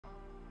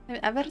Have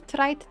you ever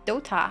tried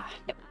Dota?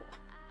 No.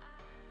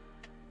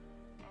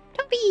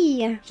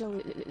 Toby!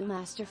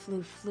 Master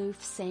Floof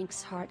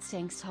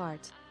Sanxyra.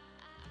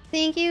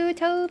 Thank you,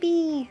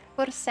 Toby,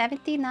 for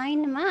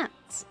 79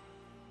 months.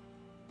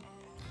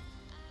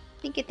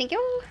 Thank you, thank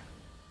you.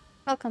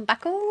 Welcome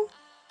back.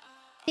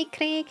 Hey,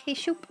 Craig. Hey,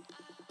 Shoop.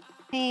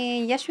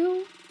 Hey,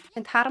 Yeshu.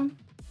 And Harm.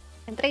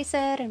 And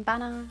Tracer. And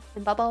Bana.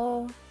 And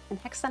Bubble. And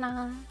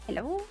Hexana.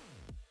 Hello.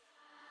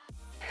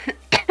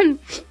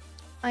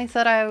 I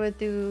thought I would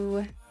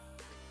do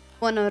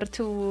 1 or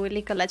 2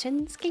 League of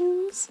Legends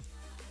games.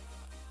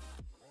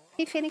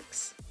 Hey,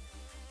 Phoenix.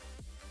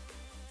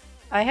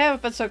 I have a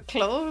bunch of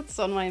clothes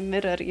on my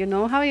mirror. You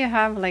know how you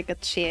have like a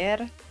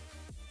chair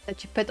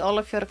that you put all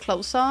of your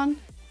clothes on?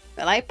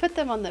 Well, I put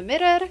them on the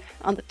mirror,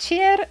 on the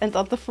chair, and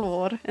on the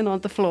floor, and on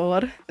the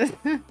floor.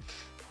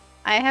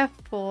 I have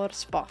 4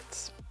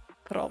 spots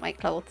for all my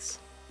clothes.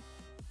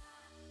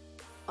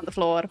 On the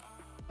floor,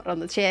 or on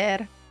the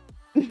chair.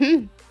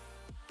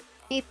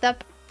 Heat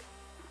up.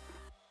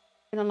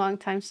 Been a long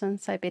time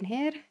since I've been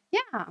here.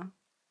 Yeah.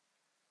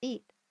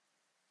 Eat.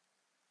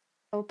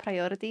 Low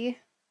priority.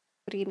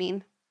 What do you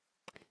mean?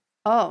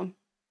 Oh.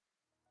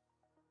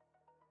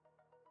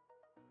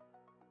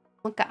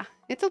 Okay.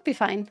 It'll be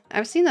fine.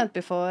 I've seen that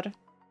before.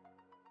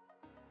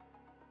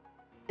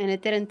 And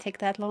it didn't take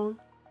that long.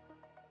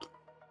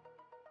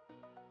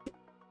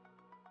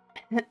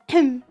 Do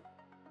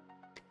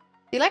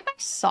you like my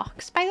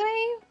socks, by the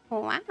way?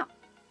 Wow.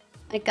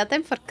 I got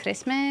them for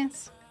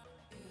Christmas.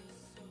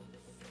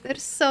 They're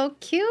so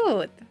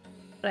cute,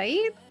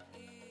 right?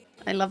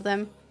 I love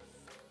them.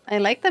 I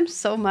like them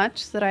so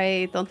much that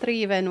I don't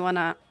even want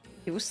to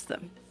use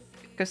them.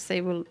 Because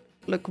they will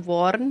look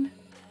worn,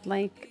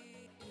 like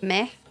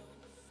meh.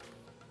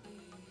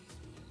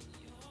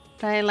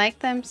 But I like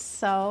them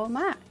so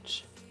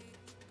much.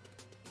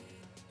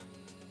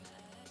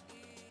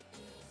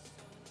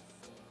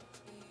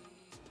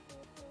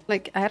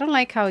 Like, I don't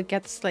like how it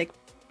gets like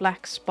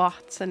black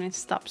spots and it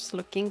stops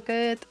looking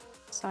good.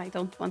 So I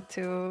don't want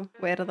to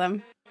wear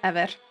them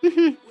ever.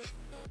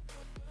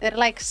 They're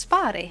like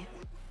sparry.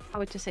 How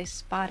would you say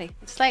sparry?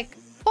 It's like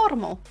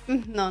formal.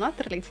 No, not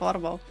really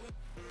formal.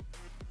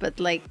 But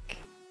like,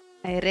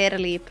 I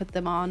rarely put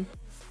them on.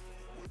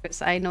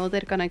 Because I know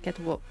they're gonna get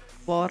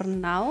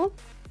worn now.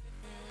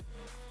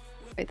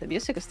 Wait, the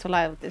music is too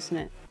loud, isn't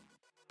it?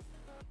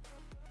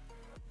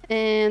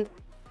 And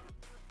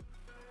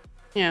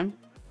yeah,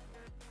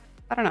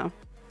 I don't know.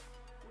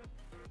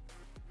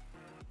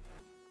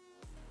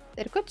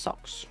 They're good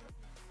socks.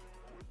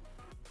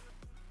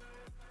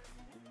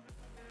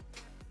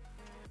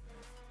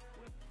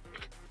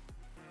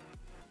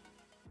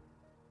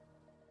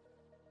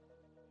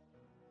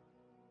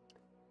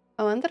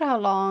 I wonder how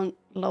long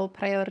low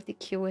priority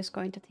queue is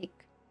going to take.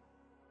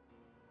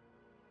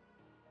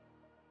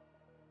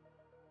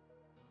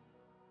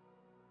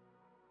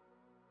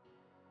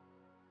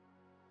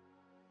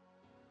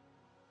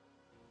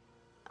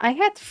 I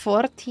had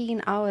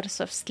 14 hours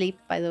of sleep,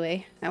 by the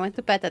way. I went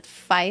to bed at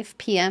 5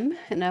 p.m.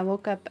 and I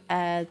woke up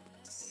at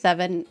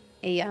 7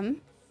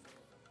 a.m.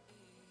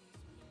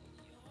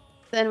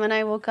 Then when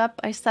I woke up,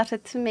 I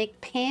started to make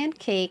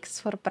pancakes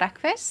for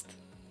breakfast.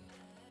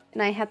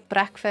 And I had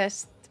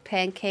breakfast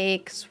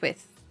pancakes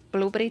with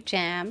blueberry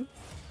jam,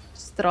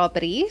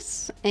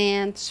 strawberries,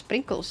 and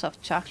sprinkles of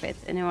chocolate.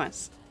 And it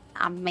was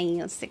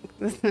amazing.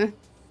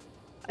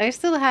 I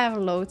still have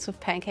loads of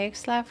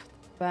pancakes left,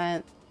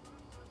 but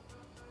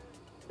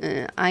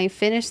I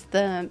finished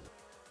the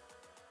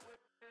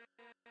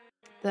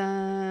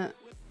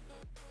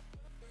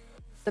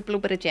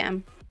blueberry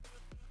jam,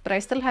 but I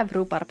still have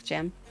rhubarb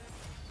jam.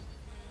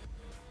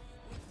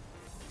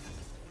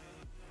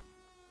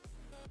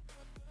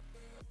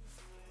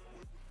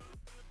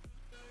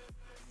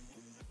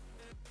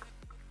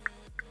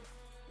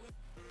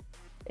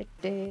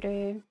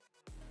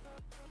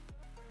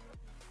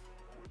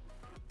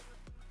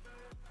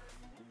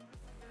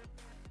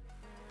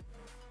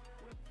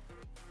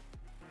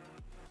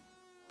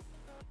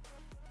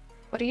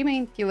 What do you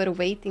mean you were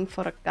waiting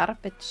for a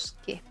garbage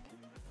skip?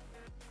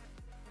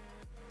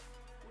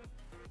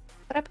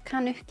 What up,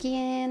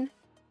 Kanukian?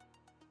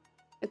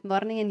 Good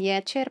morning, and yeah,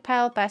 chair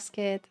pile,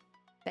 basket,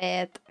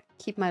 bed,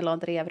 keep my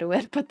laundry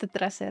everywhere but the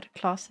dresser,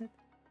 closet.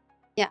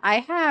 Yeah, I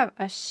have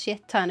a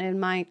shit ton in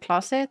my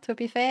closet, to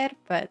be fair,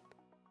 but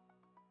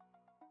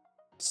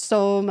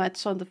so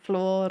much on the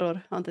floor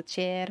or on the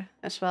chair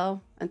as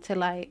well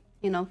until I,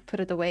 you know, put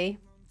it away.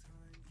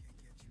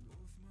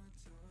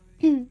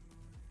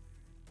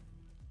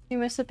 You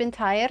must have been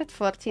tired,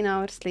 14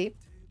 hours sleep.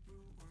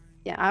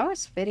 Yeah, I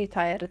was very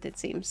tired, it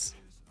seems.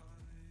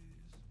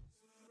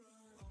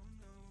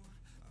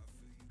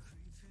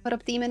 What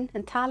up, Demon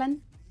and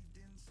Talon?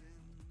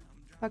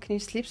 How can you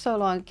sleep so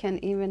long?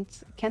 Can't even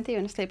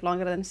sleep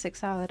longer than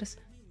 6 hours.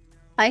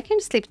 I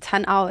can sleep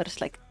 10 hours,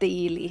 like,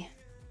 daily.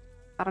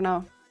 I don't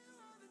know.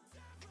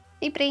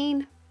 Hey,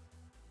 Brain.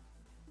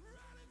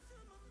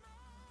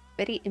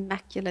 Very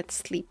immaculate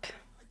sleep.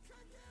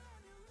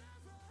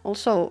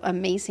 Also,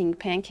 amazing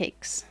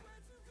pancakes.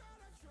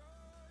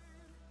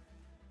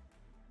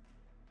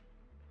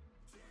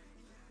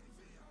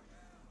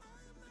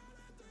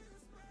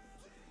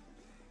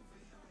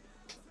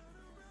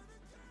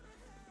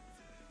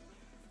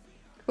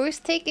 Who is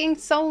taking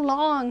so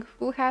long?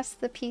 Who has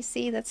the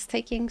PC that's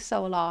taking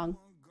so long?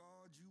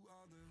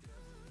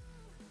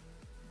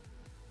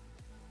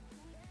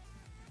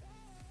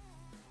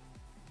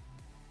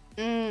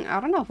 I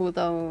don't know who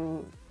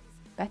though.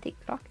 Betty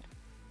Crocker.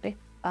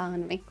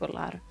 Rittan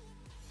Vinkular.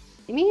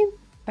 You mean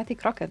Betty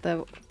Crocker,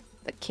 the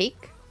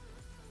cake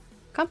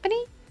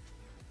company?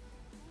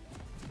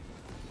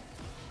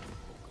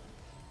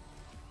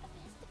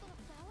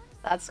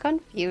 That's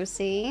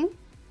confusing.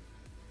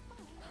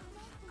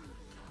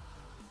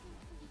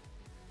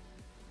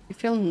 You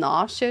feel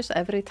nauseous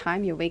every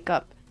time you wake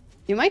up.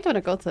 You might want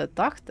to go to the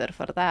doctor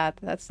for that.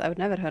 I've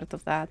never heard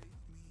of that.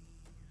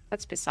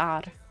 That's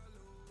bizarre.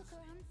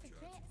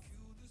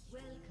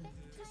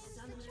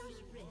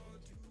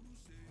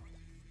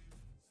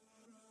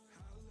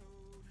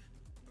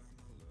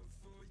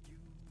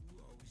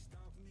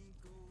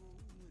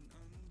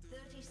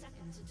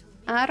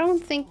 I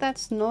don't think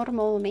that's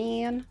normal,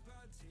 man.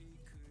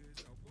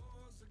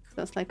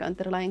 Sounds like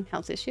underlying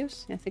health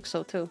issues. I think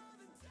so too.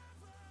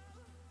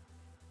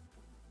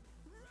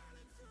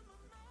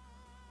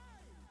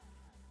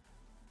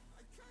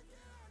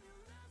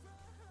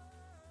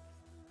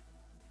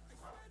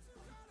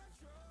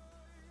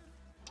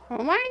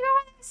 Oh my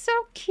god, it's so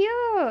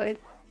cute!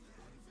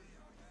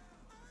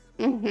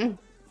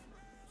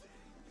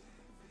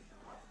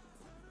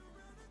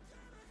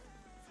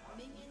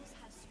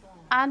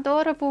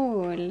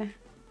 Adorable!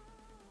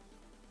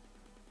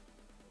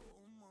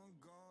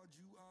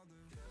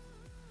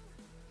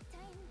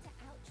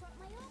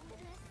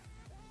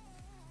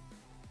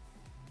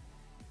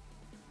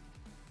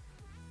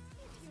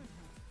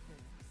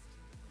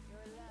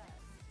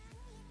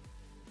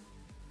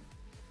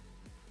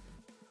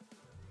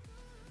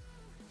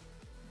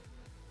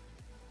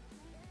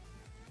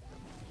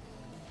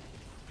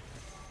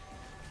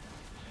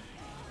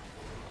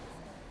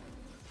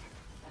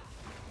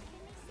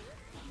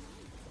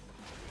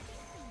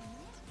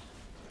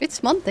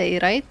 It's Monday,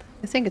 right?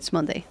 I think it's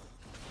Monday.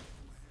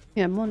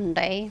 Yeah,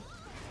 Monday.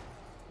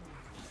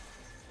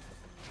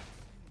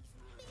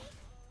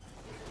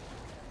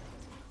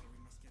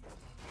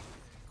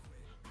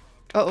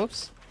 Oh,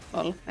 oops.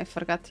 Well, I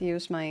forgot to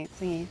use my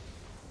thingy.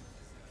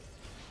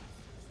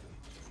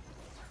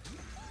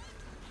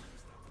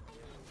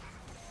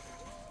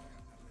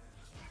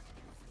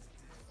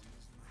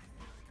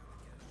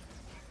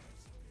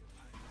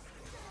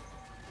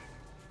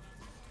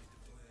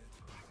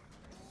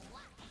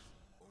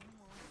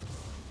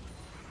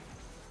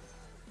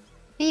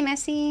 Hey,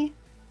 Messi.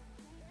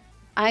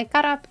 I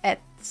got up at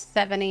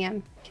 7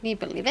 AM. Can you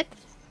believe it?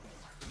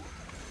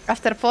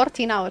 After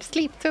 14 hours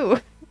sleep, too.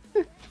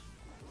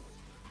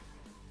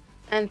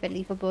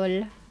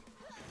 Unbelievable.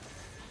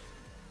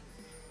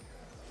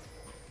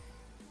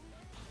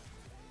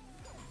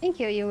 Thank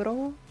you,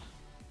 Euro.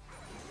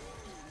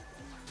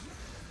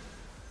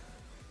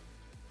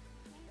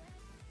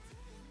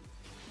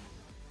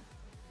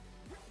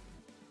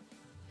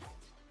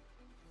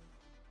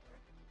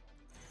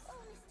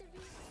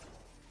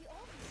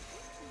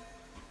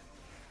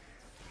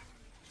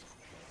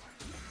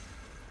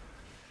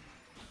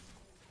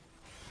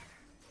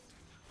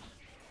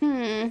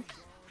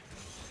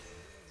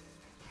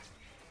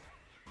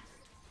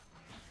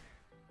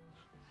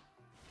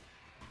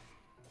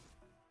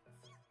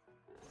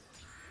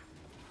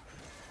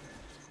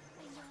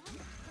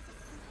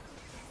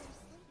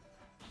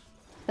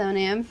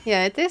 AM.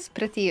 Yeah, it is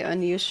pretty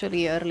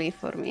unusually early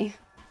for me.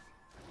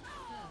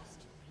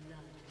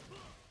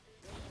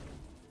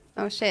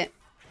 Oh shit.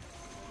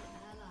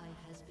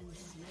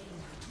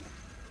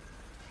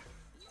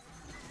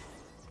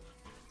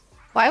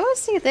 Why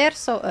was he there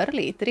so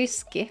early? Did he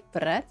skip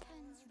red?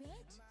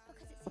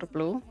 Or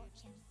blue?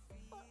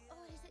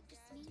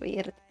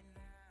 Weird.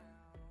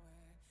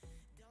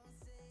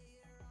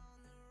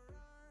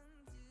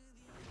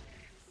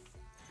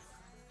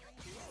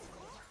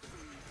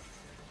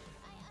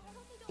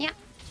 Yeah.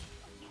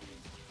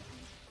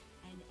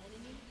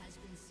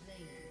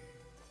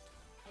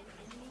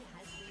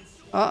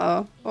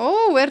 Uh-oh.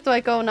 Oh, where do I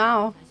go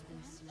now?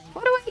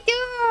 What do I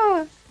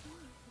do?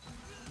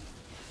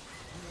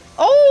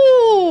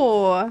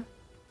 Oh!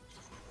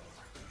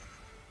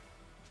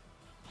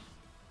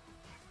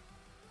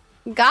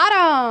 Got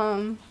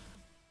him!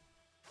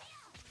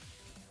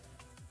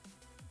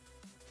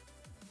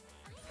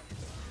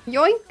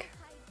 Yoink!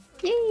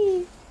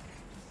 Yay!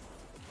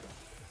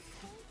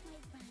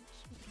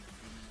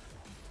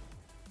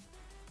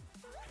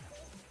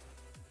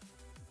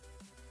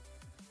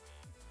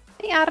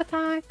 The art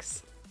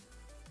attacks.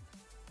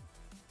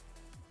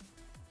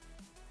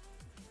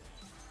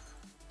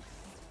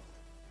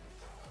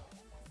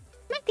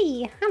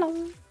 Matty,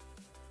 hello.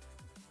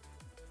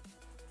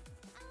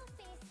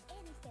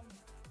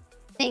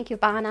 Thank you,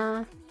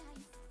 Bana.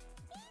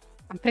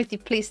 I'm pretty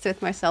pleased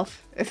with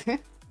myself.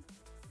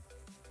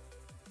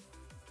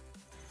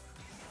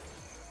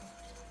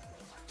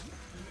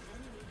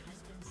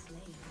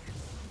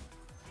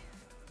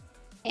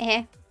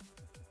 Eh.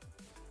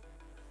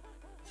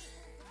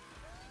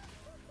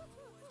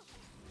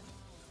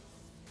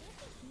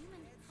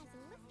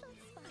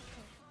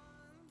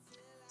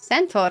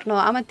 Centaur? No,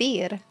 I'm a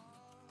deer.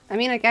 I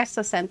mean, I guess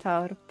a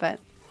centaur, but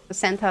a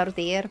centaur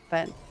deer,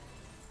 but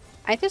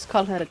I just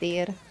call her a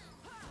deer.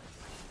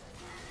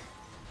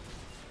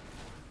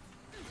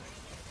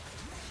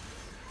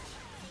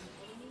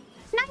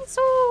 Nice!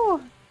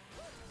 -oo!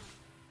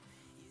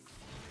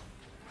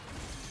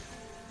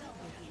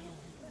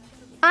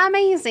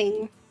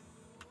 Amazing!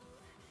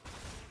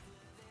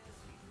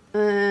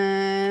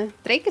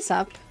 Drake is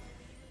up.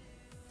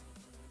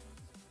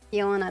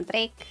 Fiona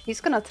Drake.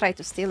 He's gonna try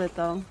to steal it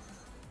though.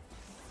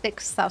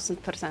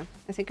 6,000%.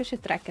 I think we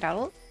should drag it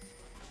out.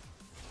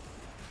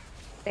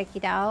 Drag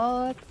it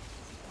out.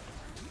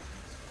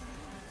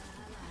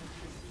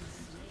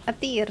 A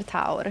deer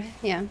tower,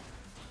 yeah.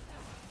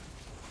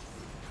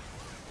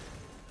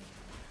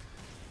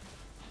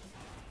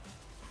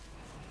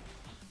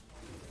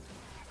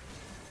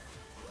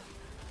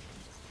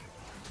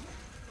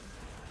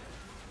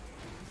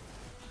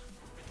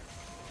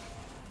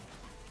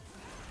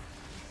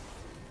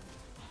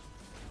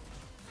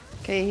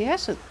 Okay, he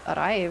hasn't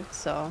arrived,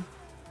 so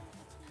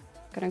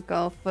gonna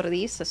go for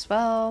these as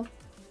well.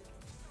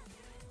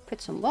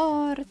 Put some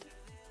ward.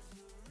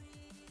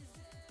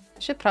 I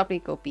should probably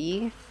go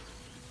B.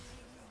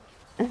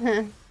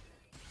 I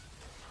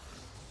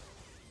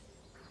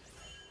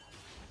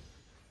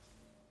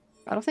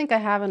don't think I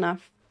have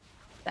enough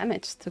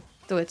damage to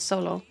do it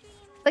solo.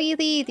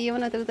 Lady, do you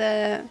wanna do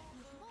the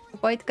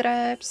void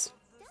grabs?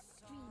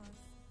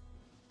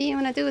 Do you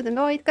wanna do the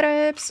void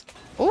grabs?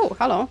 Oh,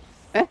 hello.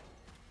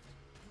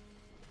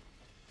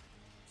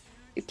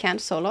 You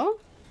can't solo?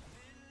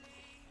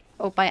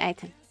 Oh, buy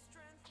item.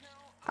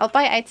 I'll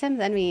buy item,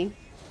 then we...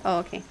 Oh,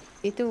 okay.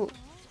 We do...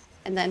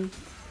 And then...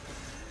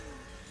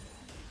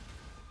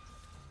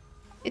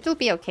 It will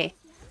be okay.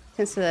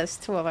 Since there's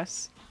two of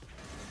us.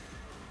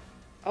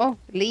 Oh,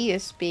 Lee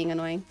is being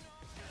annoying.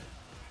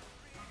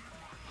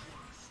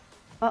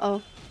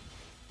 Uh-oh.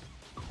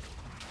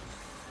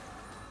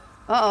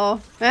 Uh-oh.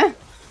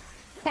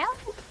 Help!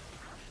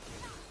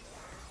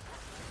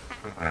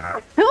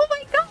 Oh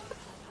my god!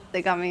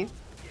 They got me.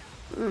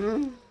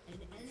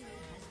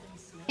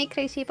 Hey,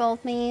 crazy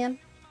bald man.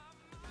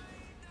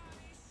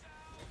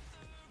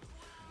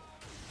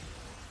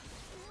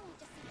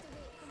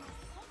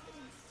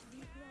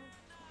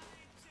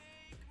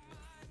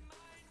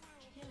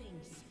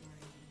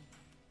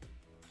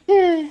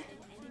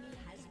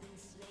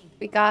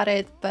 We got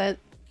it, but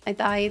I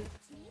died.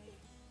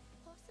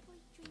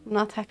 I'm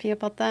not happy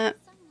about that.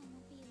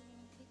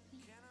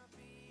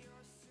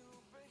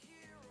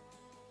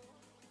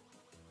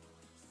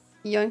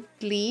 Young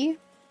Lee?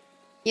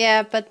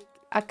 Yeah, but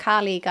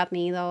Akali got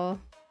me though.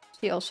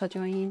 She also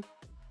joined.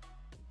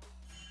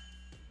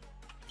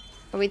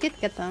 But we did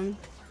get them.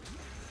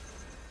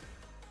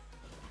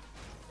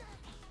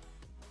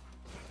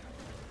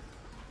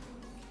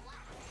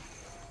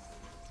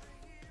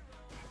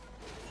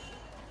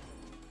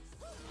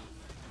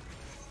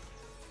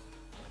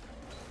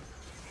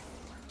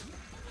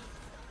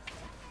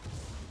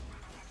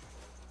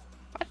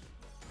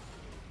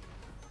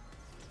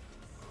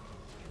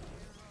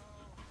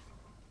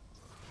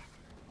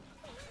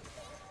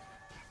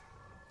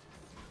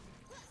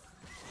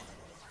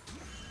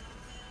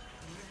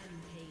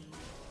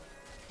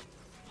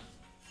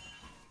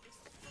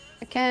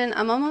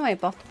 I'm on my way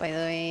bot, by the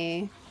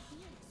way.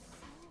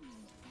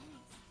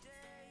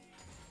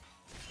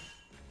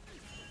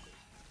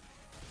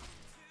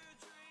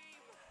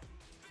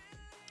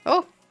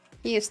 Oh,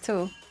 he is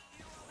too.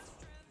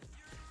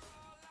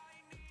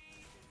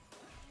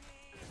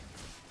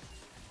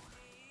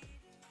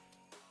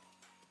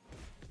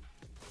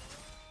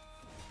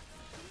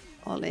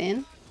 All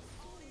in.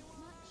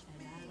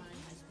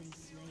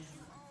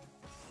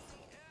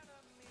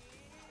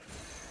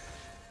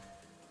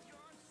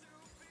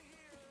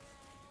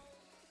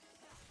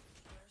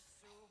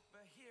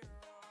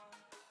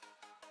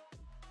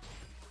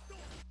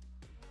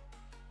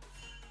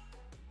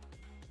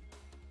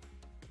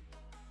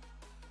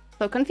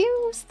 So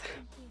confused.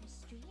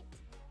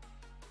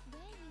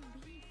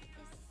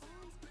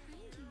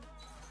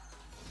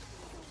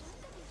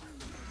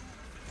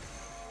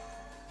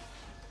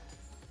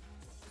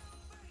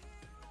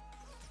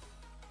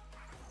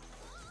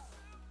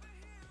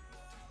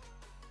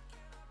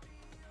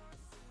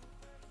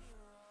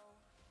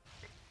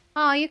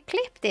 Oh, you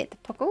clipped it,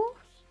 Poco.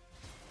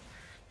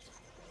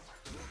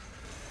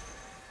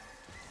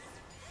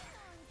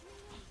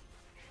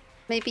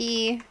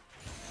 Maybe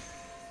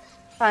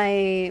if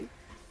I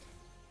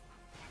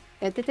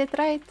edit it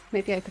right,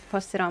 maybe I could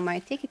post it on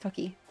my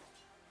TikToky.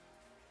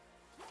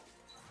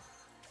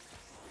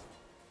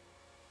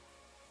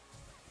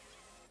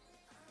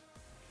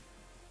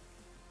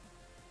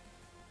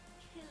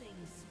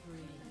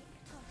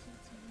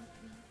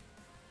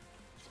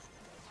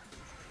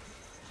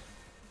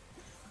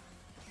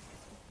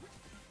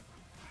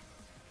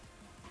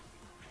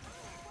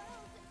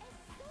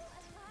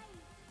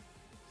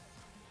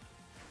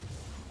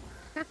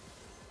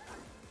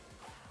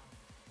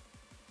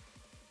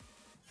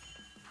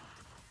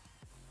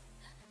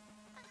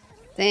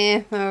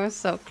 Damn, that was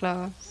so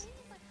close.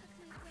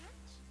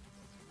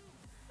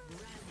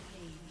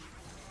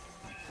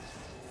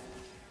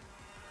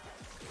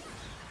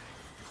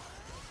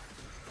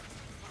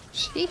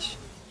 Sheesh.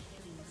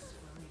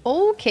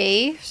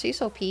 Okay,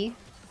 she's OP.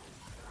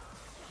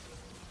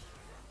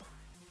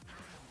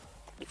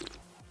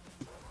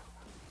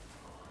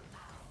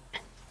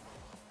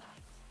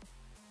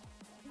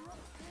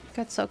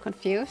 Got so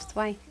confused.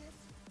 Why?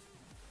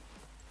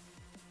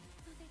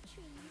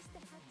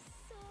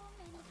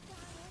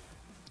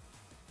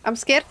 I'm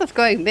scared of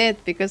going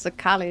mid because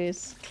Akali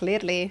is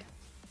clearly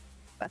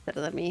better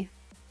than me.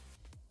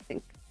 I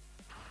think.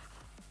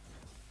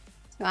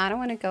 So I don't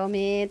want to go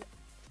mid.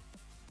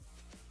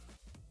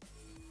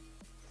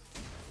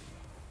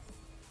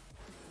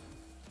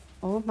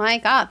 Oh my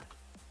god.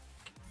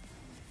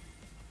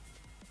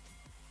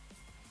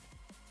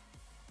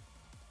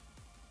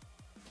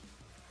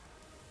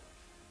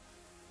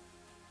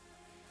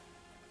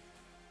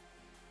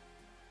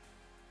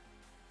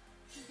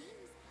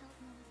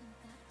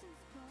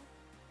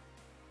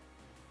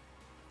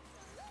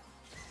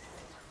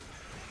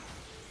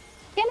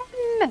 Kill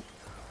him!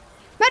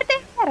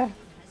 Murder!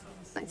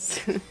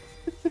 Nice.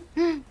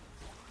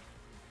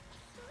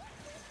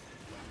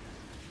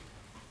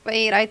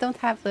 Wait, I don't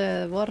have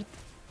the word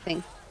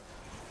thing.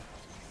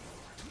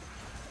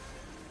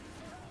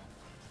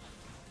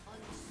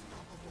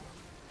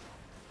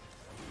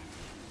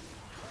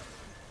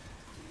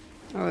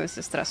 Oh, this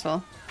is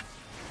stressful.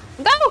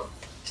 No!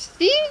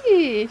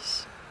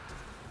 Sheesh!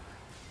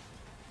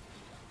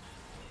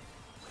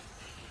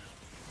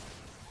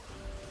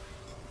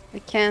 I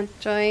can't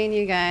join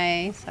you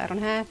guys. I don't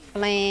have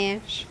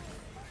flash.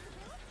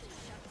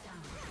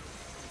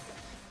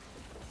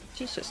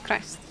 Jesus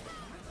Christ.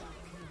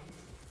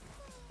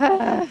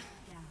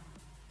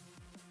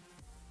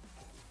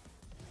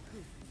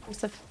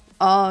 What's the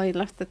oh, he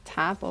left the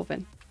tab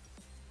open.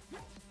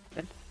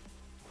 Good.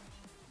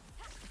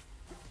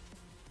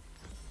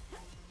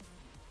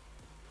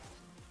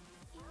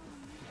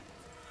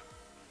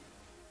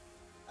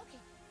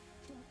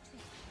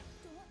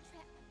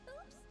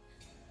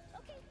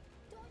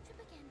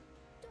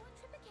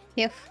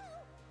 Yep.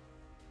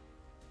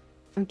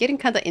 I'm getting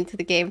kinda into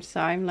the game, so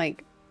I'm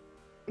like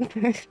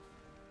a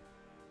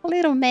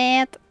little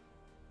mad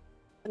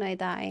when I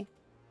die.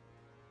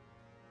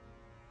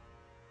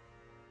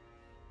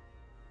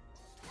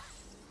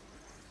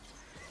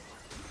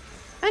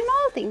 I'm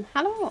molding.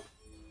 Hello.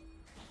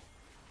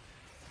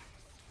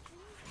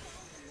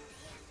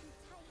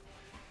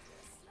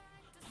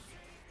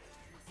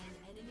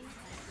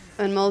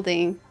 I'm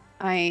molding.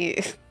 I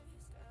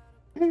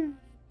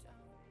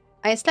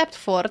slept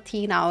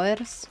 14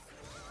 hours.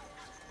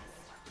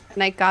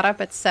 And I got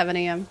up at 7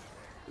 AM.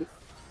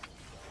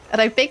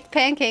 And I baked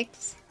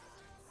pancakes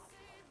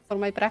for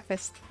my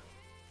breakfast.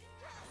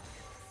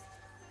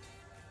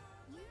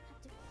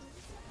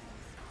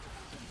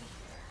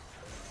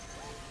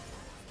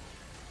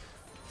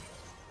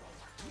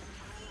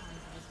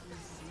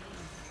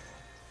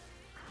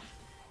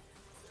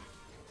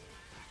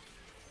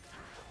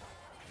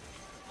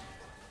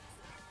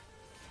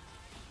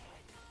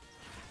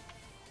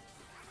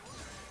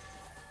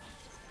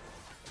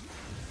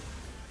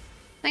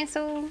 Nice.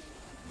 Oh,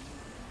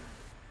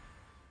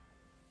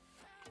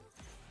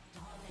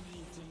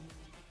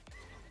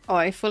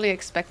 I fully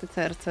expected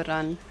her to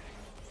run.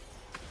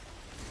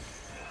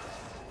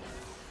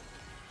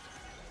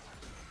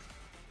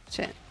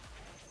 Shit.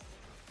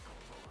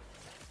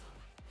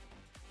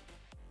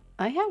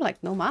 I have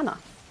like no mana.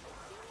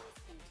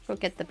 Go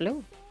get the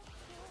blue.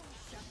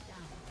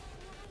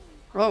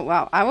 Oh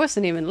wow, I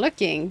wasn't even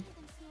looking.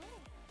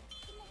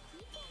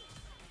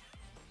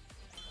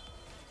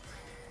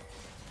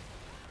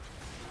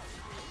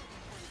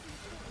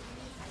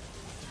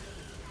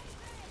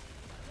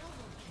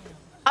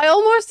 I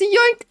almost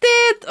yoinked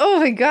it! Oh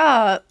my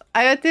god.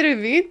 I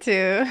didn't mean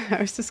to.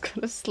 I was just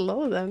gonna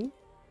slow them.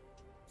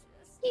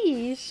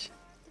 Yeesh.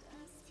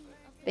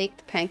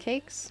 Baked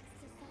pancakes?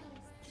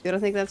 You don't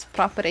think that's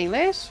proper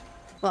English?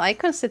 Well, I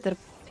consider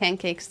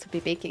pancakes to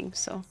be baking,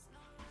 so...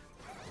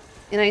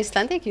 In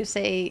Icelandic you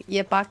say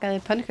ég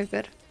bakaði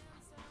pönnukökur.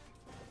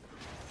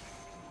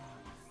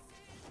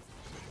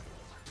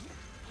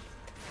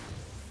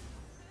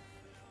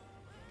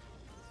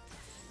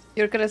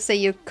 You're gonna say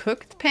you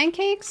cooked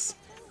pancakes?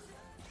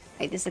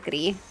 I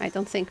disagree. I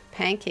don't think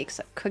pancakes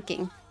are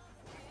cooking.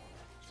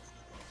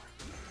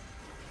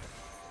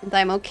 And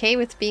I'm okay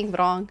with being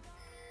wrong.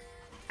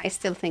 I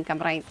still think I'm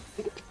right.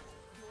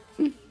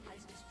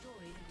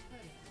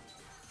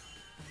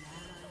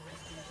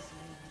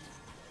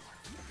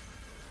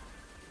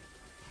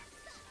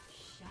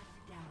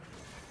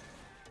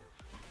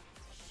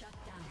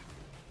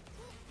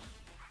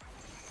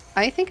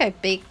 I think I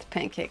baked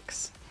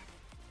pancakes.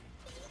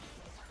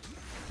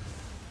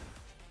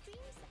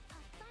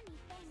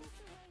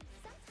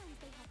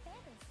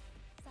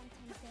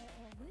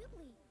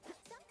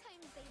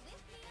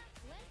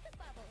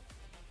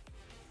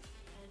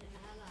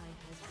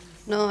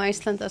 No,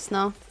 Iceland does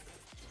not.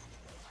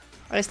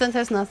 Iceland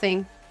has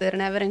nothing. They're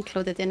never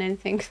included in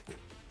anything.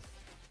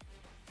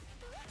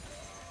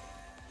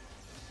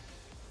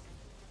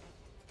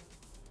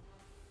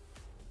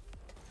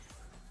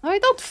 I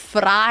don't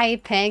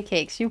fry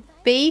pancakes, you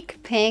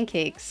bake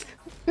pancakes.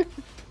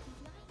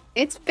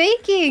 It's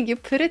baking! You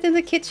put it in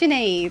the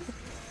KitchenAid.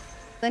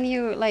 Then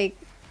you, like,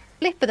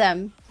 flip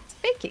them. It's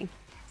baking.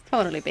 It's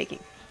totally baking.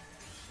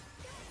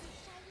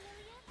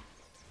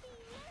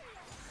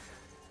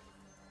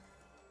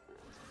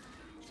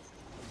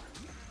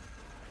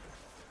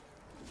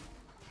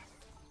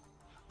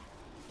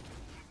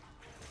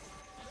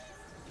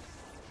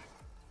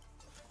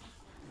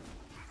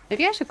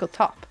 Maybe I should go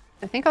top.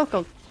 I think I'll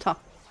go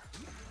top.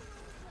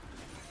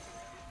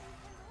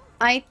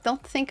 I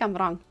don't think I'm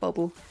wrong,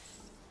 Bobu.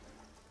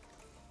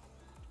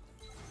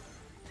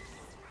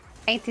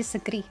 I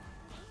disagree.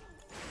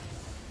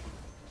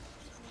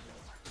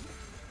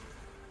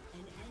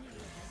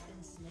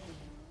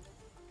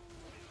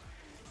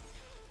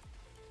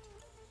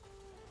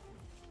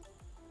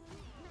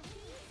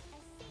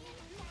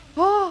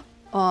 Oh!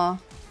 Oh.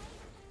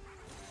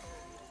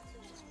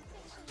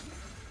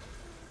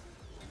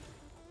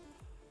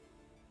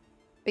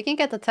 We can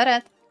get the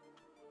turret.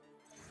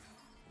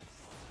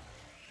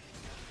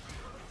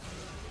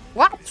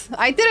 What?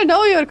 I didn't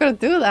know you were gonna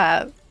do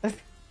that.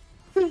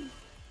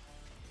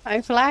 I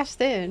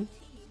flashed in.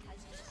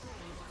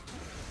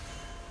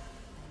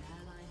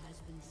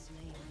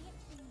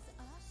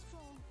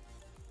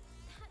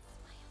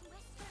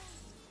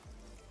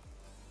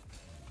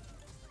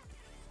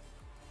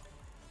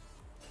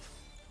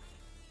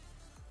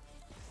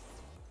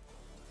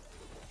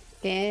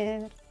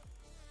 Yeah.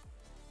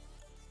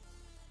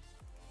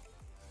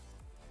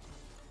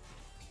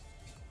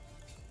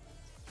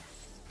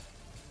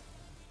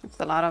 It's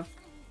a lot of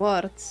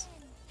words.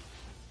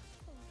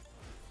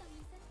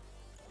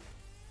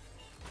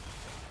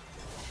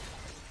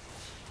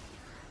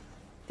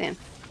 Damn.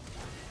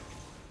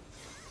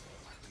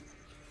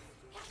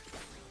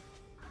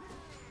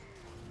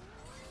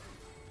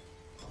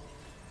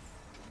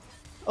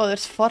 Oh,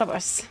 there's 4 of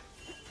us.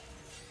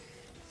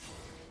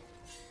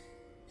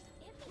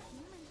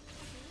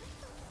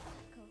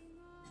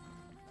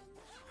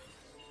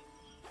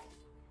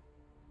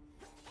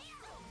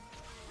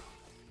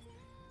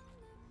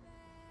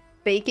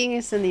 Baking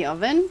is in the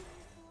oven?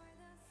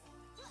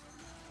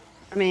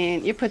 I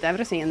mean, you put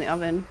everything in the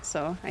oven,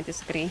 so I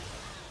disagree.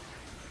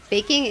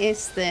 Baking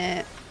is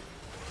the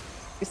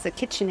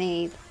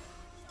KitchenAid.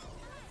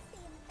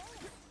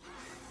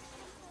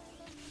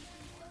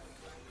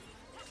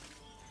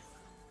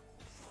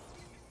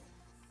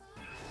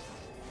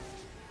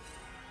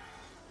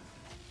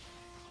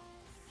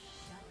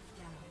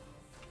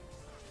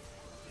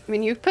 I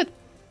mean, you put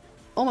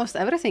almost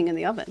everything in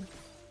the oven.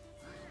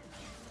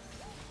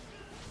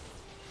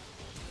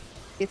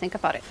 You think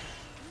about it.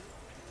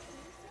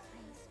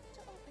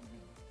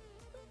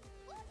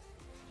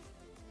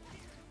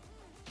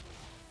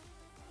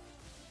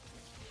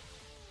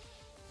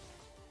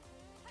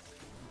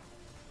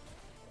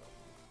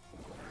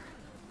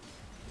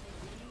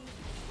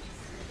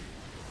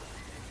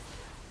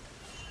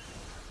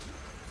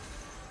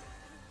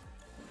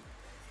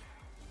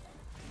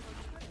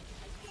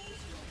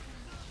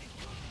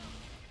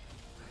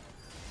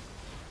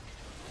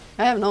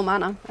 I have no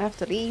mana. I have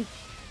to leave.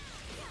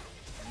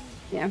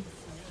 Yeah.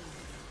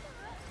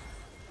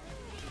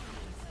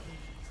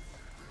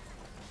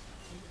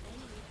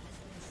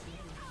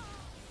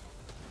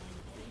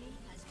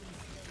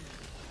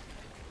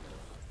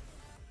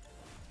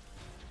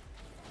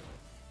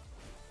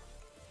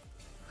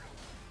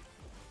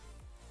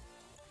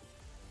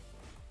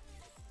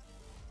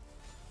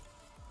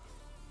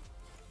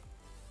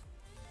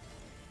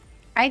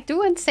 I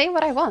do and say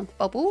what I want,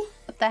 Babu.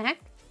 What the heck?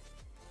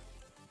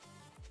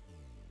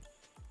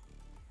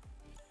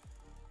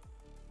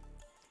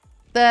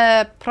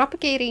 The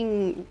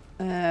propagating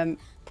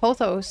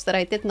pothos that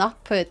I did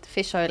not put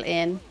fish oil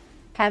in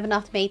have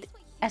not made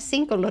a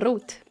single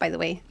root, by the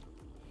way.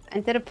 I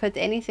didn't put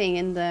anything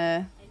in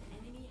the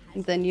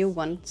new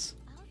ones.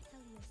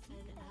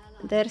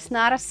 There's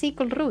not a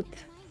single root.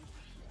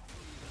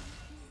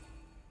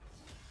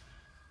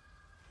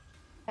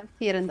 I have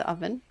here in the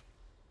oven.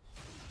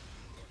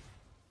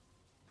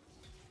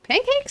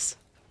 Pancakes?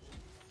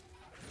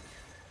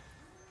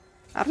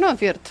 I don't know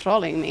if you're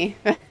trolling me.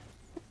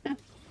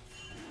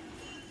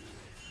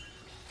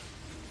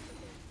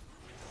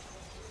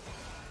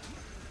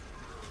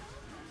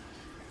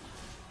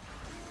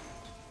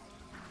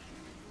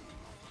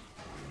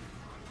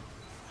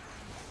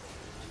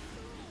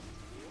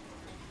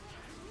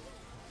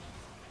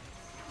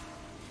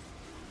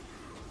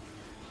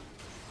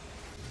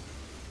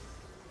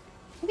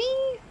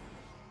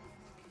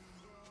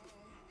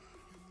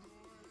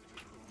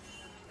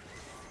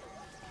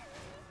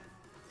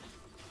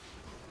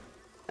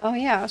 Oh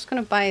yeah, I was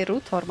gonna buy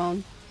root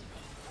hormone.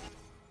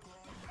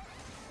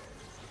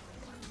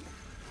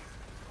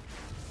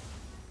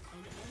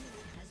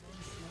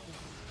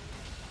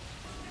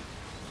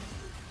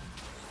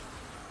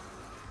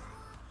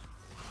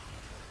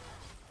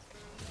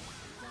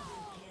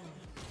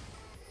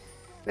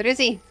 Where is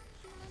he?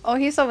 Oh,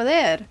 he's over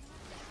there.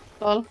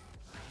 Lol.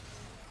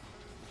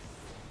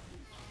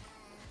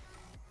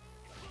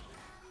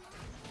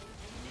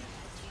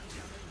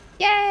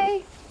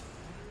 Yay!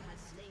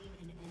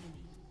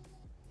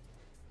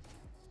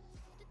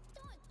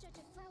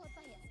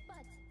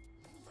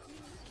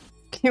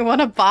 You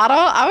want a bottle?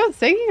 I was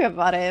thinking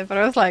about it, but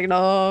I was like,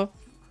 no.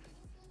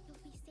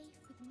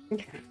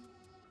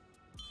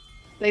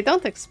 They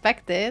don't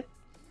expect it.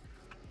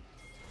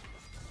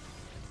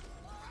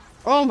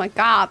 Oh my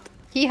god.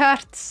 He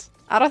hurts.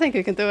 I don't think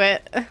we can do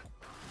it.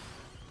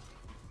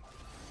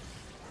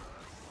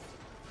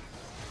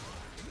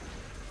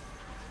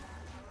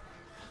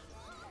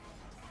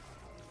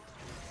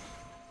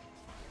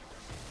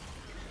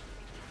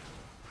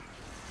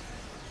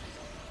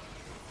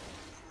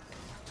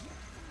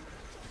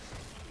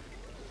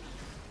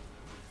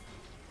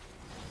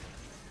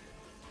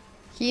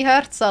 He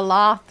hurts a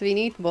lot. We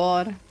need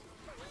more.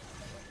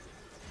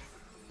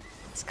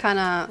 It's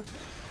kinda...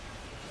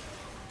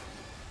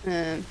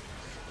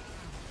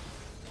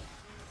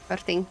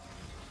 hurting.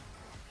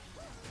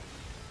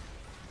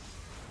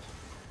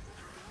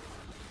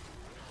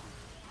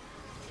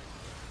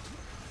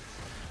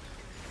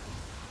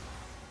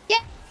 Yay!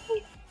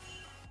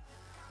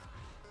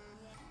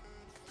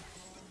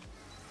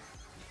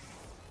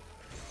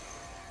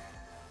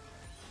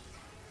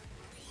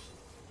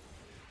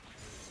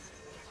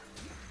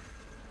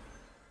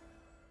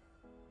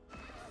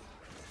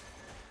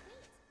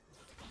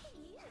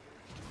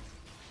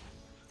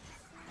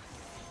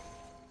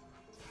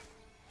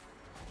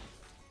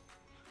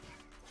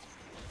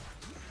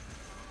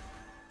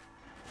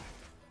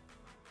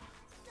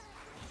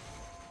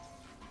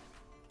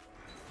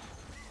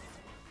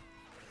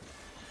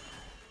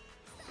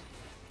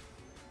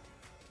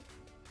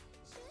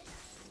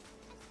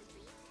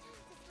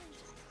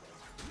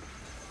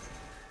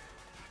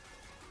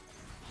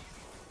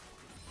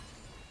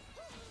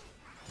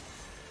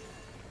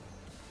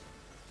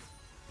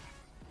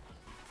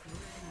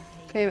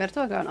 Okay, where do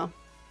I go now?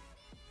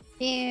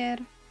 Here.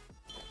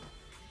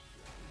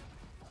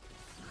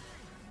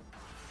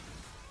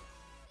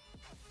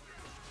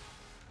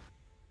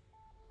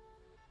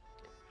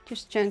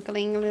 Just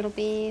jungling a little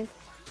bit.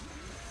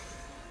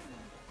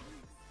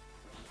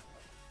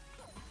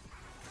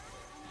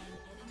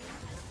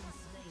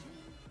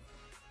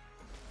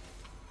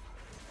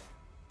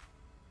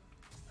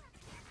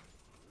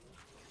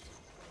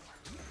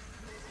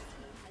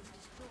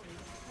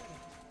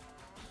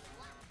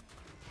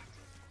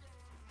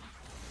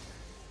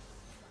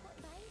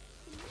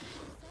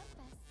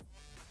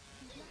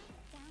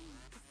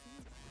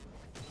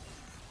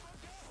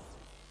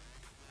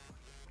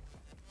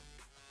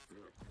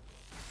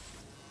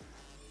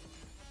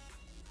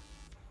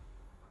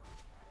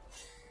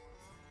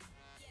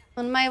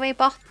 On my way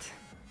bot.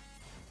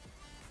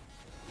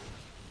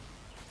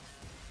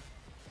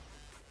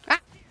 Ah!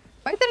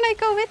 Why didn't I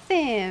go with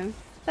him?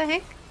 What the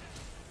heck?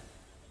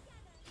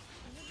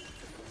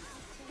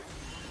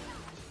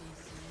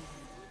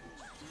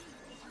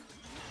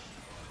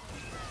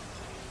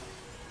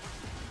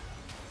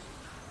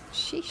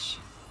 Sheesh.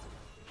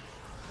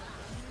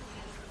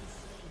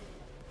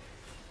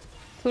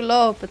 Too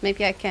low, but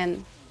maybe I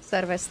can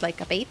serve as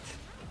like a bait.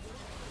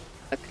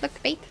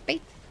 Look, bait,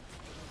 bait.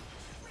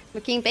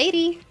 Looking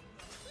baity.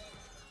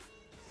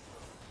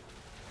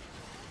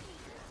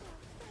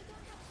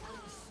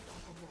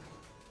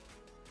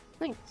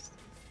 Thanks.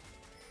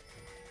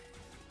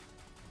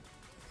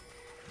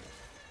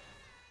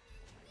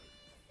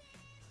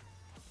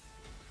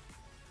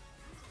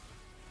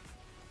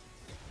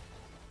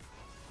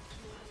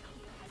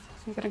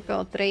 I'm gonna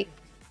go Drake.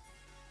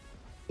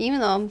 Even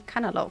though I'm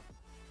kinda low.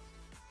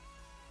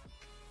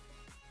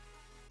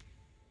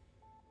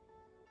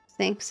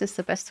 Thanks is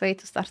the best way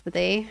to start the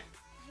day.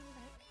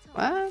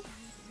 What?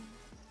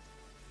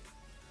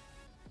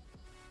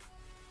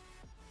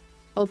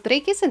 Oh,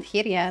 Drake isn't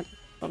here yet.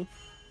 Well,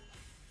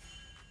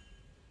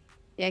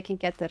 yeah, I can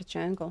get their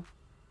jungle.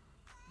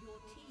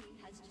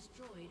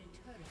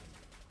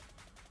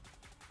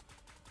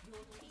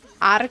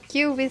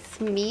 Argue with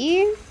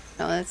me?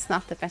 No, that's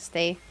not the best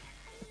day.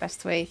 The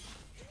best way.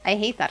 I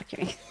hate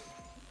arguing.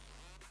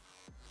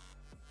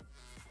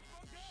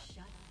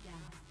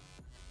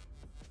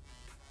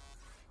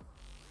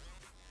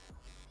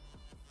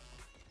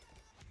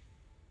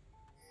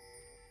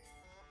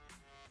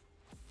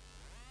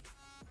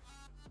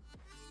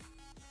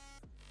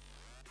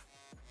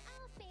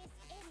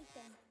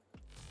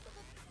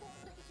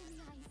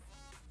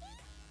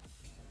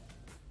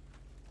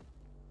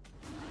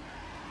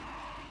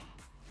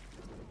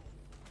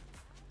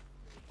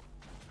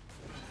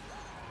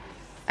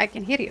 I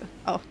can hear you.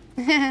 Oh.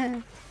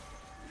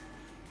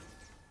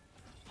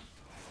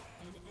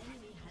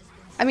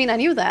 I mean, I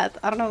knew that.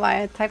 I don't know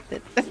why I typed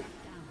it.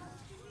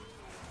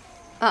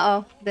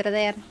 Uh-oh, they're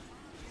there.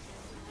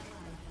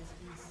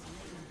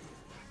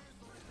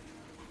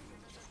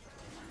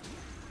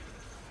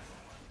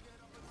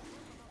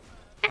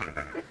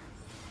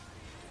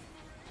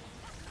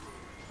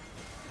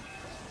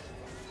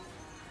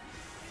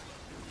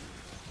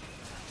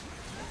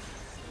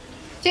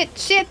 Shit,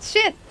 shit,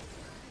 shit!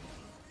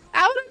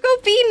 I wanna go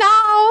B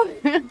now!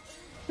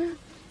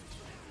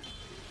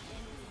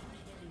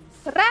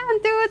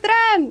 Run, dude,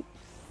 run!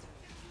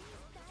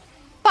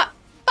 Fuck,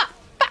 fuck,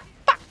 fuck,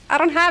 fuck! I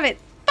don't have it!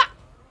 Fuck,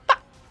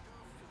 fuck!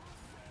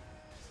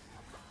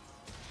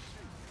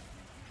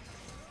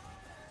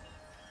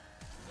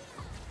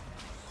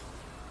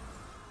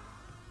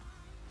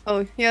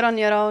 Oh, you're on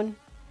your own.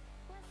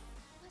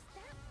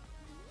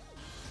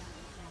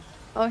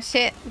 Oh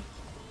shit.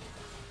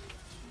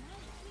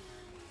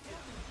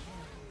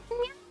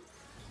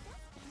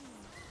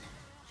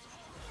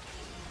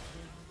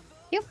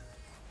 Yep.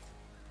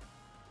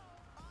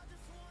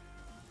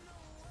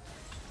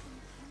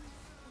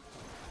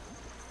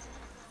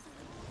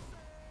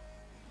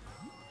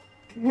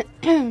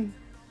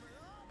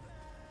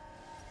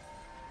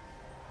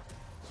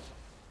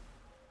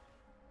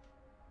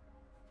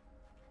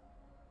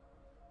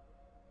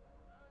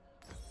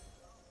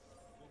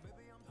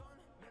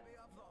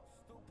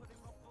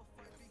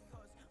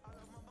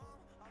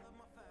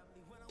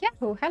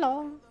 Yahoo,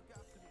 hello.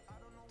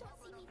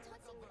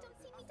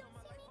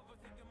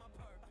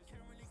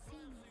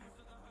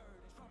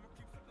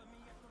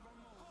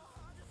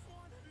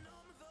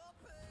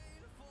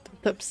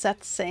 Don't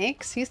upset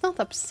Six. He's not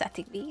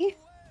upsetting me.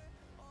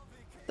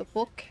 The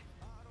book.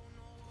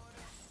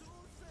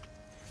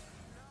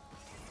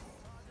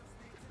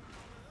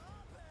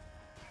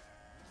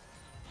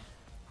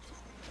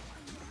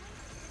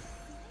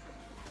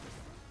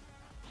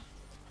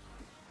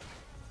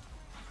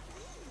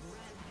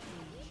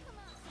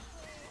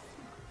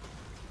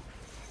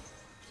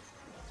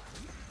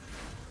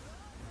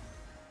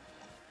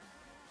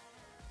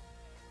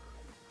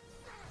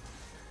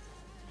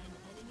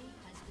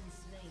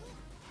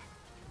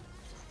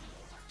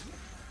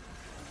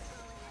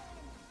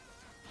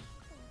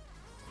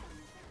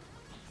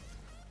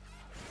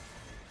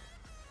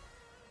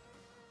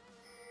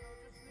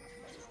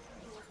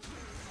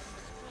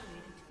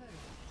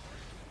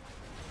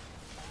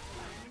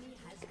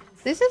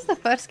 This is the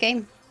first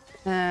game,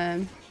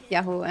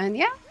 Yahoo, and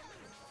yeah,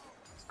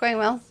 it's going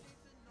well.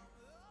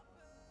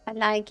 I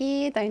like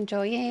it, I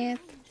enjoy it.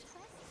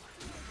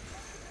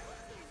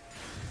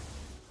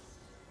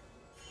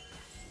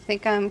 I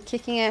think I'm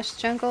kicking ass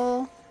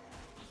jungle.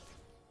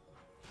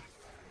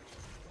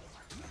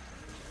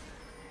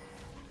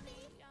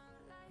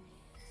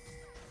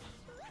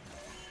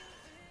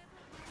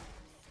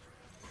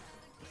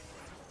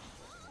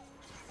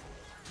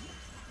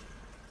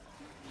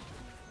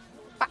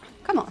 Ah,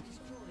 come on.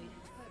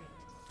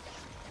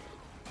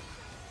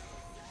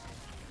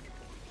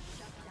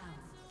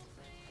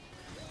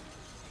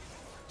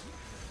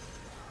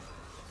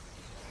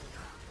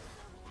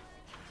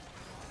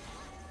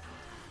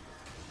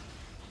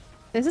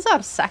 This is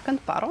our second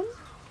Baron?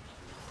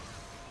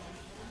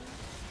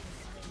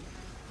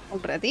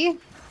 Already?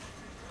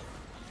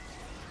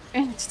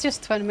 It's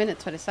just 20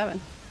 minutes 27.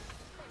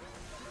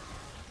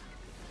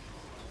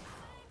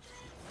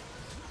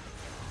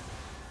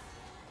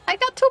 I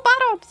got 2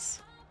 Barons!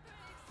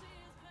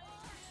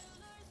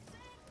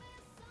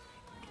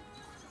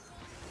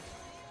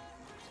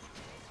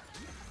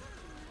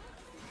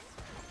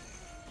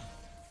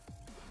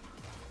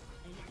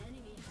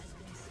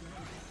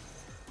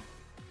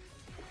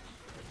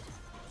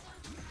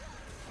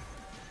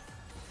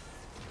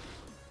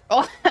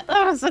 Oh, that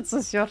was such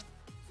a short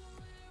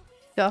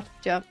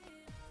jump.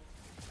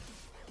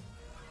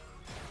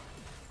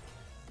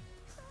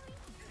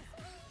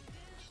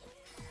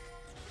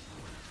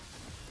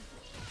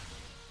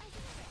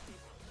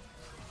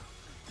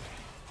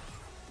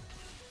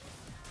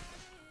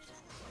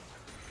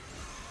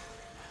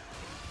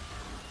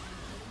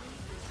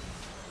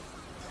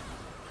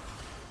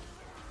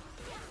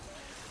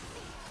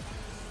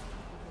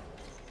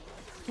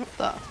 What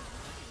the?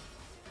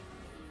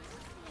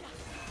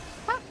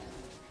 Ah.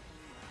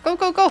 Go,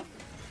 go, go!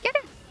 Get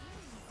him!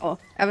 Oh,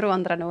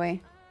 everyone ran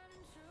away.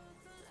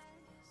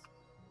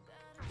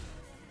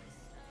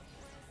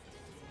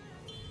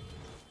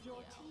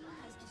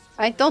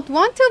 I don't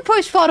want to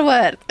push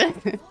forward!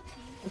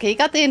 Okay, you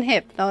got the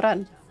inhib, now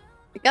run.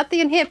 You got the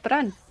inhib,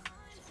 run.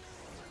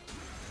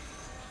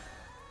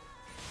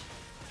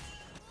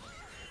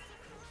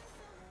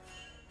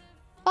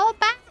 Fall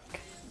back!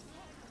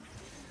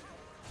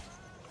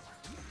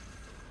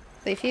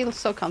 They feel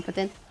so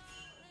confident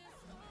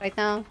right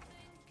now.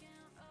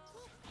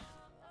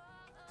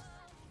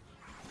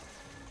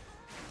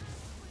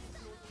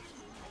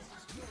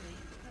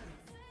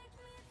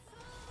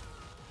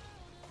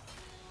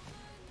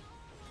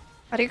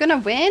 Are you gonna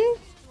win?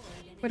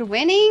 We're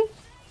winning?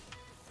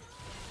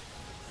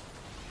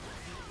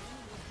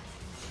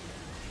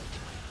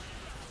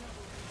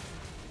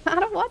 I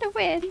don't want to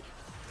win.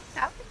 I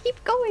have to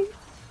keep going.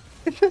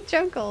 In the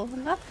jungle,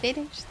 I'm not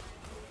finished.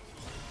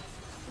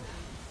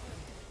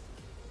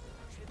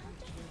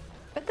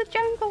 But the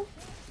jungle.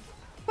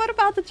 What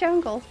about the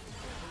jungle?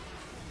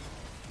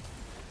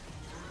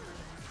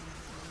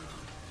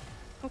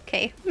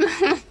 Okay.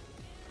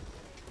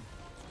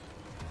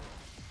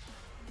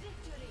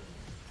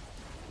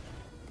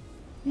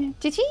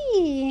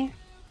 GG!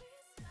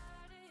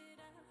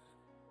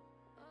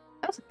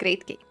 That was a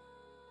great game.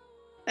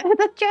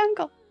 The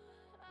jungle.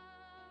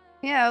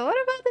 Yeah, what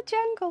about the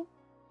jungle?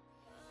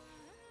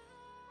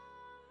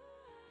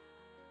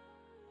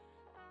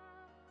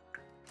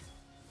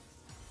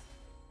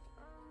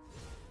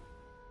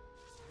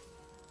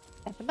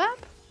 Level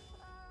up.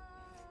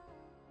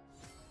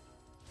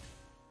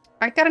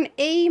 I got an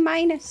A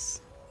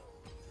minus.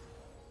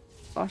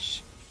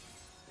 Gosh.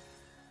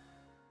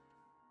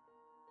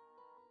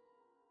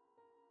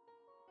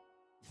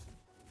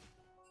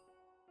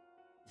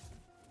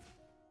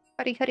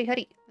 Hurry, hurry,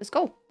 hurry. Let's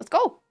go. Let's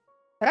go.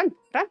 Run,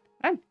 run,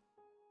 run.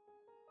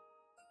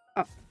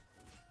 Oh.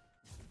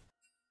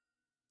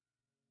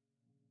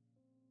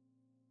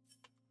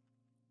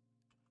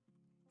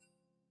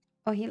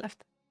 Oh, he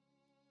left.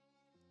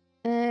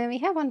 We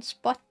have one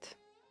spot.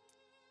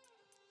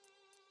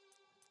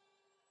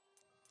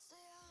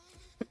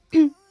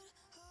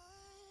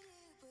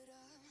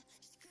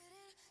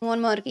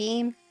 One more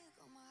game.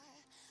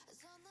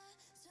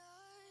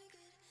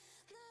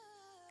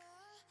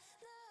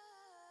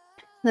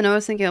 Then I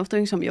was thinking of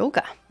doing some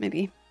yoga,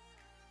 maybe.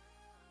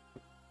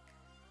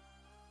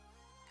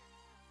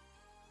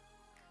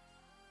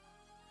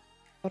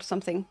 Or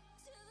something.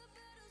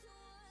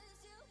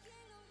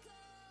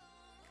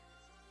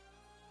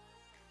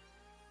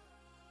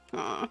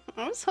 Oh,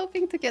 I was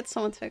hoping to get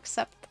someone to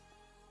accept.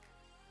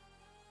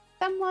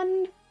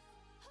 Someone.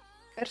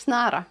 Where's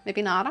Nara?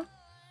 Maybe Nara?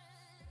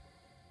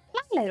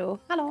 Hello.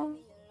 Hello.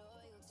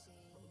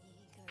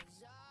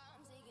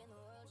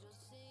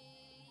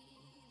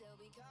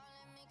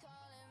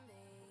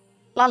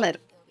 Laller.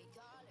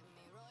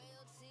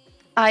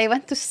 I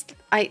went to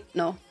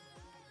no.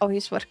 Oh,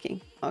 he's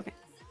working. Okay.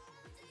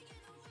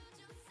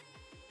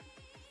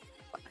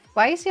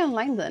 Why is he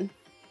online then?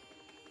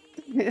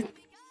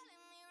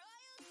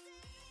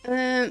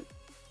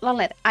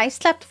 Laller, I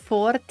slept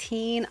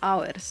 14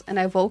 hours and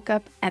I woke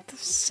up at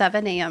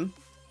 7 AM.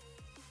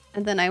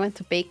 And then I went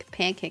to bake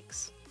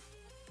pancakes.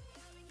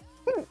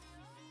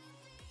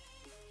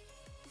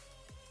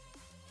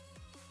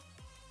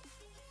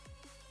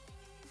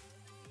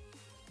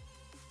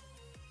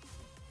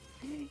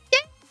 Yay!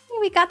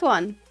 We got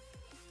one.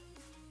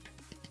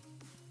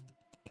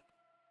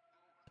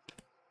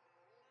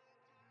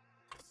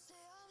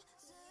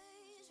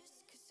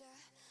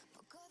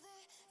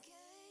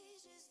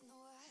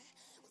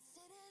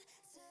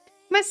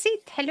 My seat,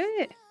 hello.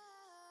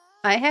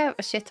 I have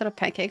a shit ton of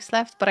pancakes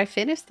left, but I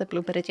finished the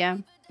blueberry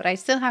jam. But I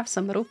still have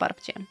some rhubarb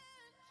jam.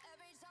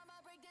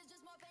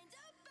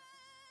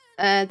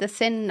 The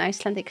thin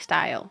Icelandic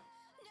style.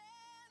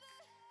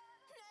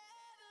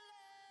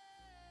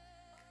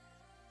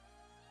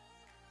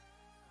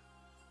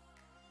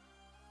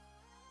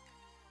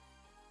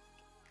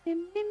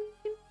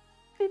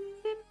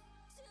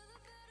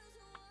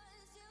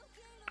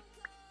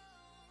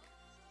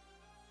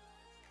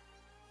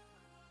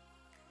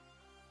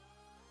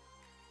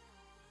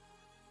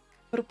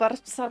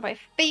 Rhubarbs are my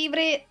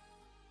favorite.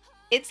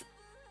 It's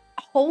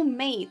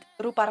homemade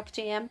rhubarb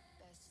jam.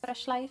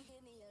 Fresh life.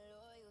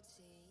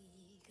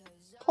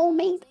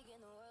 Homemade.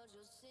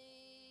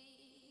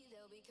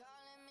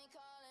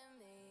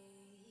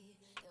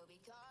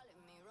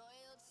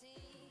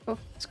 Oh,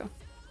 let's go.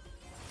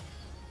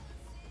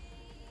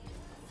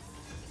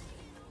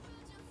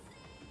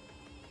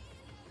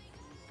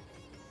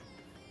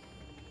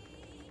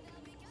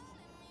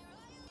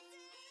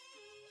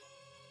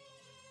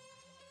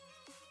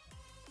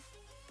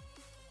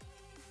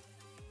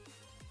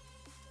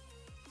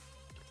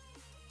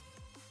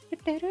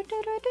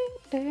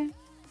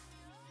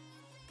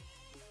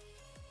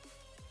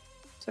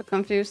 So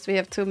confused. We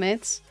have 2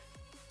 mids.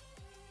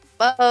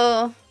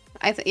 Well,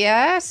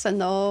 yes and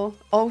no.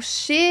 Oh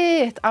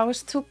shit! I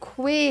was too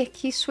quick.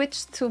 He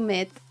switched to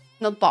mid,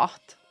 not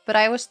bot, but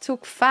I was too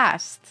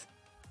fast.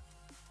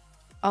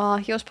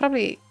 He was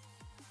probably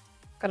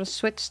gonna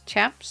switch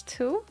champs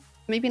too.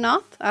 Maybe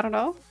not. I don't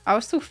know. I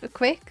was too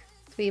quick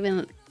to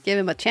even give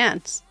him a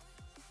chance.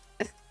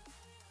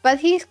 But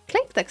he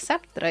clicked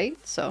accept, right?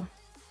 So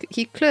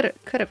he could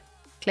have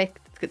clicked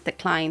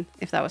decline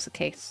if that was the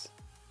case.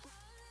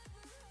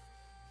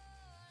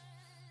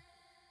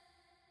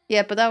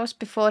 Yeah, but that was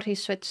before he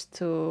switched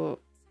to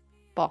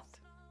bot.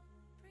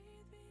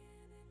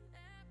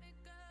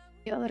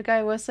 The other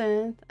guy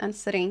wasn't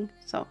answering,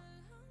 so I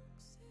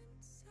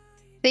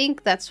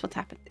think that's what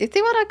happened. If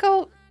they wanna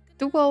go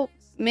duo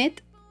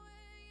mid,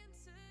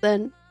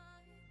 then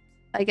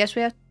I guess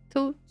we have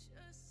to.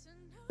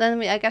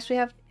 Then I guess we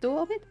have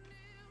duo mid.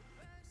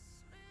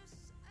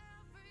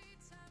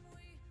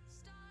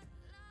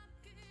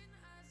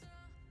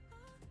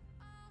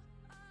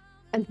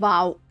 And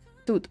wow,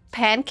 dude,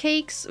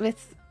 pancakes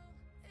with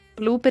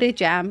blueberry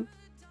jam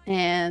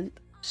and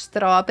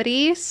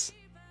strawberries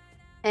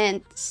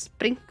and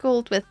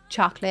sprinkled with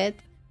chocolate.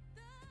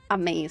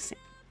 Amazing.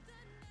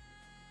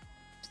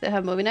 Still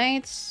have movie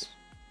nights.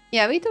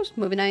 Yeah, we do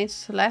movie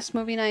nights. Last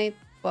movie night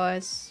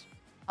was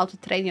How to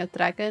Train Your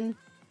Dragon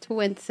 2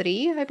 and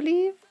 3, I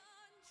believe.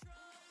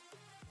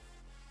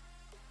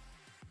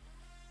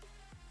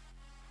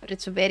 But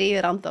it's very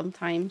random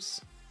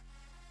times.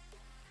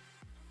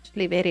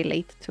 Usually very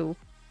late too.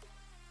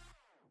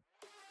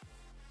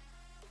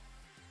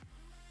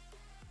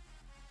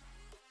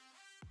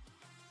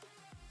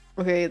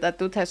 Okay, that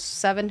dude has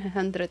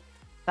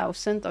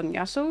 700,000 on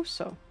Yasuo,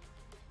 so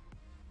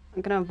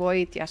I'm gonna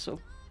avoid Yasuo.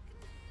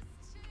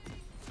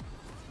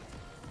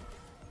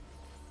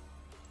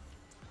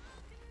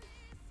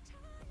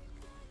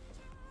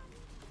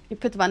 You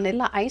put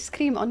vanilla ice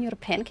cream on your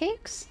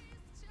pancakes?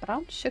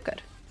 Brown sugar.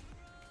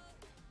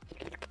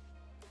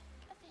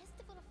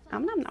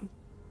 Nom nom nom.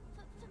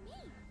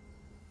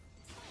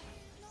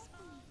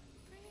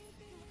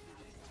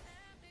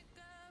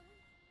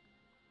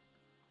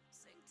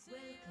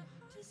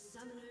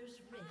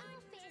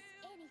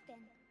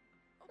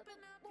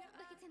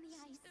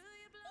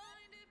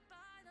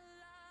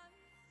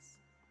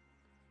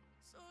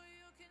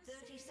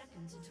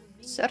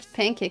 Served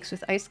pancakes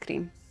with ice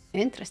cream.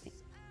 Interesting.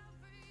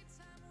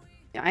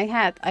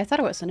 Yeah, I thought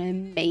it was an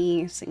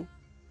amazing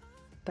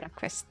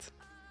breakfast.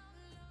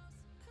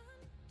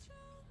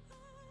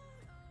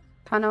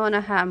 Kinda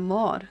wanna have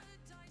more.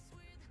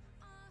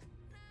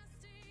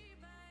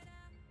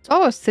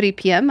 Oh, it's 3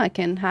 p.m. I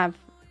can have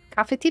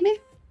coffee time?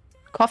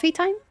 Coffee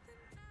time?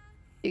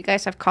 You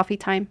guys have coffee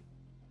time?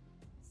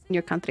 In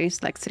your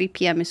countries, like 3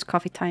 p.m. is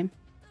coffee time.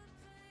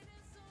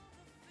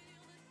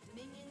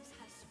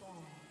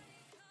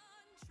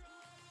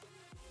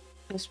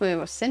 This way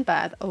was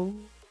Sinbad. Oh.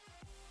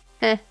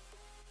 Heh.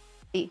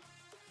 Hey.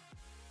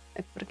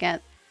 I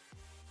forget.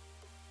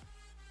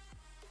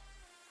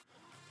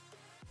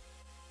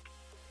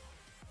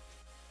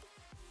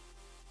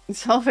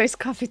 It's always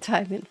coffee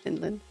time in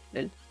Finland.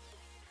 Lol.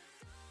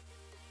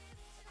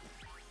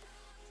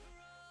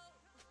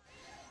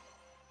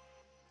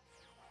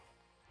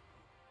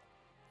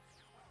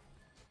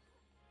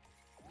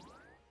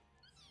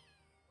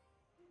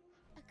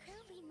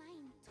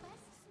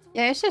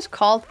 Yeah, it's just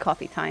called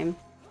coffee time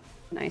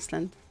in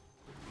Iceland.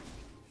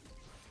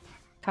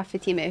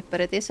 Kaffetími,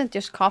 but it isn't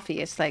just coffee,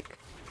 it's like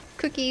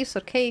cookies or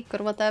cake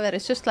or whatever.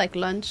 It's just like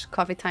lunch,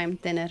 coffee time,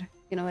 dinner.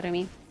 You know what I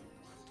mean?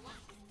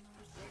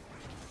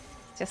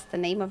 Just the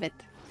name of it.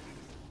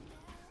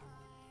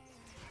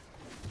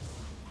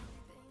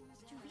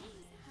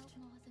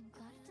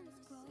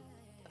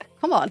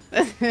 Come on.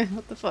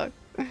 What the fuck?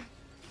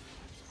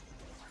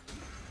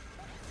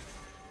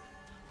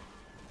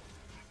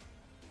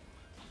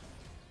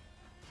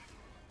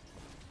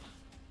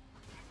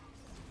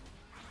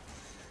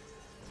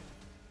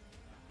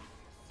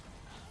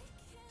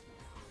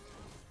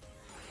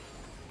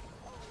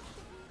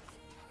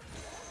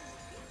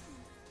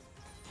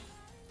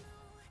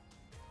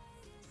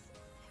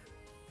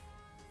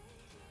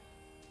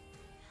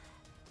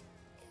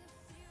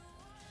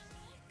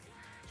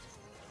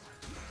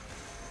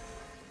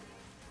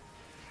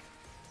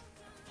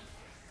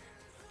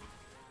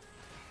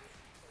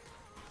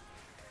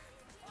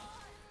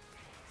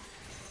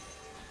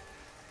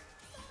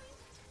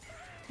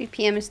 3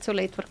 p.m. is too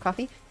late for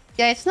coffee.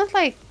 Yeah, it's not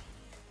like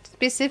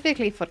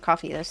specifically for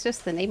coffee. That's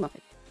just the name of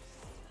it.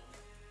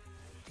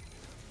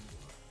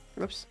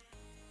 Oops.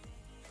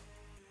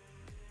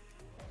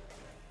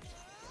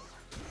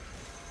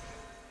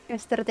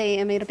 Yesterday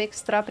I made a big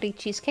strawberry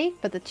cheesecake,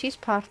 but the cheese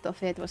part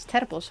of it was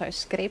terrible, so I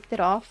scraped it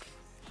off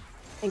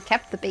and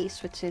kept the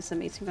base, which is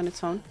amazing on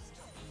its own.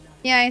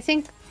 Yeah, I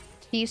think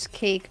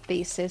cheesecake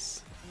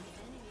bases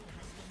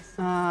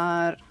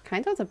are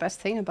kind of the best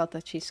thing about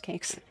the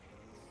cheesecakes.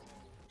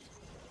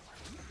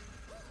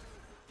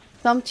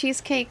 Some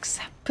cheesecakes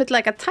put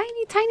like a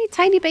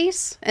tiny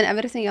base and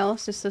everything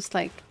else is just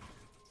like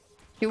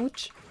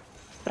huge.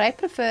 But I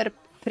prefer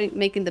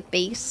making the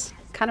base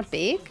kind of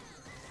big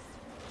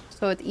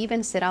so it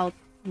evens it out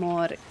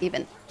more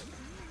even.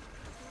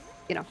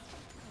 You know.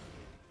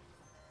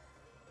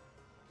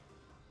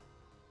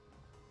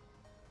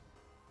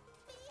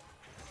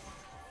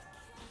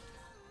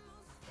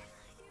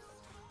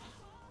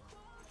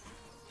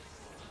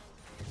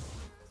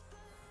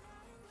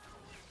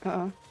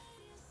 Uh-oh.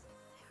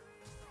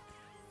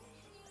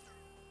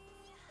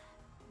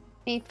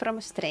 Me from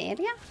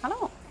Australia?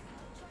 Hello.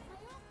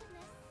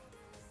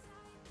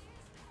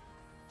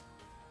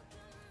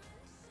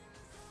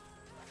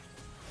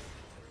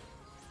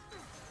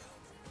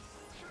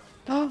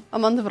 Oh,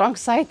 I'm on the wrong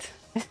side.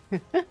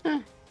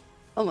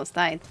 Almost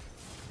died.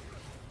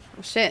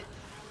 Oh shit.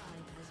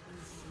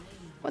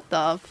 What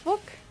the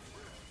fuck?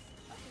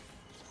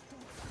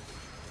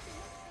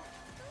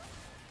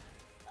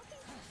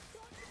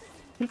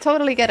 You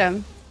totally get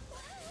him.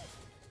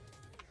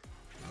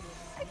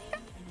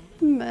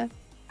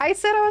 I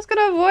said I was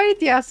gonna avoid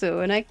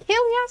Yasuo and I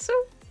kill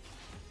Yasuo?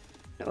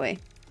 No way.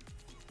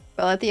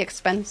 Well, at the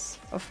expense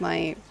of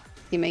my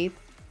teammate.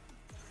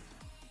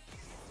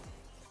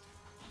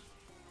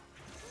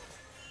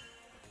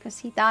 Because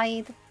he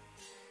died.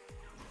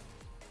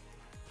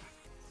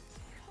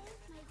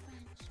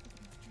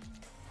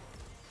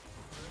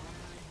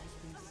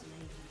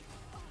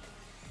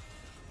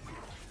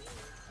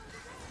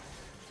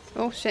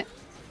 Oh shit.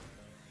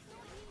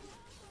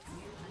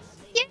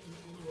 Yeah.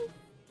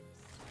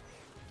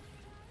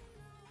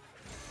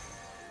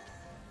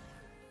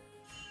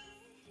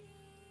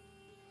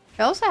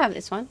 I also have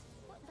this one.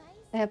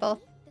 I have both.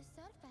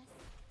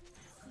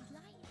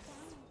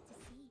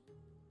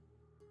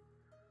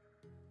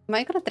 Am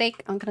I gonna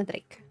Drake? I'm gonna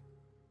Drake.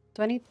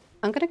 Do I need...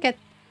 I'm gonna get...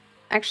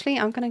 Actually,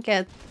 I'm gonna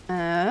get...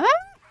 Help!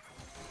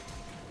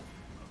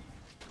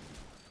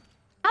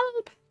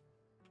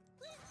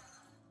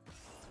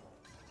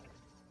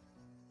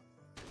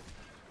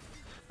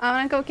 I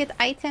wanna go get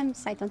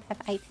items. I don't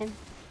have items.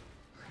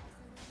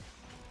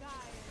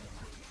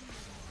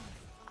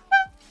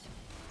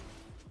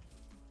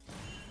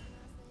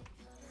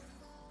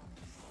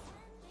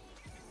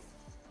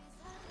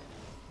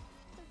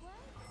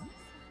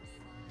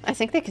 I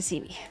think they can see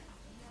me.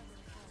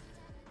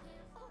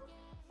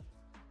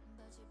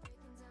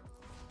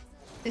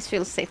 This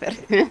feels safer.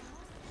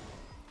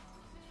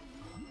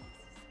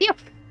 Yep.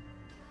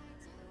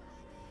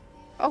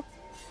 Oh.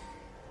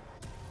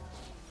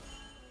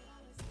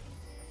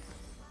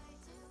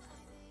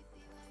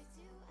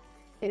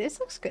 Okay, this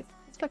looks good.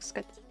 This looks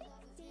good.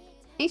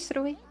 Nice,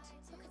 Rui.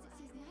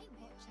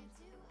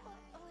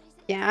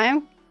 Yeah,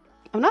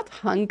 I'm not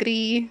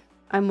hungry.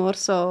 I'm more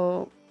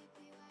so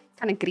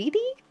kind of greedy.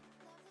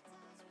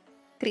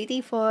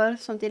 Greedy for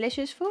some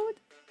delicious food.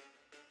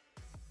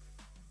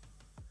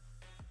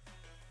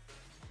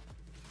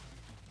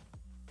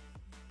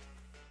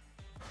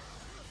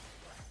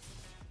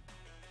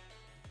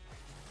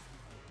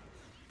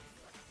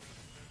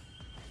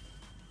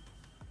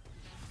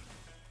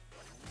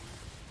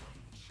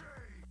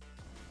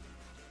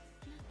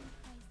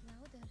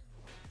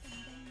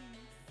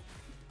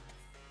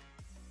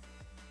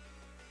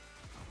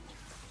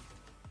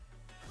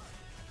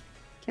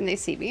 Can they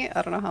see me?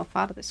 I don't know how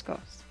far this goes.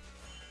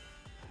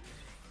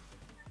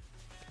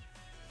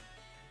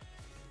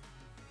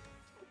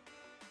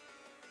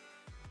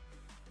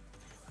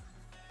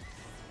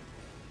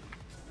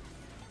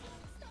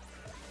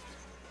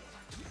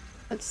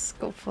 Let's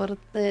go for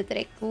the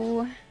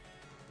Draco.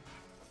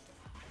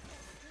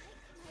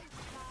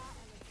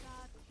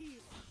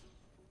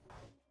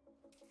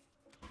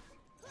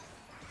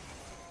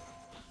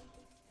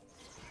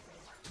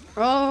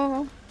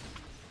 Oh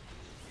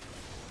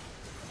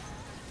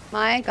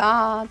my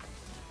god.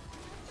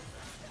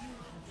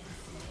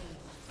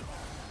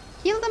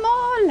 Kill them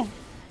all!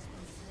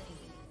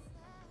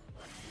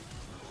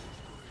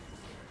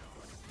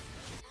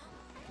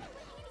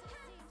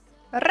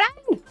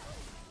 Run!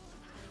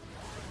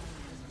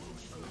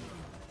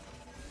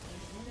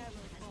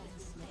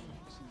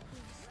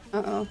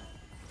 Uh-oh.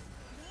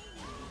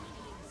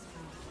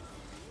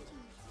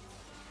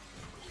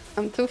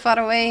 I'm too far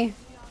away.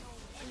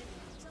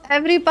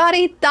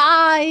 Everybody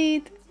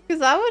died!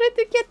 Because I wanted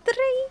to get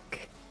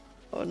Drake!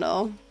 Oh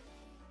no.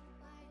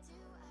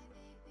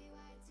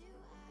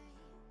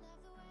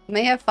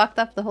 May have fucked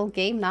up the whole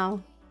game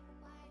now.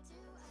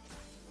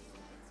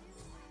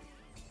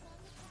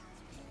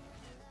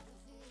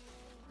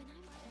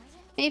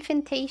 Hey,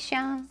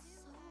 Fantasia.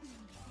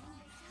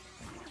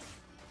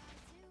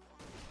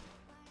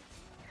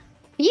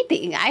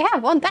 Eating? I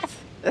have one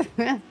death.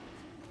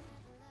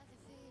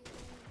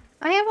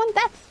 I have one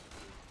death.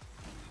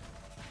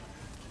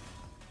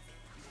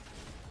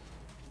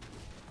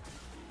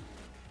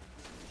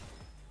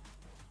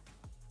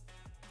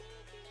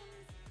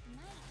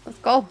 Let's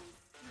go.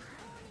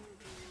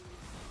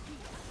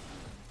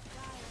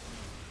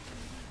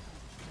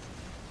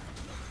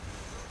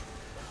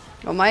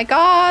 Oh my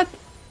god.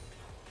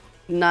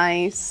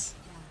 Nice.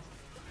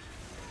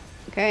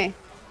 Okay.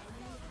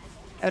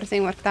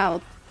 Everything worked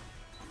out.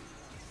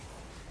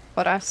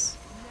 For us.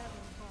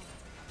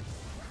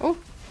 Oh.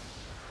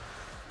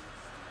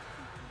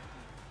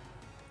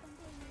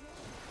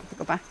 I have to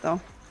go back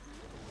though.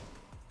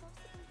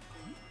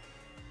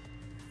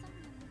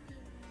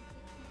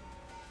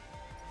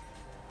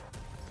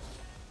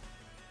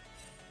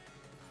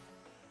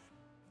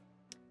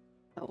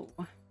 Oh.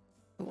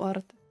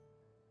 Word.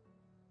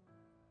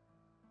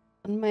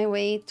 On my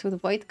way to the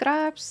void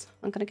grabs,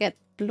 I'm gonna get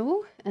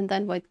blue and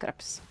then void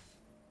grabs.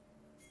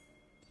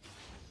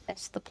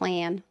 That's the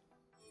plan.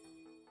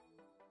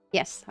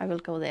 Yes, I will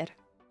go there.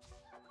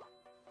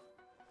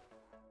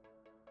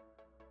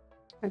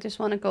 I just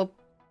want to go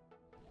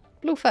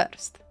blue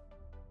first.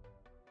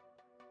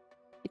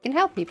 You can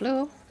help me,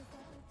 blue.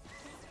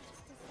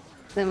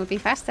 Then we'll be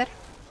faster.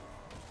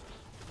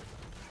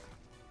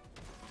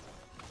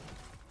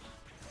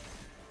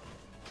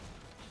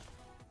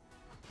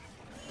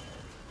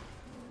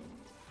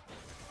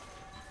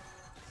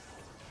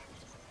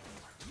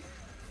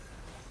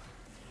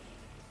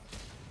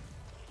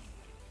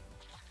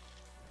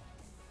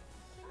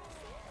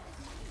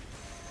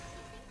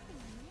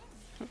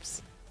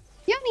 Oops.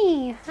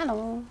 Yoni!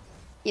 Hello.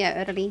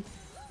 Yeah, early.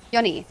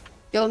 Yoni,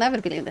 you'll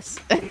never believe this.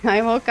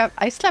 I woke up,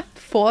 I slept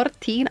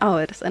 14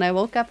 hours and I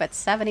woke up at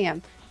 7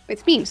 AM.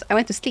 Which means I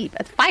went to sleep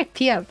at 5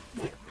 PM.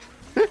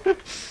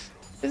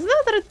 Isn't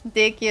that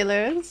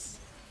ridiculous?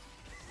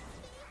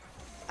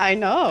 I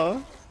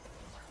know.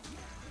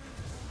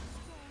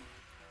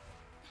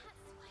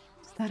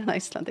 Is that an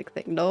Icelandic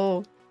thing?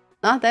 No.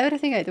 Not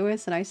everything I do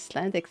is an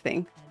Icelandic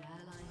thing.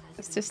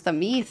 It's just a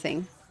me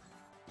thing.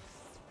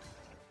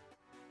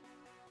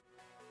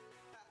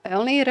 I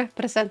only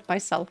represent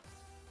myself.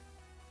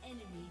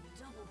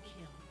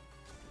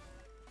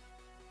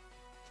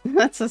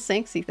 That's a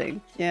Sanxy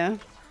thing, yeah.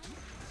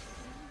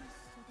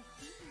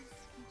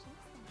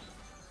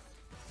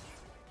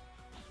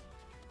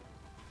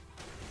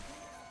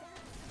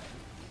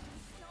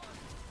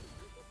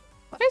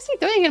 What is he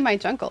doing in my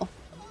jungle?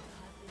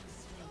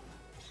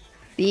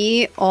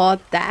 the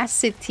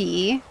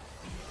audacity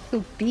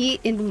to be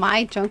in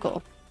my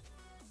jungle?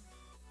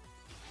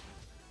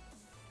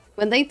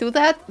 When they do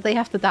that, they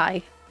have to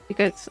die.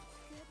 Because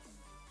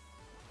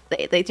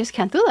they just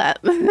can't do that.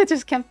 They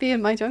just can't be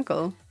in my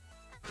jungle.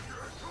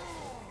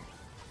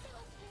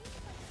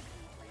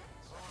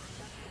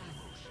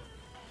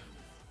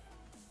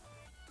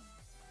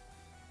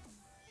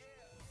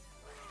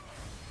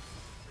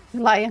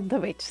 Lion the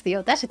witch, the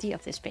audacity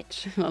of this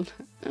bitch.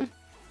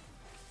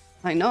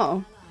 I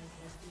know.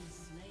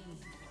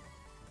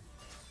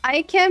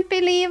 I can't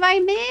believe I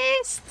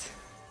missed!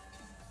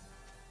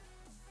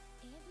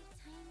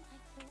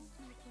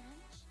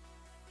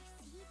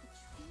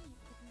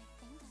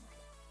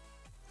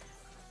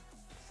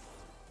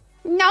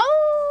 No!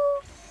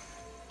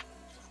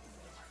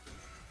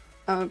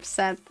 I'm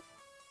upset.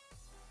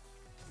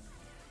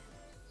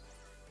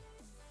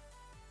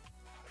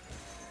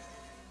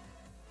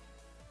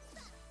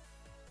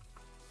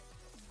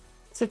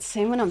 Is it the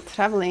same when I'm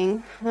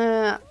traveling?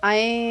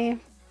 I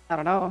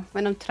don't know.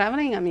 When I'm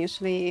traveling, I'm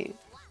usually...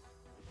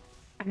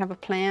 I have a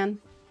plan.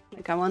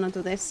 Like, I want to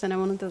do this and I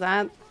want to do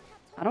that.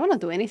 I don't want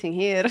to do anything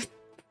here.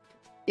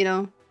 You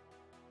know?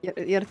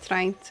 You're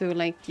trying to,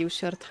 like,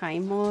 use your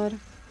time more.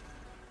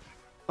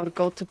 Or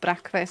go to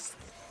breakfast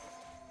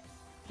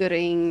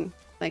during,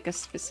 like, a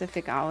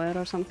specific hour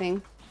or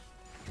something.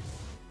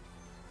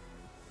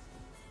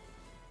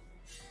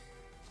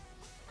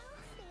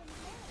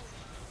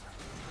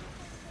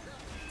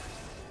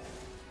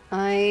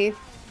 I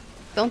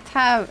don't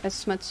have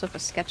as much of a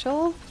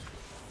schedule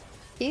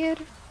here.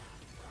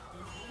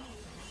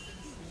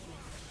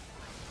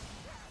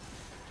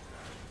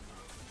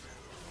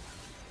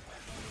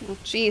 Oh,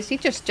 jeez, he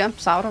just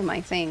jumps out of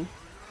my thing.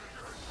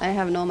 I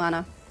have no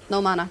mana.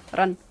 No mana.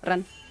 Run,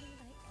 run.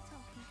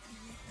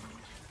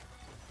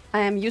 I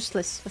am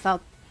useless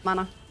without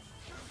mana.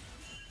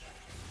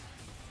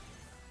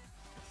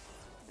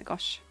 Oh my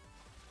gosh.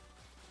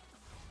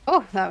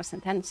 Oh, that was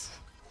intense.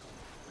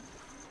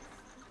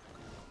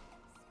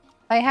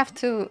 I have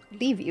to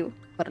leave you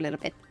for a little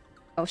bit.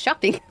 Go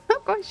shopping.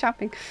 I'm going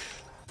shopping.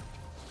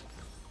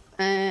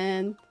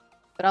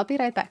 But I'll be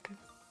right back.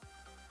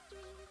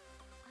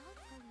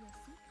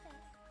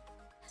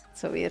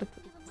 So weird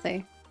to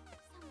say.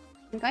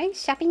 I'm going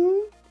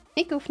shopping.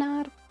 Ik hoef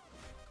naar.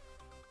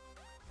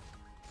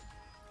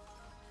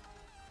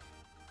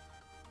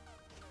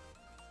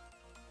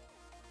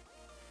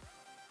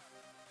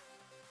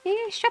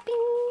 Yeah,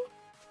 shopping.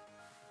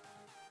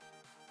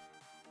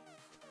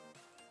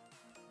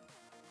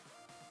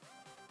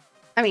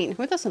 I mean,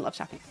 who doesn't love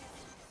shopping?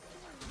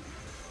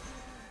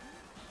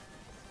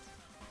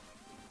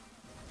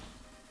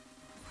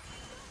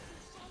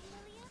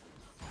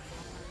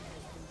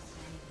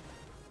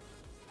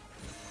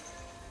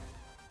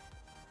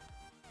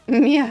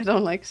 Me, I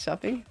don't like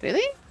shopping.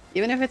 Really?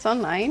 Even if it's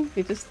online,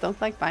 you just don't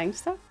like buying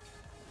stuff?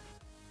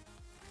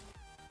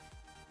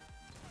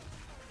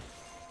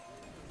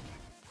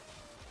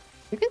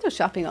 You can do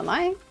shopping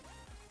online.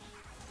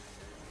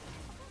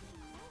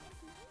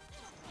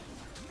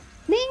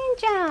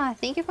 Ninja!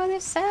 Thank you for the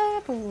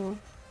sub!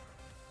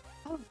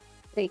 Oh,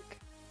 Drake.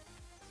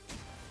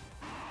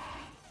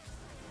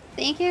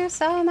 Thank you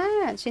so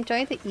much!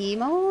 Enjoy the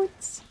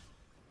emotes!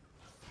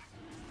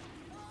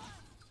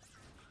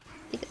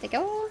 There you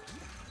go!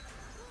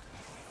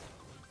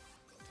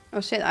 Oh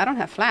shit, I don't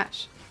have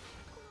flash.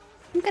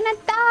 I'm gonna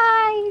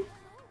die!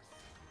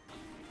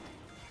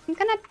 I'm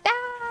gonna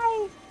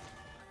die!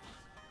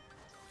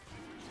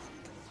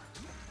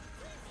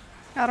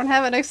 I don't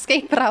have an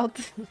escape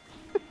route.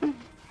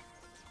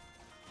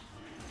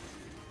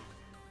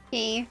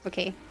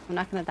 Okay, I'm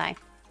not gonna die.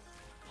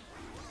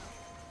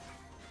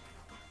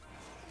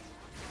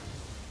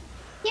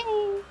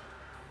 Yay!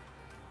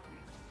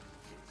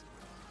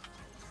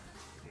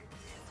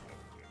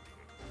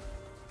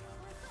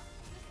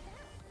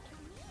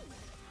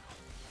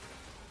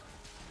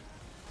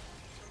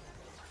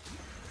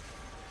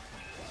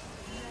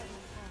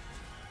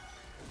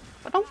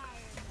 Ba-dum.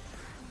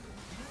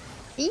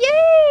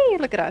 Yay!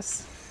 Look at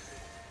us.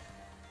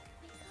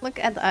 Look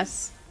at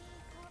us.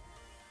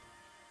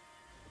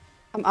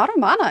 I'm out of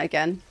mana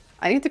again.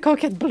 I need to go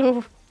get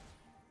blue.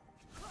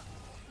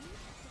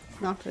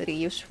 Not very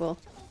useful.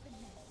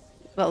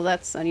 Well,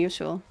 that's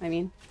unusual, I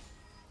mean.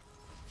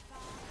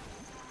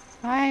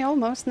 I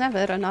almost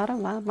never run out of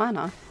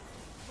mana.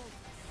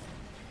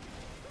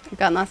 I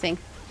got nothing.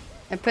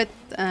 I put,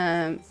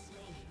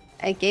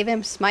 I gave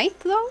him smite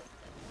though.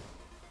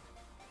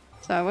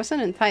 So I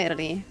wasn't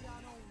entirely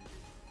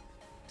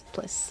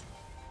useless.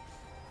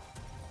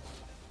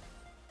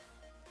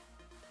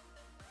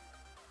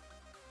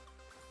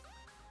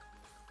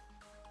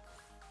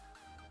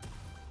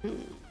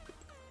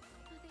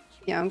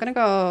 Yeah, I'm gonna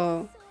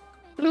go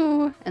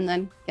blue and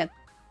then get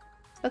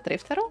the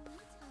Drift Herald.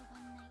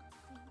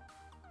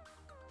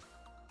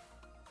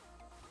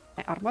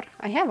 My armor?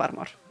 I have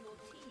armor.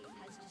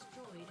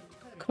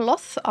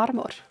 Cloth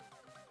armor.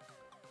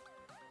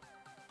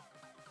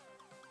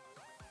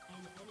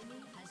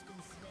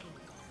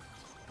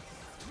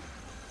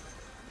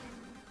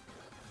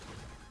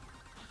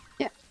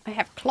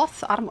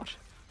 cloth armor.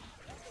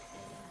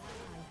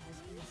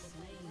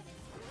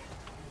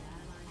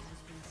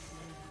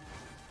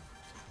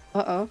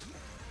 Uh-oh.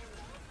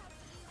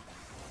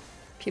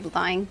 People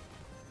dying.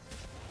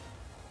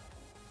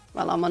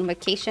 While I'm on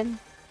vacation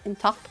in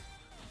top.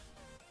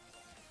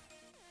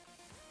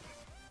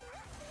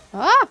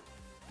 Ah!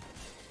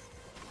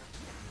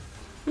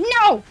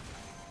 No!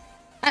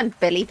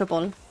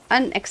 Unbelievable.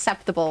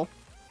 Unacceptable.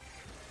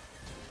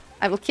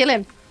 I will kill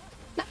him.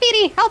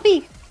 Nafiri, help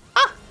me!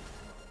 Ah!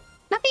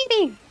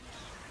 Nafiri!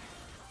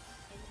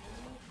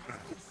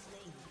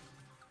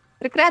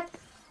 Regret.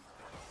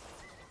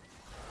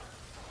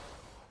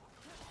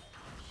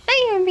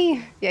 Damn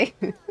me! Yay.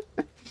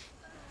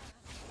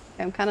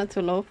 I'm kind of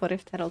too low for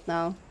Rift Herald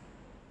now.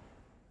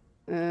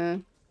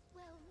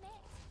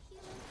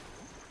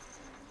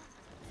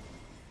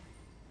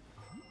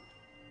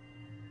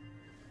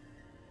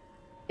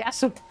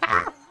 Yasuo!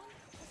 Ah!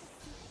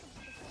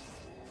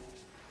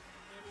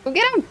 Go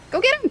get him!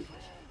 Go get him!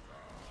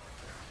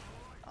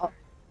 Oh,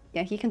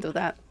 yeah, he can do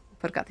that.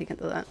 Forgot he can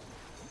do that.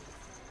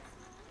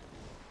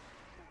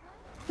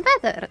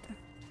 Better!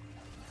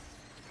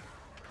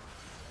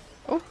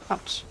 Oh,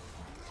 ouch.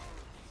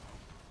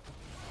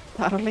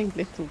 Darling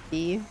little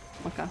bee.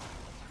 Okay.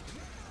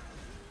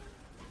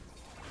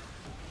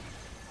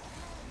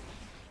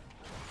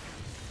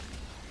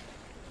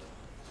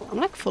 Oh, I'm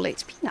like full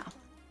HP now.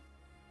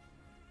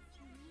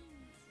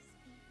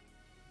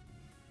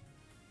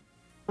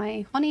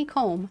 My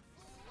honeycomb.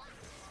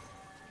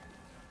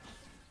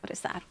 What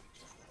is that?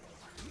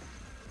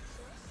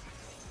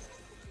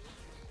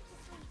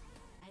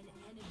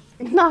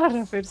 Not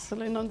a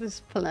person on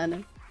this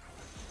planet.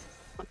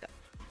 Okay.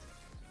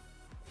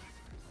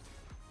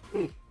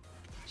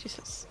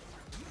 Jesus.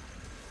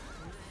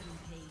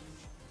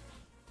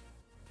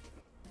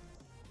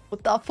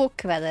 What the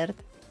fuck, Vedder?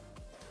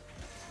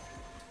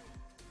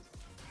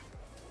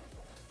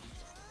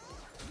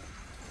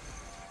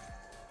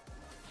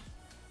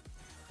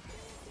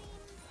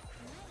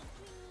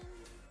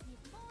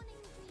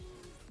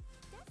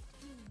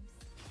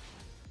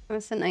 That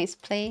was a nice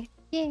play.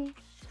 Yay.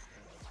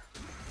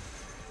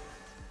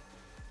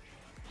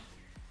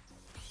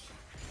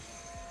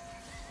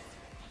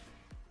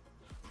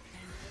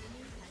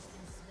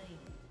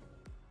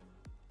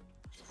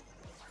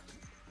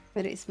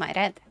 Where is my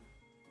red?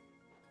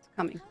 It's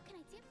coming.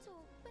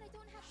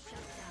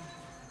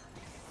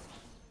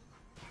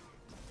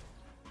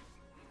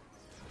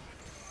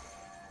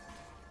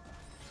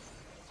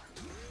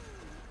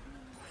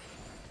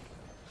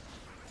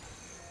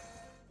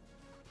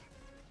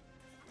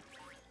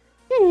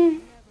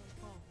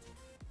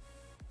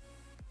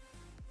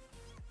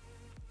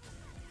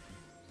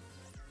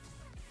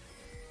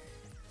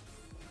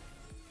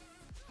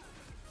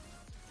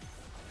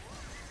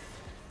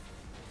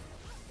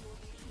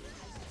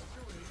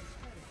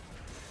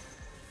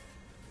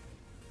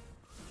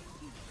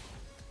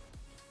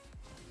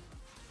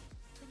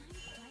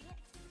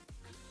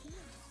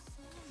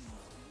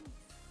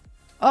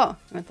 Oh,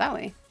 went that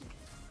way.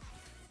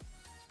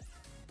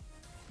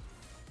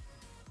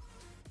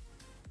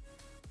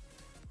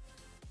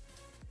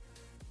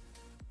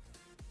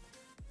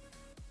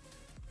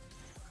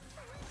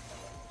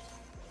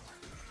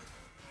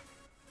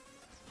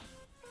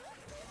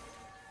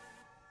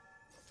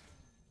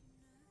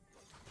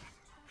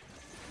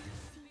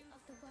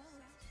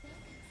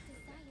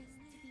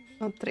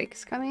 Oh,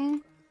 Drake's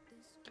coming.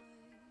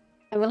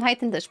 I will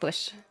hide in this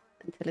bush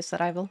until his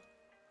arrival.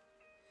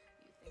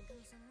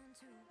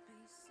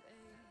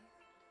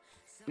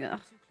 Yeah.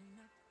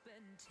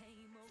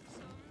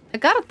 I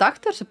got a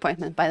doctor's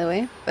appointment, by the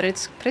way, but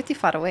it's pretty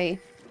far away.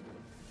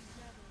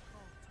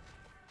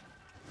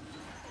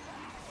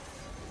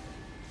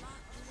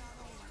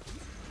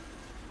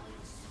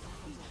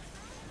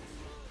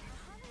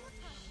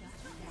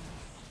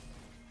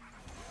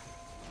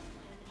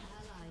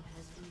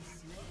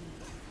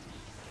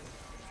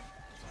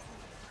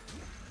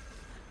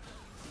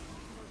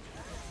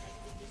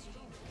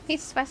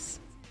 He's Wes.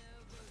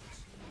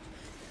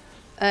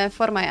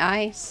 For my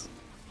eyes.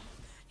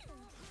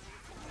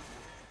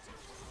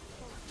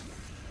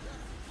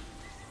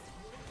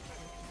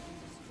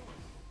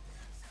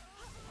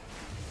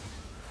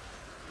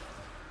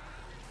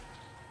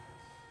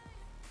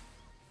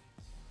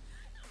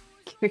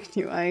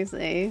 New eyes,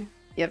 eh?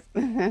 Yep.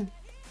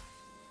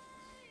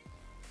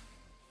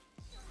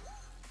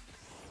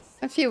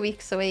 A few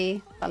weeks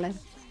away, Valer.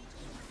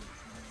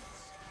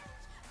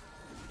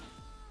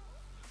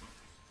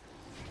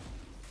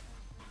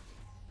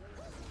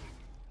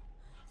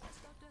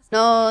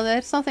 No,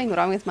 there's something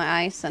wrong with my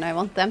eyes, and I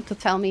want them to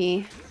tell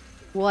me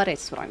what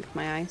is wrong with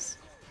my eyes.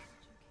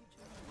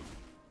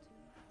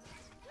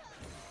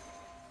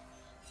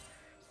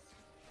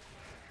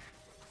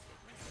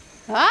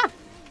 Ah!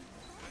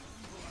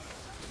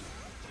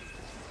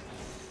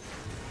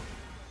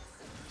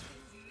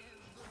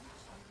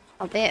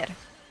 Oh, there.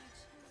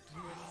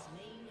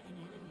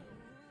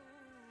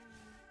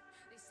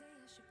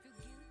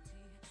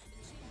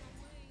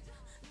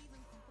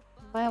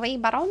 Away,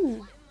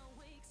 Baron.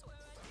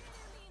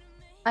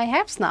 I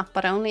have Snap,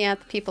 but I only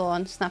add people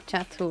on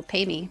Snapchat who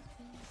pay me.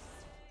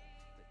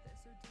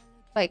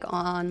 Like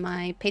on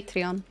my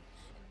Patreon.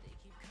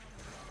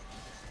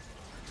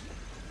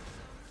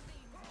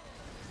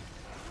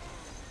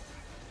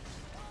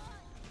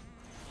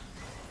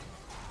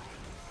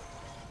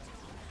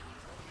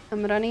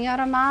 I'm running out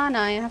of mana,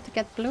 I have to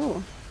get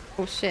blue.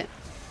 Oh shit.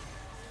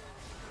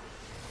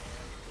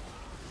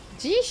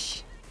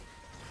 Jeesh!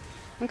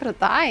 I'm gonna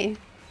die.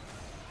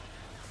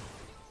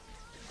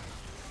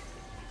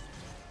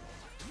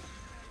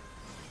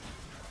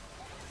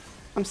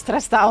 I'm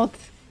stressed out.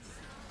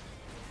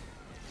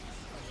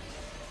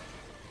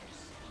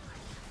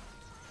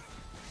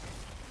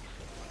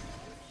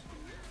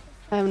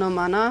 I have no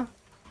mana.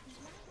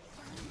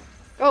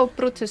 Go,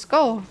 Brutus,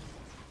 go!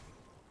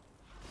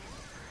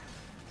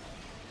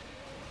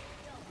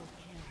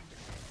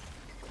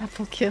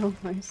 Double kill,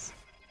 nice.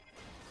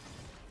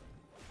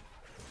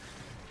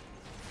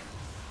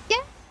 Yeah!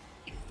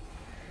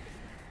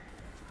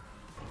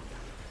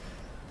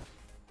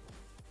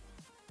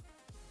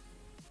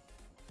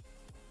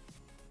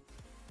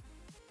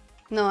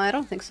 No, I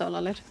don't think so,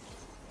 Lillia.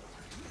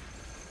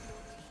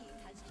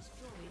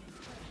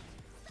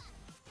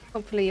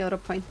 Hopefully your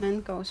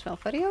appointment goes well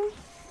for you.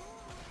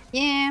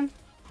 Yeah,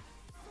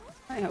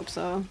 I hope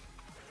so.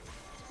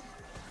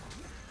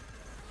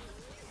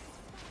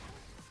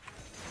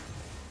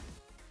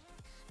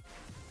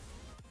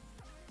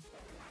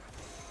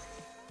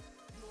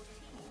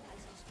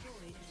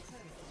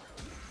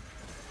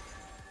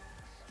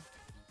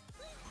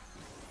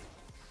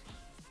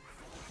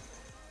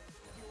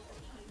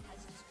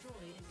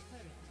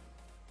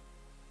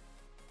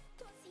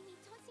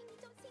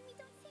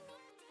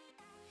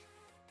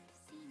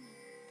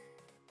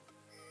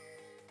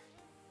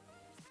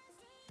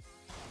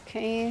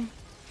 Okay.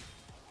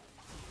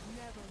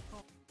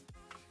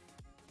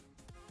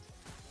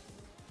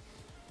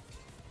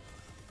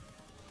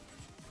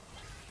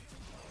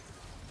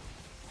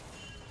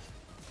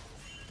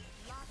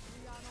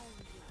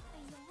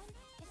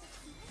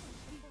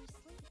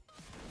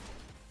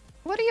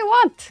 What do you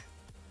want?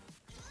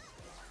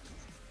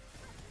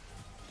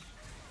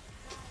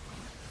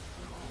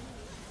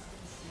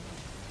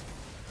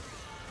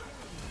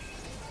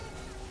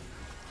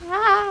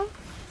 Ah.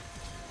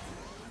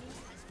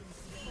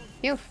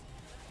 Phew.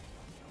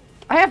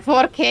 I have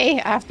 4k,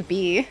 I have to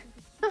be.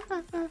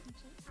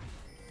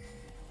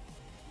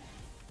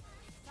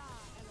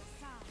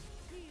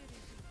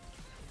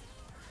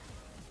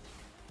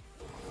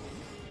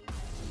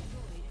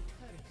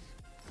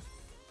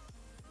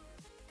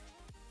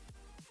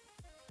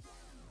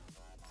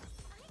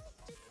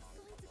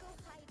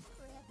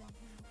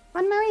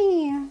 One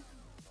million.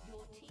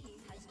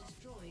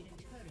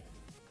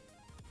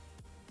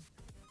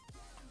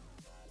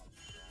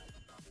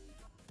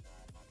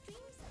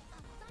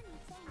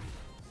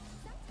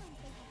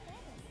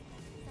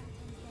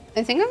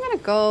 I think I'm gonna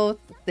go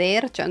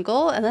their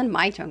jungle and then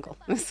my jungle.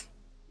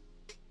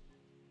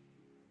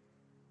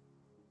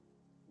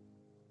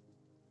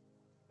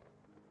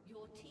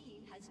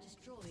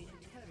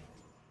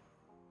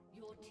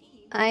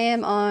 I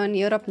am on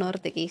Europe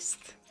Nordic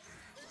East.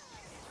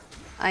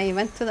 I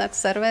went to that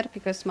server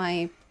because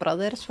my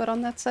brothers were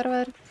on that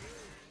server.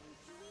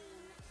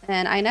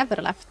 And I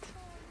never left.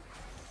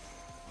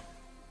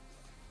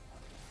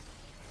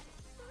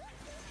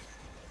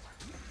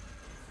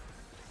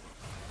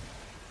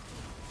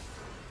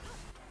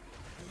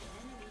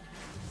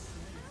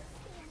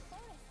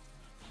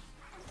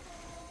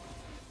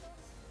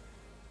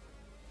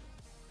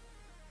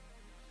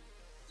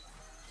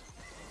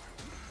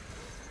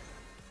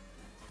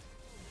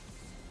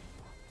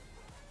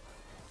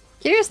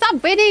 Can you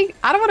stop winning?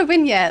 I don't want to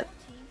win yet.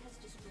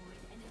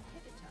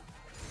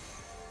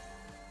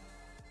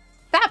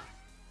 Stop!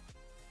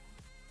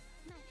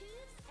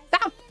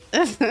 Stop!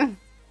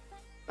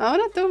 I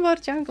want to do more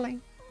jungling.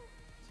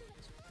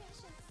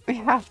 We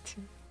have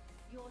to.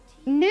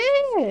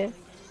 No!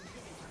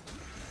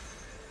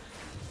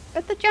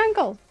 But the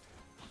jungle.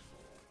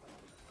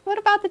 What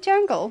about the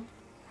jungle?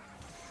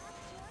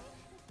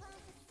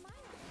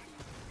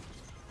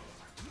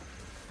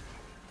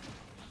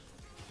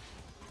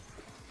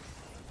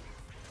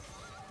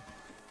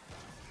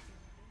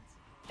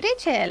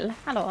 Rachel,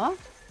 hallå?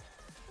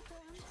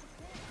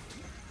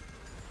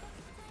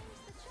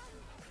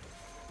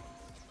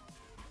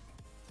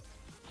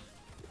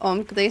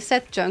 They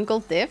said jungle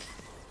diff.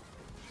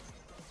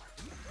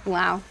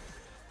 Wow.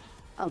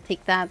 I'll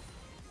take that.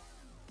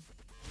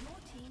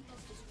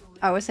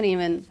 I wasn't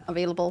even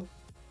available.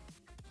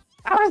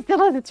 I was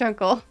still in the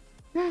jungle.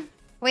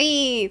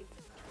 Wait.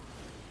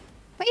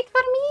 Wait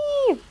for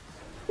me.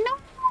 No.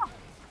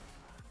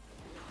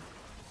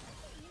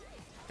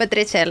 But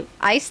Rachel,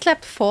 I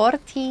slept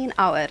 14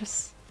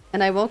 hours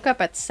and I woke up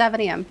at 7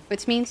 AM,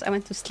 which means I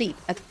went to sleep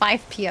at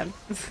 5 PM.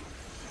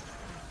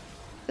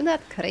 Isn't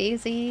that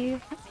crazy?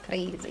 That's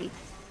crazy.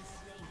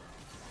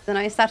 Then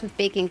I started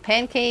baking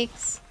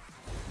pancakes.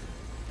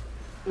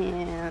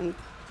 And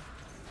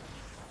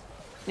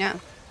yeah.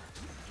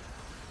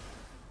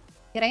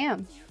 Here I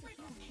am.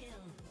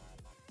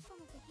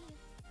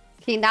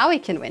 Okay, now we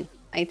can win.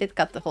 I did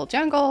get the whole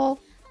jungle.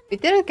 We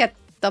didn't get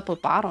double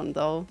baron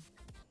though.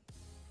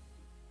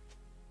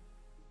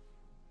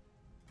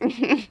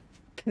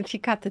 But we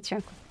got the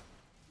jungle.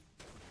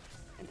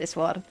 And this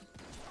ward.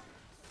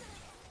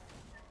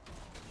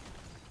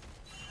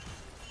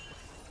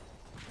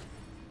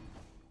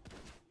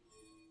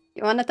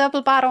 You want a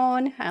double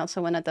baron? I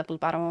also want a double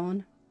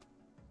baron.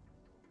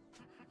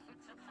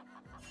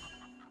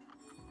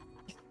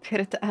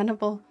 Spirit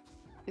animal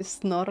is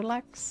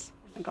Snorlax.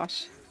 Oh my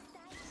gosh.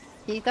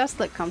 He does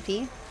look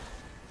comfy.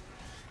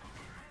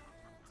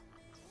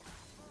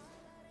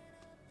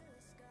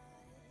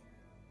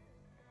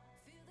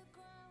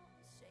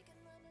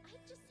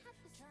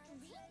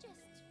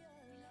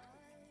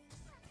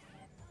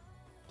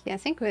 Okay, I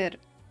think we're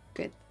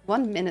good.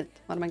 1 minute.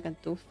 What am I gonna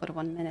do for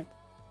 1 minute?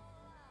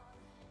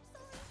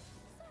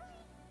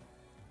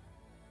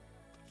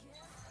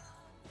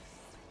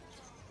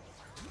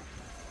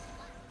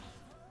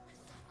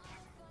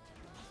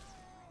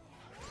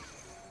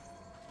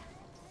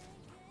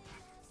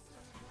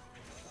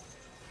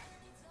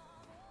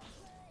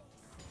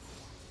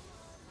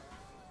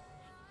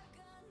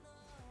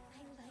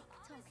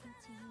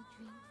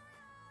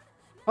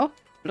 Oh,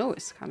 blue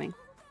is coming.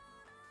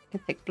 I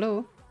can take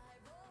blue.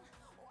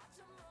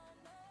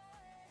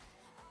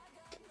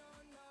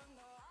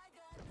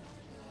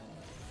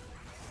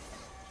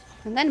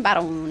 And then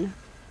baron.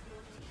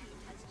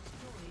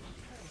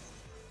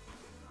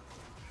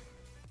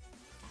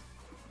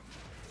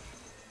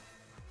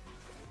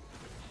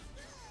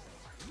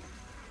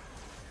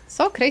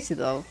 So crazy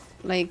though.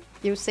 Like,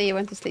 you say you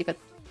went to sleep at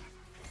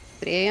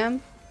 3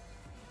 AM.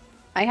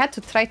 I had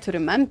to try to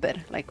remember,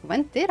 like,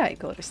 when did I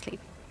go to sleep?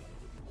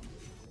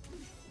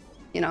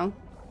 You know?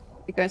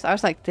 Because I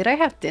was like, did I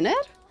have dinner?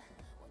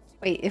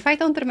 Wait, if I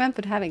don't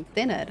remember having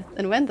dinner,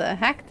 then when the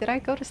heck did I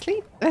go to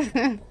sleep?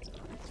 And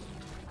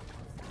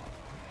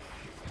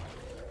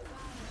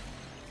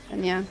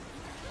yeah.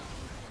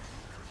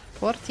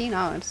 14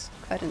 hours.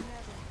 Quite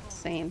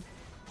insane.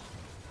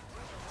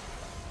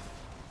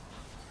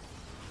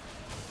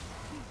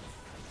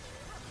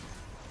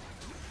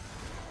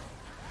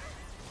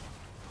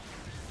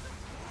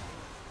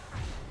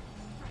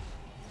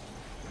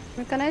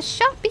 We're gonna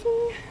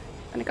shopping.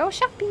 Gonna go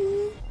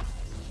shopping.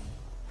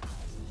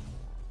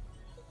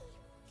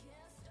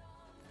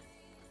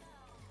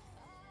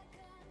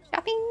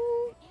 Shopping.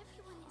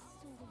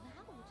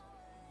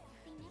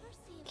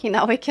 Okay,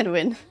 now we can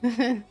win.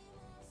 I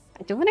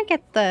do wanna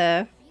get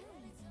the...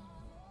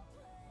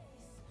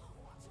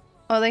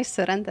 Oh, they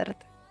surrendered.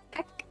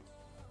 Heck.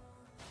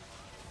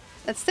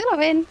 That's still a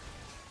win.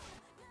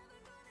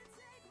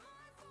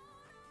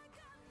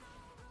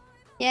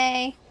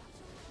 Yay.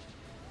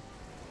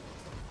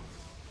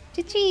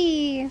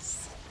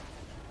 GG's.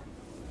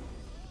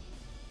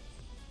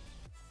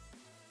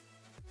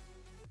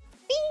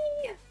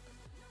 Whee!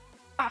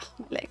 Ah,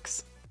 my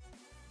legs.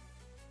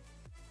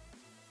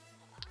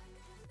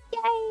 Yay!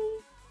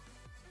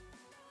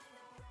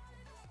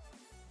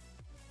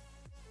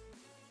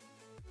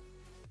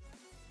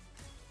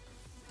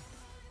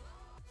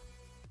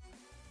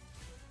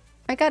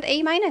 I got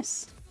A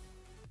minus.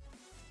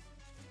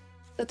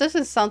 That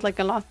doesn't sound like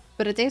a lot,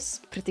 but it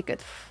is pretty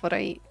good for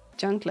a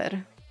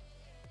jungler.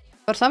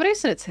 For some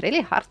reason, it's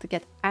really hard to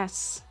get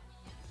S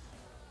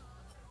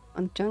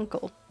on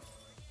jungle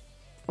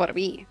for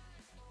me.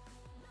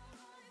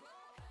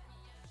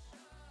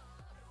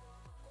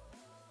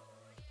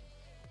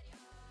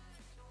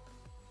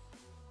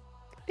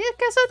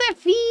 Because of the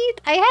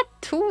feet, I had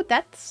 2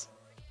 deaths.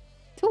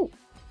 2.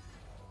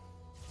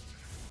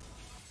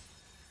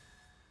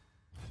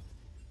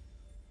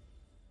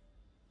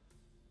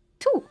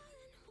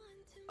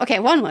 Okay,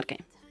 one more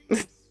game.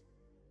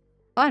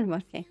 One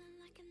more game.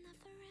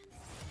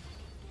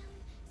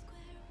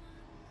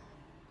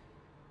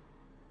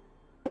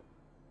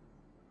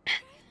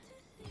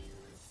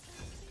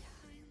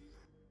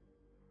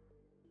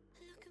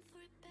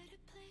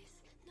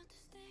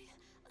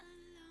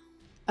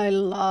 I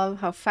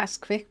love how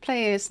fast quick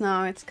play is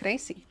now. It's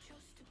crazy.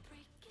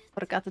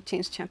 Forgot to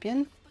change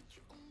champion.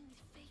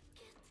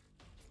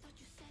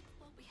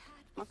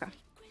 Okay.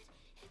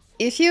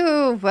 If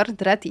you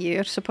weren't ready,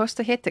 you're supposed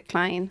to hit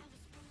decline.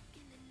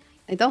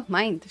 I don't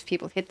mind if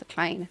people hit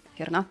decline if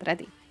you're not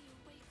ready.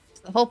 It's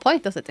the whole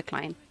point of the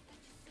decline.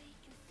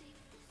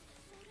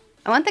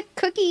 I want a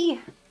cookie!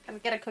 Can we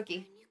get a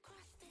cookie?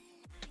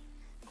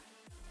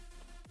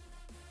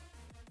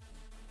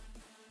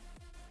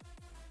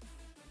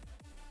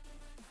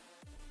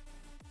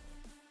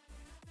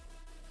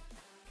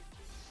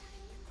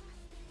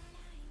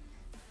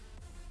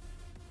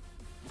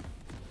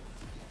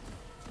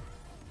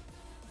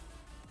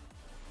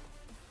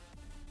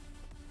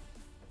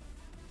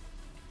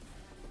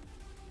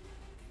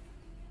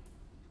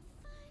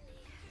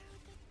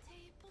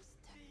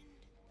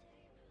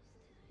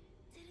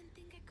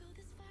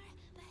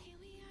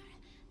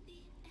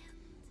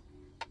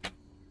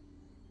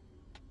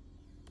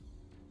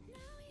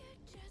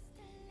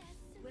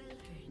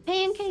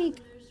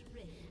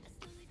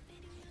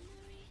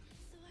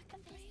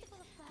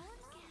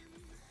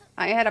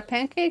 I had a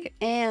pancake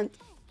and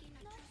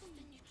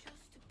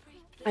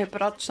I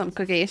brought some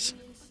cookies.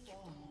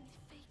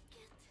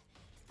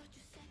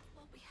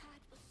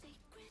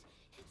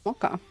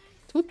 Okay.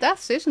 2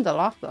 deaths isn't a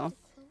lot though.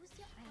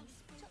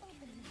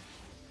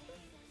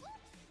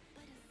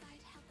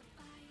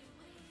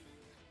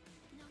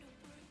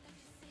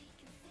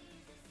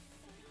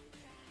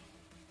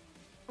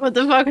 What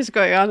the fuck is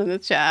going on in the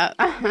chat?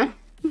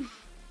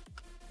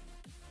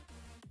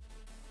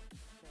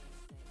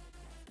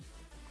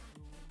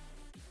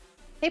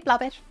 Hey,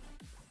 Blobbish.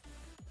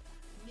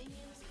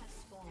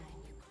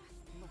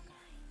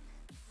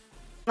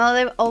 Well,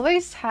 they've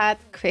always had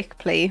quick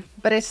play,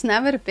 but it's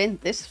never been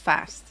this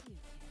fast.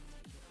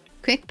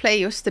 Quick play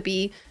used to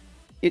be,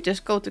 you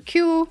just go to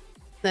queue,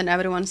 then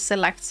everyone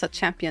selects a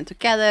champion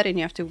together and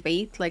you have to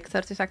wait like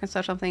 30 seconds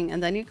or something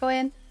and then you go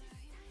in.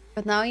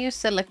 But now you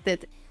select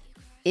it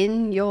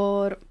in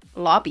your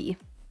lobby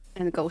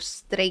and go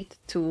straight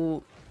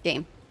to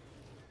game.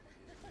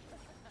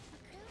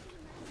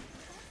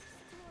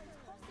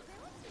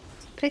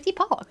 Pretty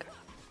pog.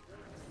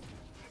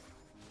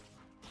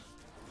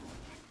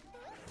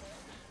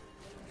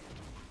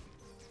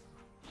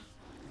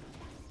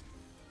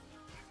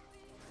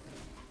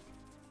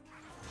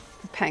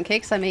 The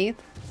pancakes I made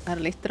are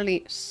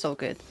literally so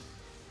good.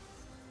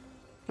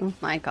 Oh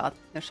my god,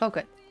 they're so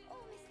good.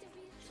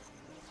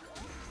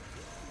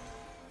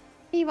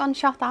 Hey, one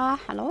shotta,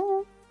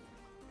 hello.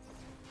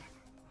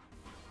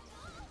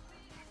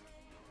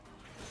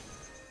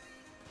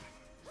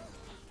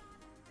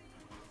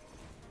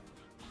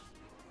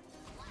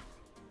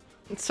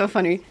 It's so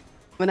funny.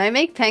 When I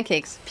make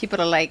pancakes,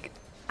 people are like,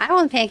 I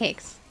want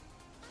pancakes.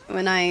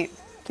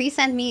 Please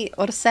send me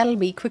or sell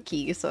me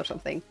cookies or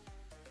something.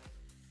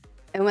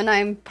 And when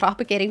I'm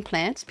propagating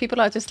plants, people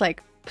are just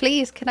like,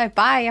 please, can I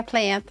buy a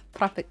plant,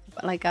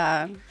 like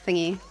a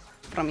thingy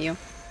from you?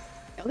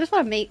 I just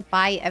want to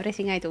buy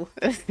everything I do.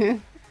 You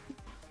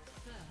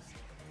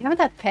haven't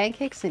had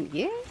pancakes in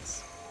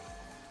years?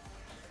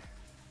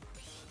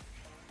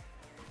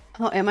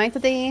 Oh, am I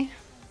today?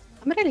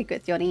 I'm really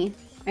good, Johnny.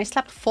 I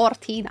slept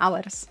 14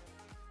 hours.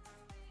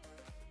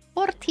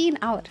 14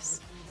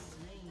 hours.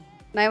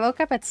 And I woke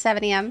up at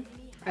 7 AM.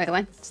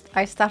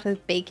 I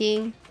started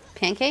baking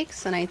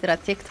pancakes and I did a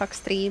TikTok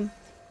stream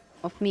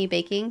of me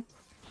baking.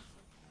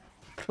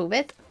 Prove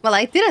it. Well,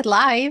 I did it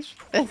live.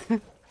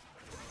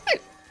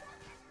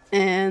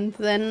 And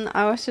then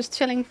I was just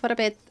chilling for a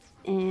bit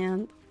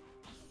and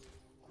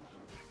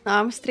now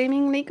I'm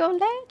streaming League of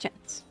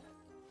Legends.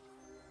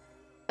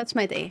 That's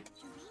my day.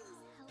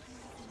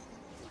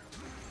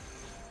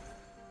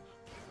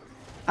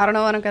 I don't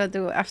know what I'm gonna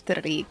do after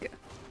League.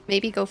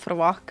 Maybe go for a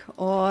walk,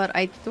 or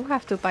I do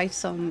have to buy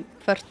some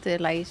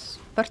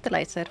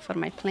fertilizer for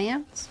my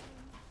plants.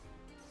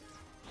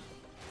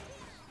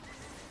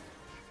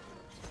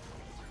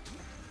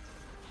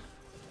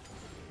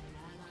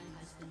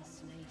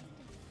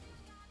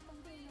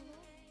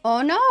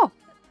 Oh no!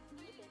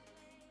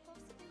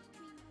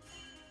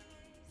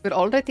 We're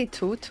already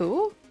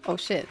 2-2? Oh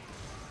shit.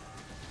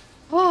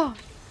 Oh!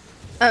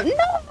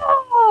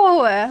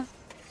 No!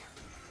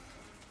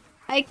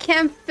 I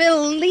can't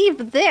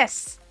believe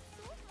this!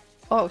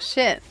 Oh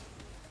shit.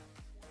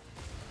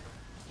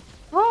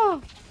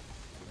 Oh!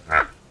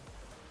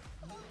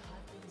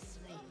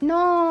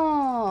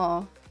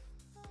 No!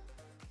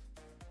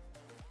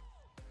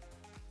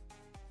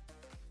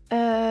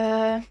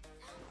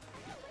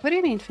 What do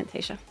you mean,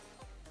 Fantasia?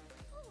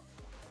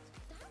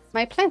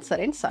 My plants are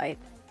inside.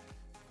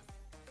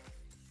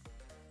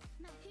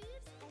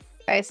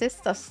 Guys, this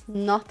does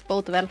not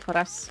bode well for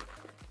us.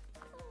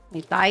 I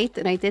died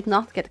and I did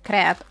not get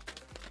crab.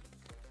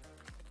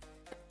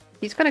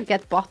 He's gonna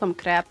get bottom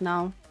crab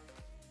now.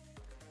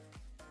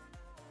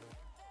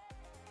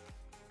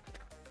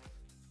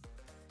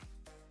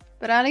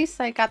 But at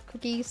least I got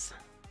cookies.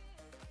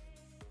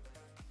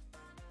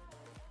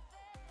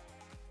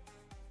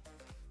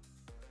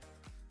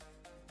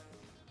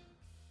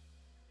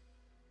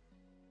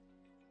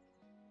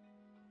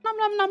 Nom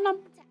nom nom nom.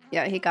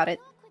 Yeah, he got it.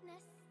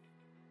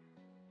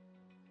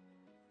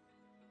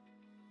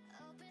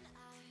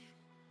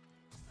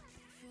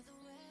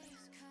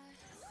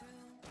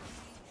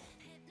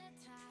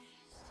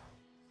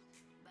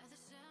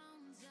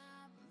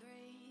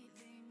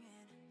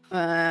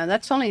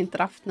 That's only in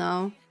draft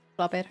now,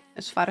 Blobber,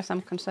 as far as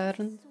I'm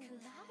concerned.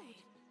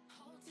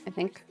 I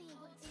think.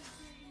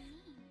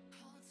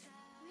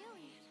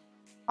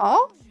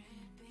 Oh?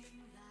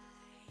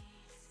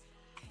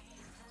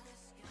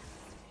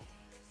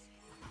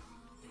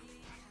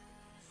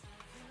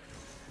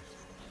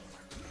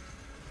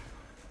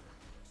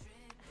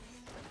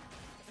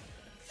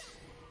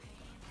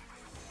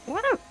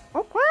 What? Okay,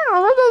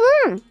 what are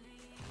they doing?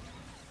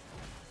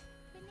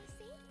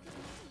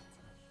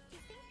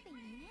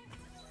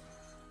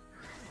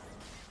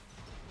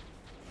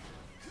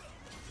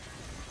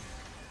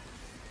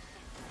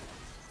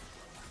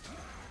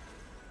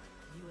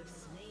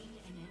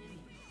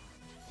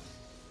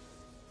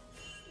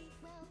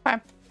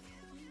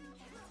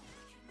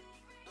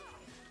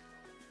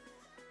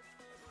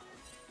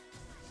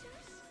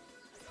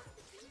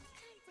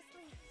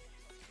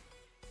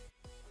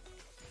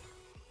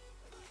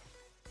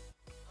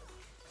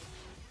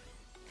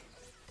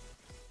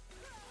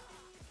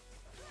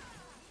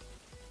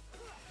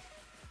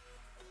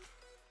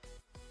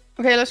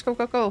 Okay, let's go,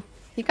 go, go.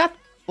 He got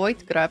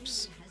void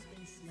grubs.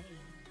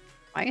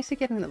 Why is he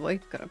getting the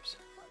void grubs?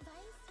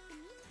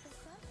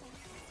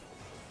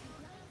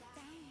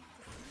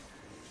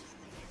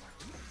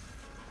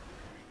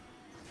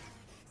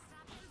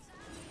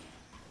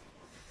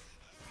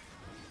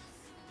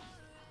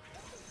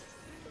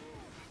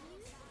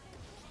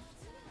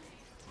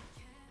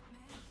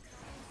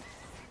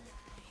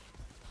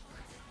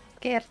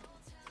 Scared.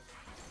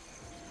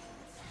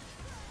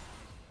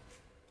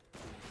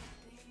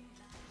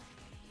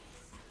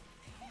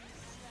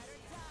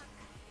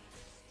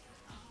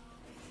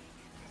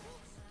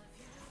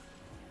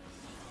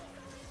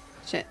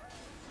 Shit.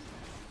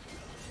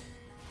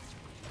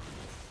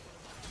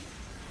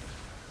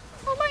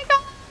 Oh my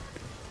god!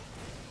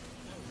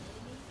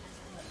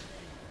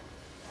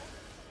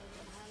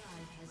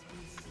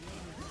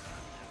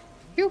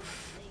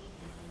 Oof.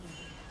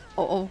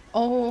 Oh, oh,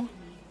 oh.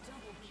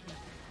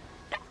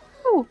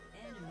 No!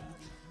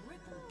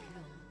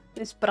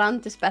 This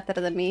brand is better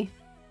than me.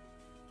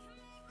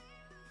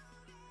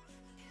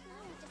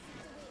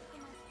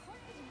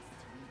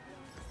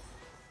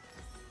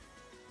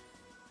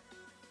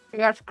 We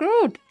got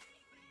screwed.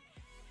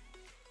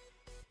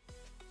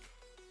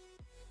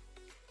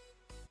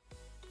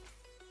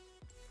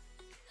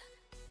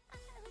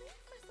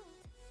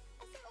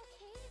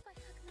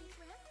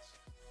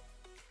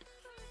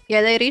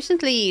 Yeah, they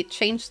recently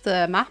changed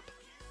the map.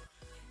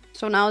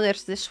 So now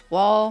there's this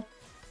wall,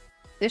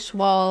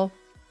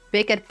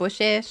 bigger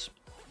bushes,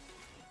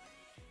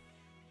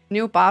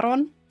 new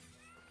Baron.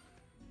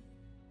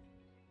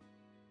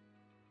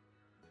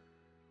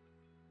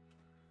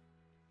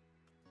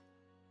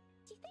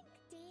 Do you think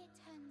day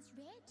turns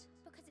red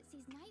because it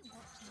says night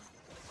watching?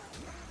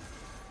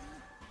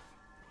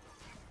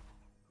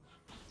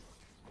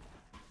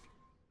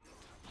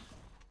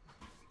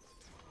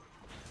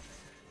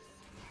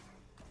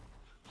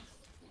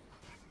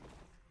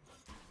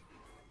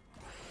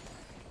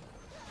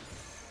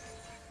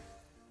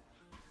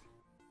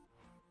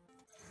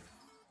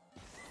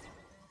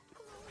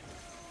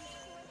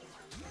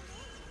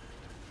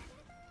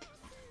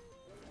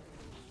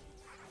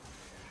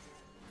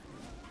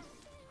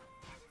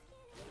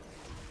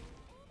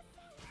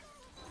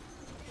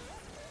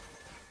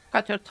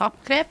 Got your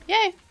top clip,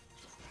 yay!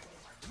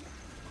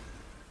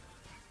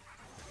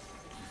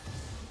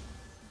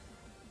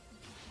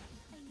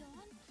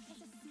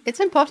 It's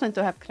important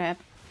to have crab.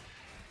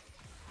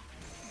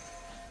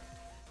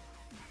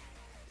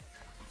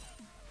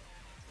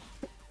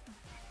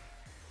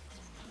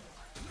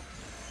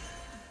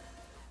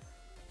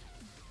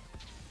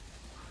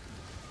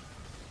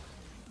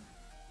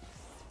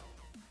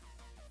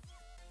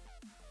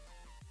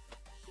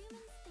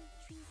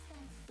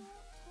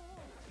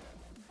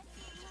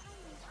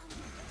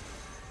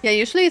 Yeah,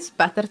 usually it's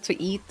better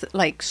to eat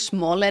like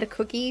smaller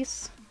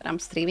cookies when I'm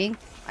streaming.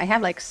 I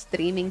have like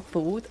streaming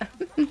food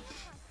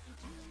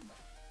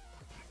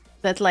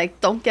that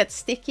like don't get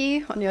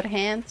sticky on your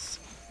hands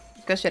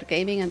because you're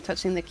gaming and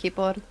touching the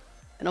keyboard,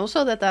 and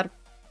also that are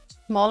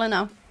small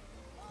enough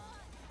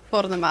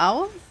for the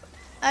mouth,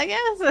 I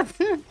guess.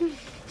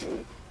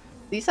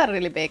 These are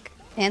really big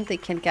and they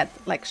can get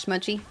like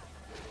smudgy,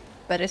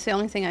 but it's the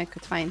only thing I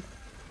could find.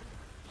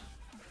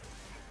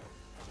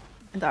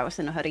 And I was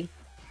in a hurry.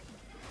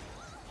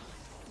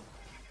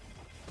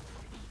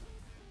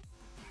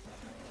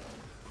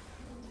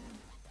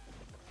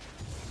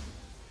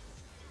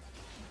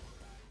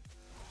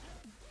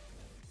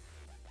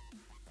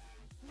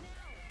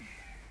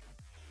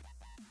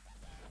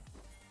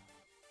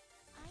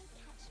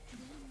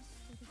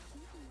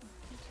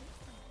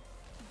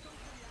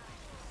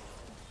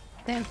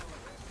 Damn.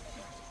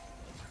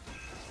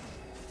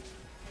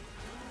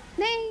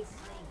 Nay.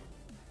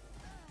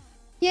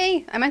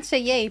 Yay! I meant to say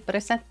yay, but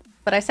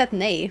I said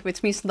nay,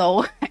 which means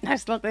no. And I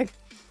still think.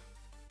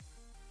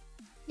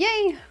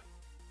 Yay!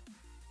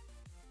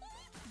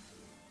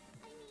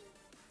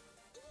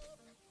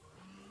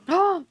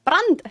 Oh,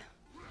 Brand!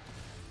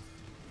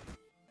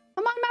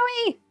 I'm on my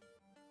way!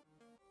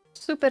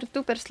 Super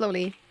duper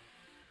slowly.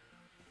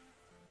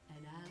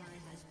 An ally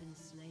has been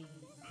slain.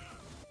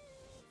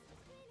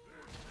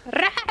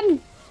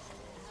 Run!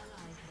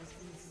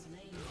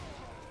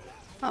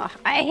 Oh,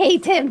 I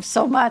hate him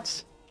so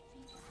much.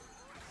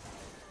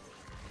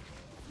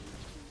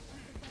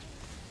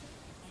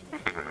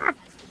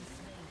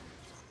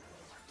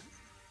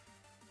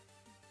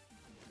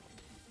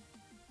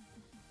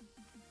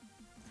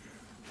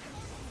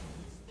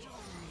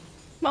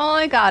 Oh,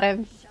 I got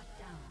him.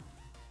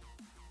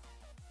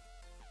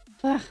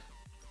 Ugh.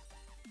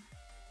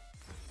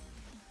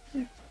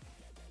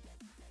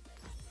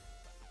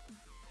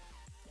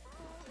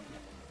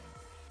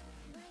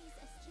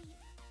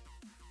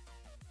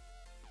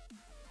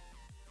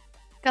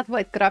 Got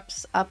white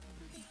grubs up.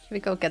 Should we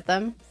go get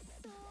them?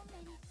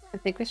 I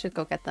think we should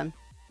go get them.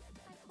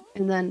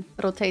 And then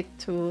rotate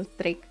to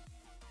Drake.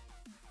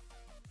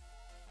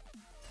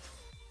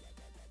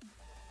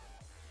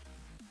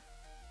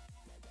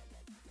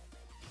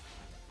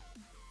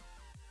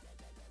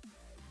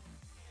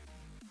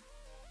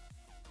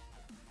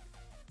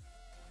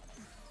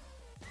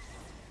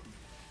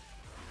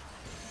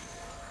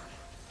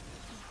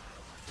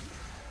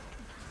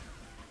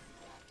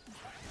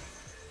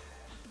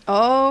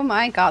 Oh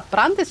my god,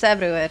 Brand is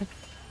everywhere.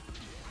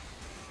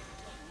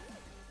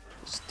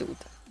 Dude.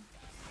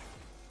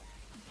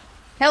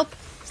 Help!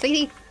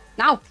 Sleety!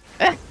 Now!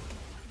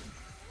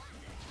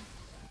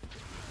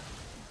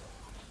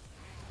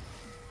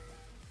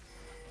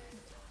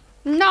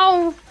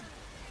 No!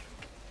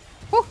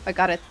 Oh, I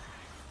got it.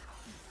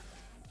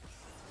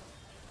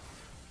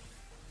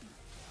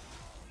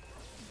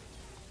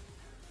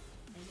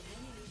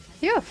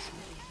 Phew.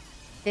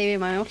 Maybe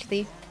my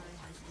ulti.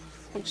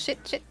 Oh shit,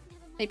 shit.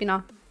 Maybe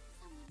not.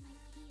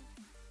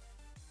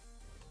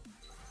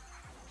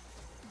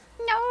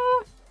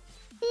 No!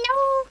 No!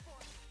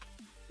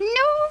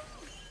 No!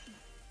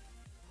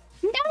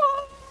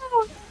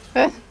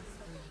 No!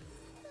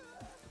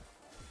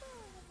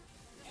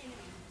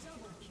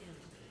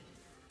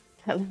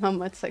 Tell him how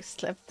much I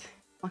slept.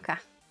 Okay.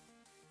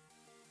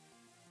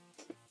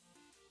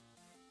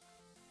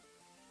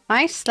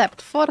 I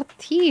slept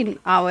 14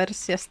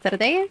 hours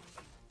yesterday.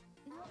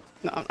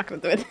 No, I'm not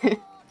gonna do it.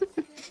 Dreams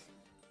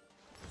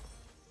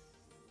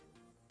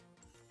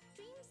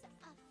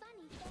are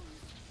funny things.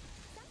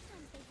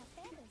 Sometimes they have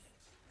feathers.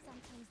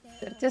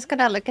 Sometimes They're just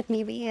gonna look at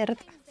me weird.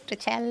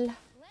 Rachel.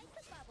 Where's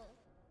the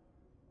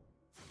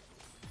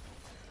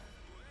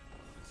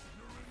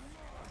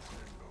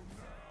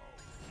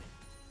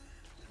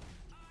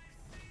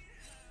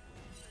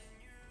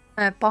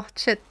bubble? Bot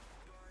shit.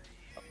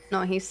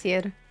 No, he's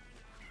here.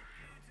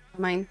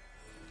 Mine.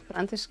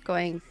 Brand is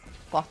going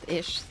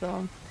bot-ish,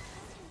 so...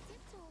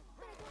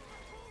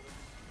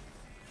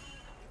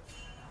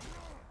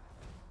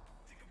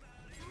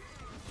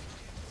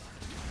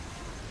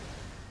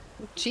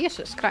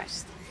 Jesus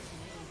Christ.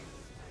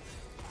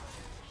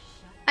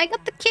 I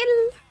got the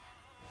kill!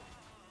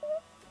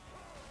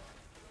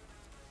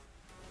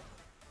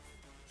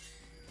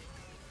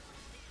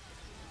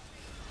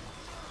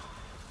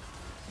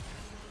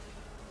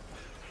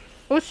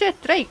 Oh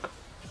shit, Drake!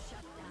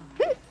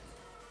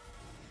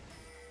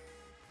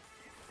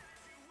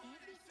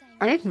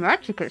 I need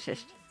magic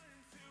resist.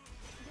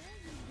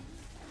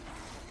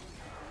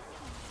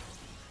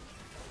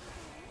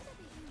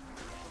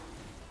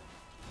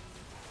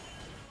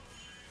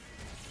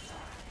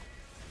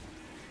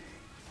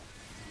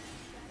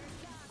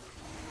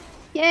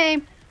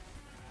 Yay!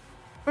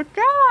 Good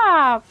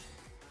job!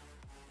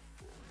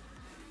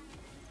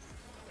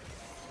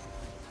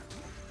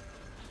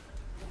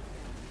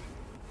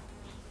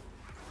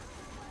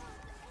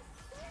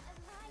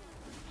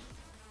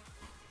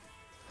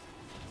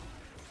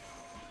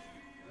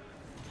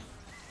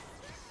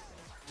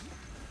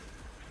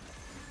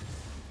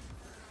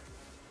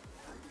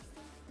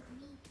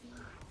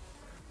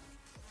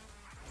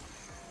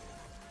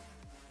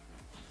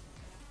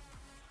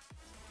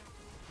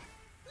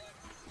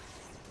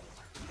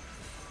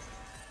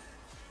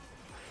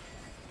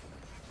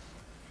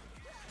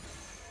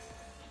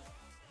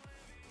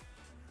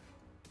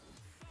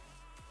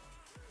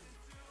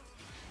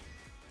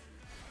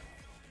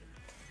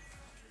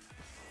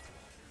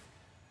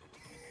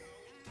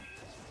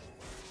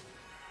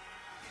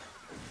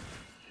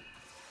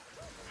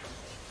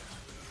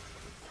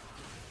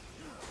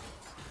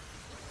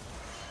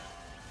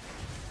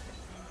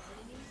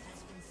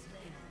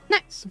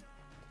 Nice.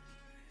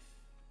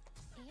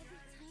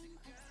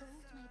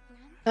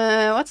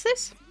 What's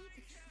this?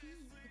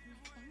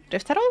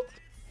 Drift Herald?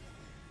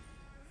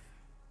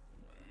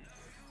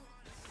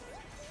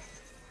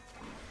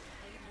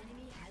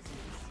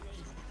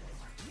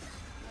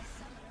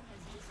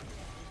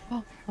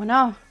 Oh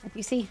no, what do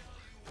you see?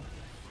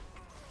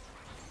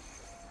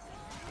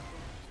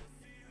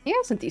 He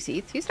hasn't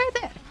DC'd, he's right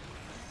there.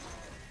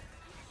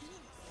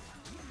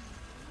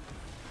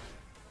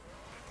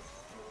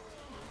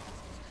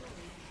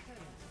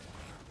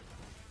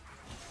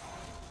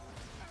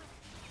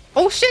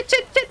 Oh shit,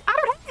 shit, shit! I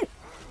don't have it!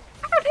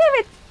 I don't have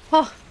it!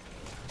 Oh.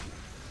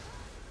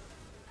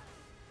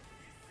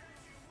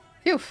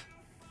 Phew.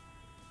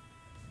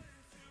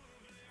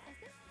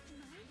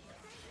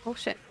 Oh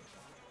shit.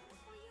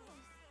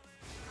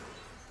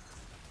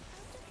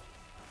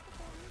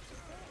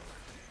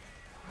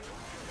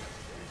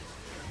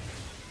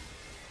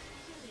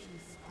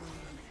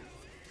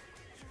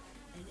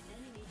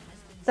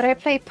 Did I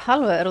play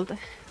Palworld?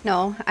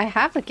 No, I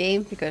have a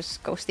game because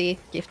Ghosty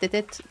gifted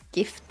it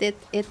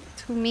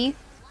to me.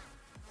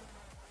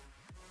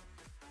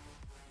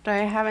 But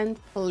I haven't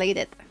played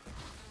it.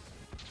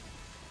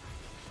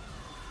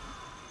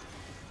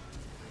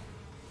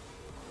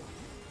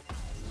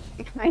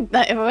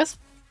 It was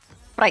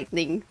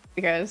frightening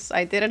because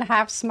I didn't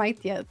have Smite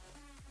yet.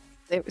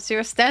 She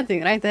was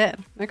standing right there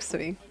next to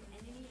me.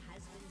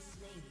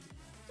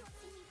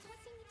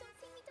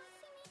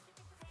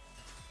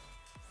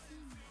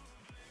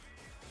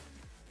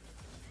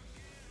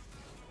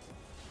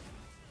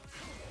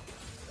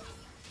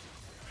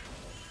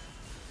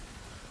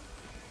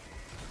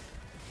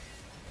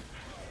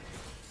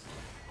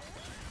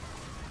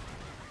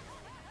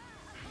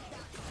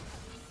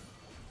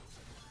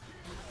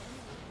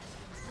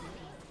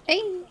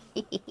 Hey.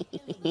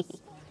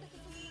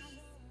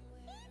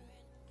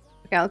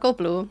 Okay, I'll go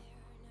blue.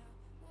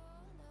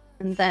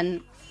 And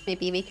then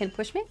maybe we can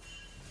push me?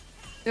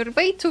 You're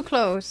way too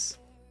close.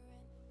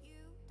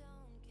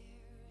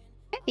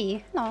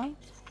 Maybe, no.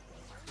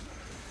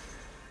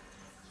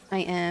 I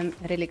am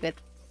really good.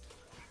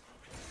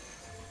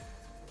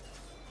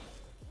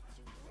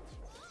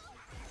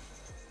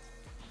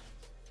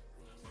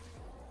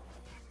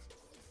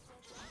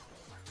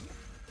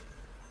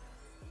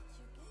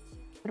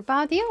 What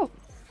about you?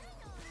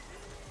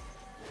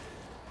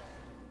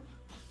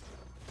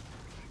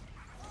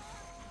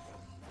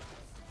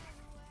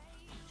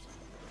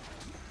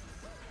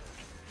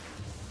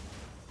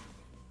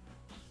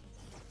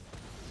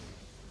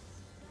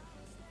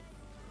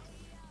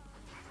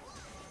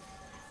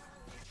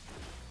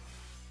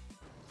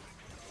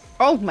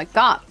 Oh my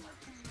god!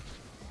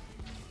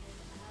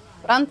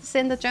 Brand's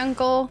in the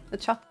jungle, the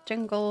chopped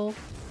jungle.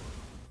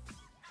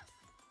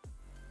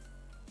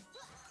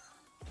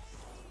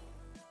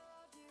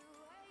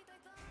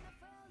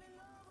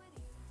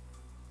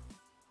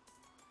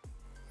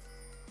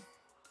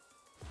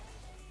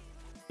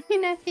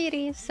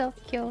 Nefiri is so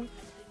cute.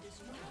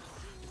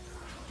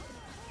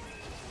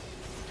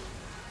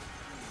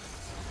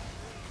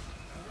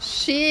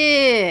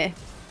 Shit!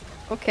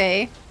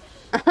 Okay.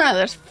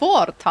 There's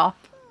 4 top.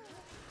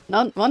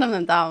 Not one of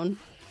them down.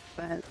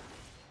 But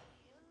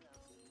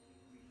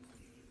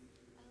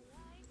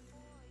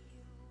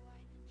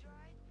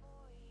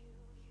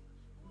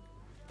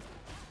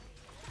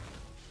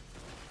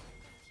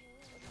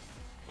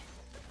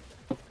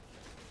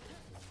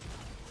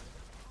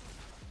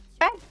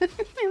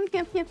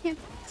yum.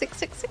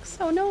 666,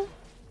 oh no.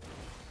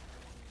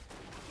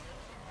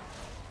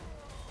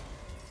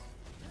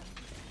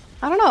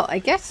 I don't know, I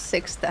guess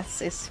 6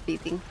 deaths is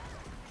feeding.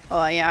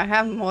 Oh yeah, I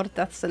have more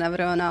deaths than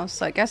everyone else,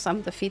 so I guess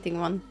I'm the feeding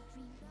one.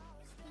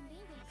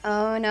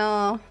 Oh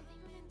no.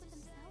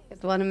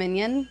 Get 1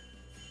 minion.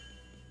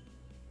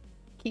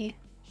 Key.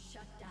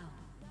 Shut down.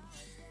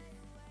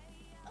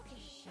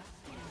 Okay,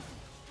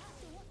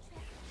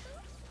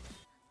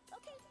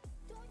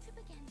 don't trip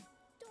again.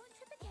 Don't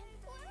trip again.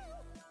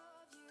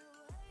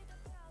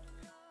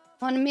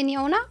 Whoa. 1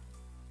 miniona?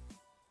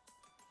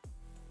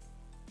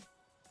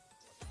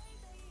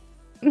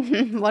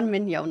 1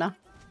 miniona.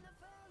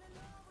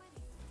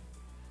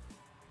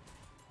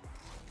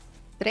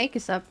 Drake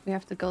is up, we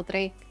have to go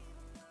Drake.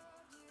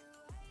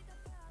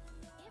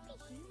 Every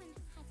human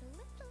has a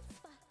little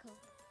sparkle.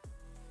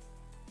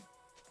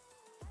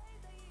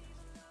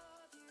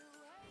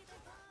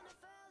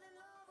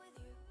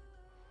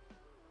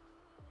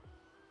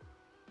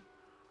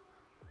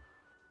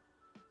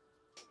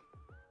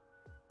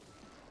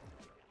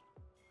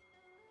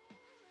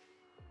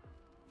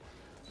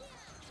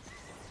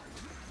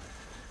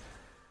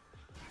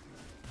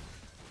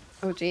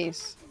 Oh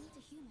jeez. Who needs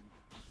a human?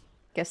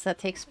 Guess that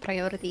takes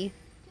priority.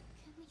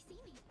 Can they see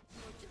me?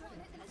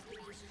 I'm not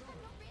ready.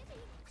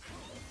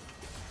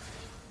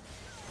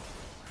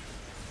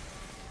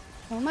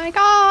 Oh my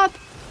god!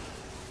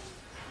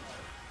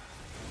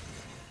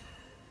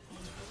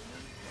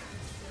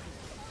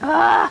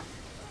 Ah!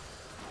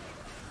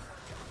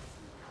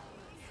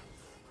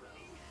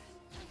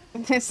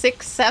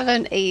 6,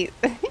 7, 8.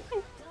 Double kill.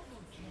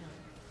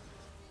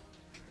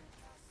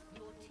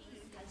 Your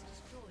team has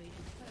destroyed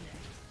a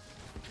turret.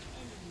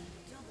 Enemy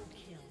double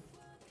kill.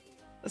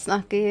 That's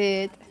not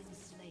good. Been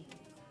slain.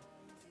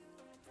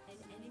 An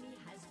enemy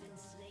has been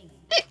slain.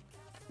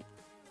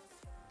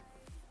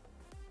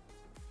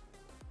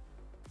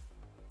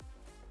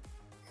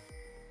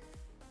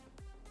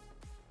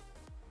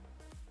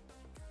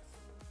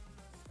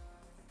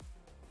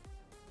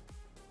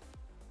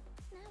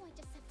 Now I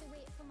just have to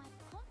wait for my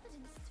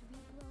confidence to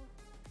regrow.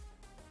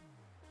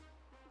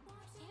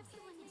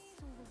 Everyone is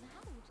so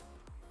loud.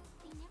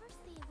 They never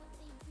say what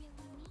they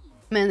really mean.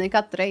 Man, they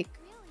got Drake.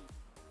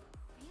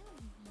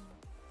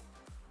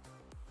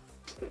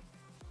 Really mean.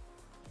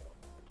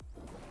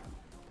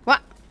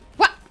 What?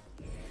 What?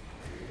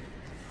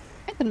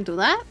 I couldn't do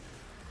that.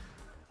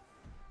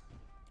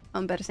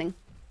 Embarrassing.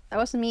 That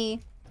wasn't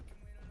me.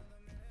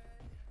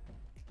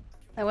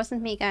 That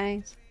wasn't me,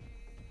 guys.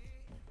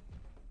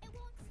 It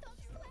won't stop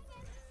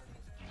swinging.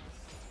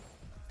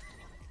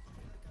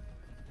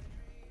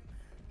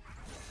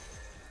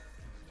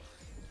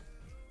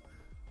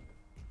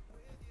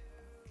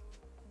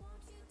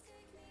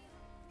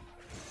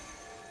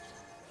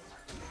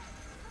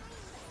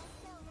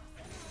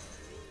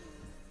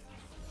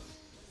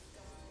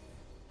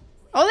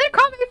 Oh, they're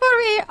coming for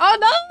me! Oh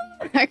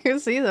no! I can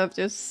see them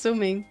just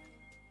zooming.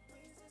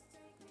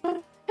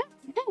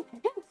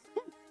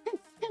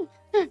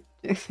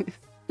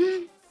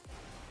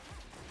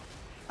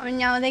 Oh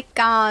no, they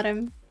got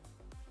him.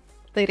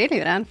 They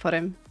really ran for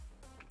him.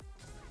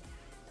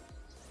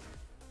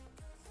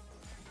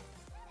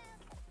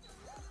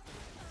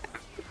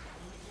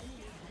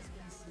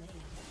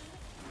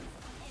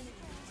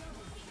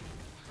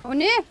 Oh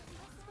no!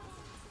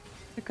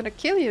 They're gonna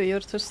kill you,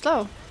 you're too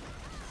slow.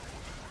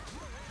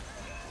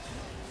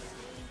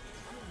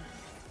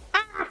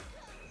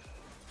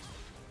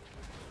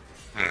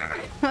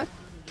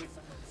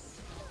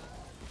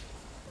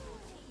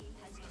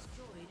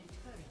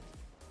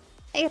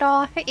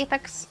 Eero, hey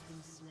Apex.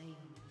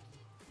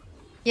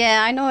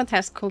 Yeah, I know it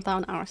has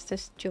cooldown hours,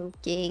 just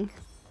joking.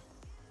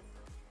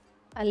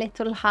 A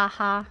little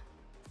haha.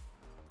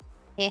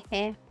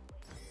 Hehe.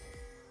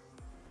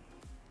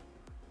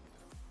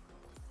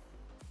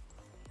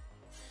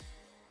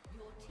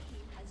 Your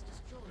team has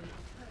destroyed a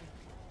turret.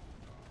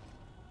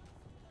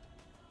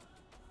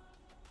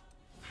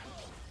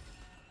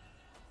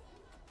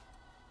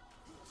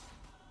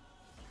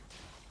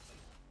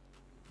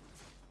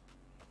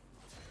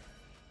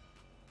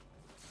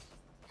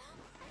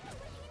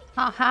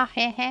 Haha,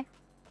 hehe.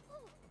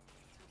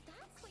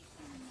 That's what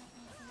you mean,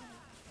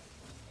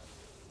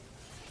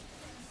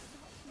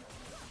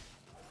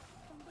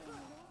 from being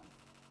alone.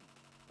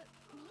 But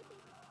maybe,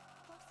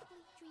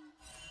 possibly dream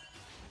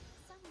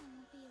someone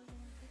will be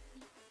alone with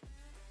me.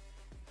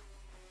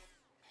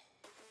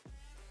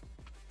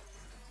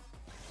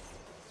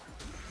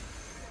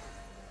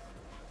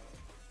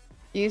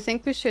 Do you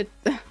think we should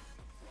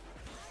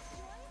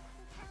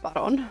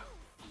Baron?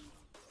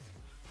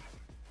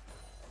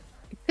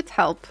 It could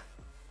help.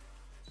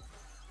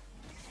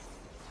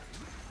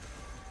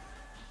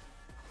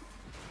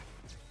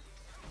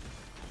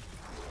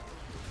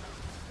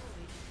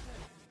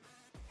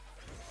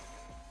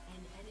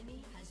 An enemy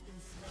has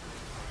been slain.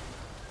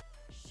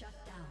 Shut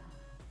down.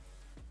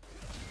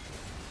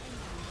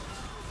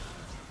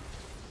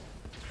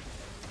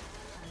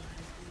 Ally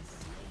has been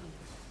slain.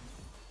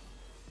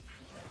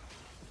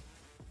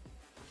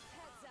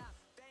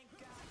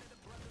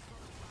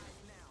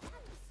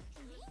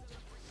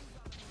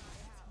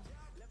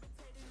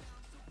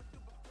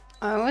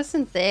 I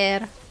wasn't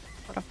there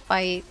for a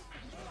fight.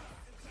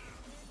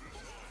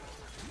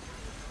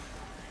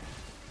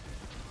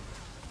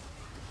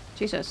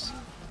 Jesus.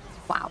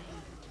 Wow.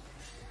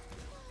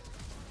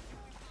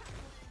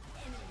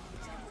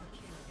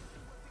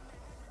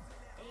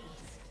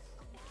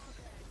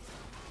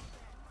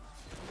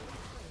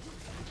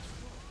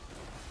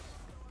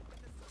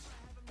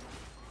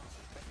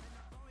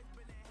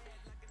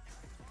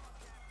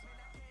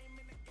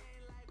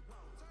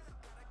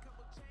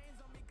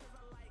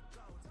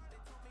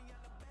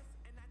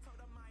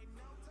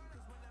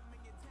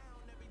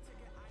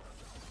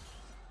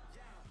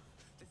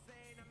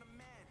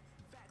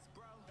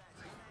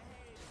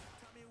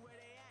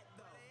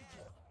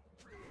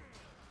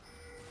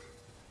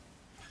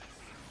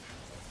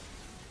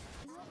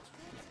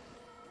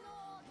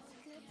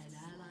 An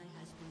ally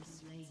has been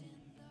slain.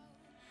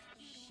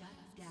 Shut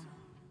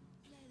down.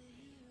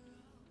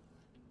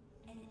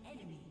 An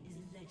enemy is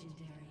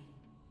legendary.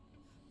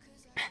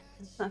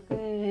 It's not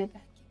good.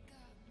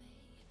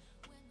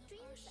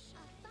 Dreams are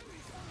fun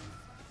and songs.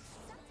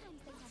 Sometimes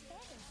they have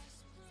feathers.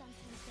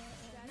 Sometimes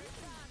they're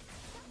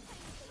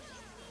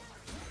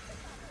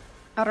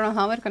I don't know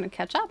how we're gonna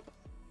catch up.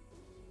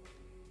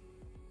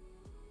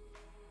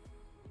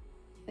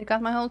 They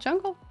got my whole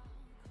jungle.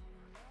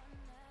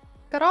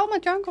 Got all my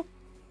jungle.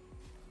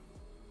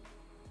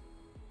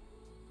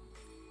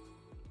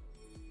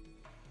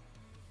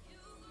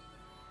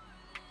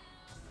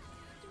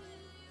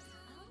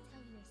 I'll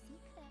tell you a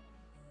secret.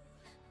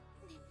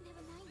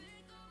 Never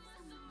mind.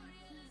 Someone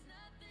might hear.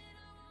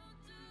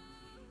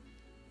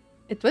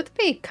 It would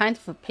be kind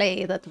of a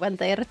play that when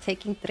they're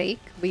taking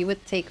Drake, we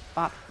would take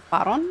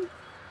Baron.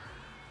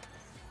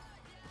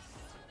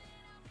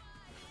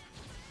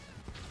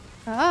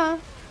 Ah.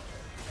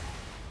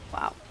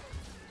 Wow.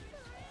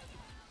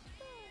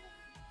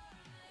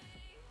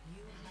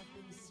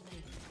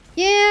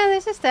 Yeah,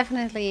 this is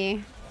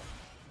definitely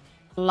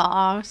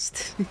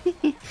lost.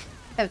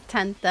 Have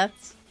 10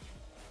 deaths.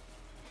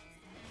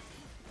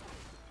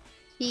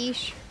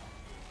 Yeesh.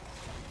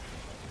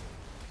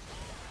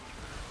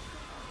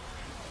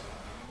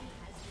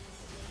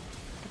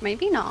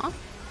 Maybe not.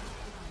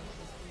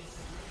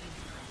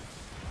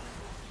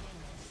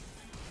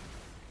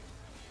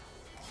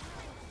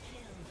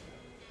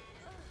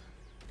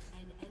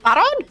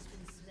 Baron?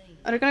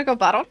 Are you gonna go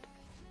Baron?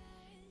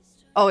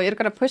 Oh, you're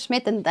gonna push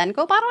mid and then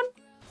go Baron?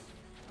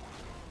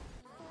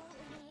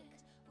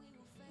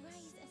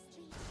 Rise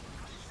asleep.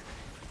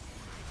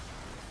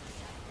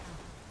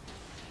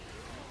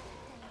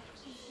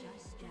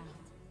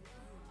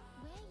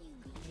 Where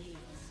you lead.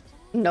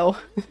 No.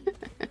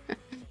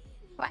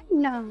 Why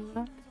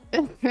not? A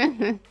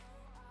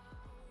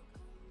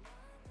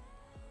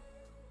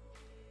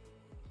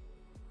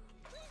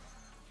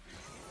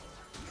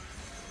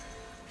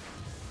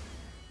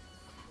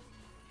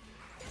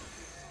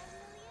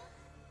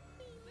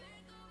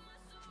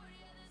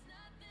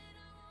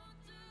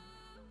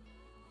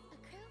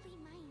curly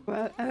mind.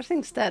 Well,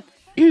 everything's dead.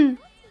 I'll stay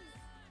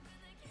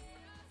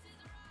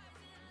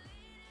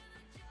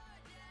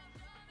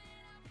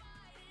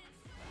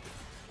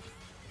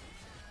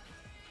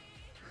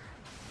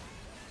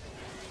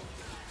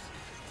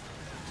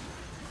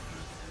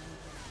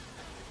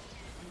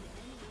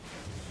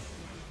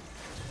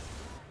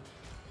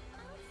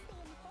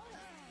in the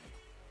forest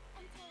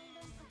until I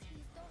learn how to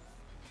use those.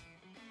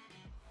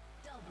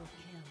 Double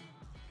kill.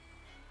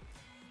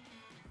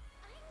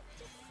 I'm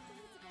just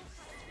going to go hide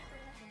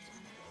for a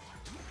little.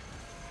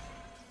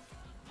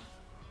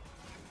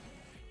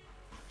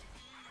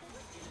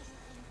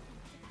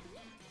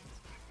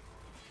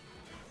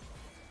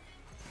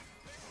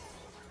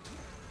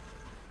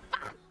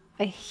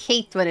 I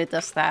hate when it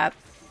does that.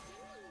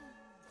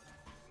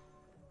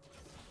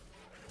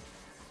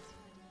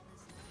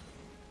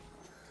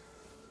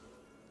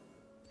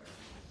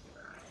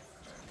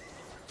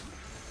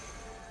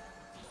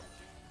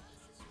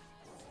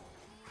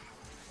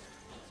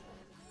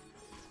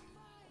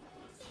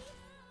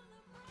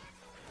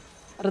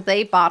 Are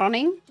they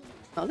baroning?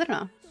 No, they're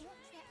not.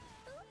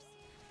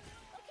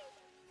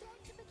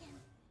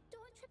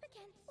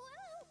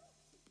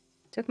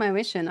 Took my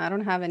mission. I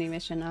don't have any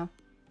mission now.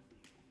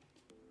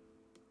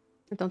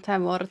 I don't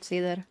have wards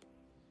either.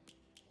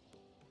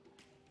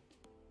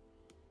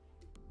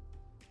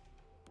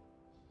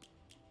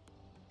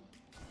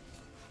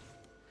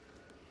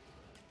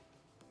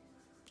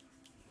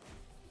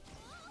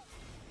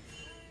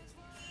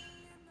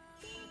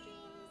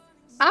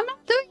 I'm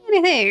not doing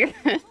anything.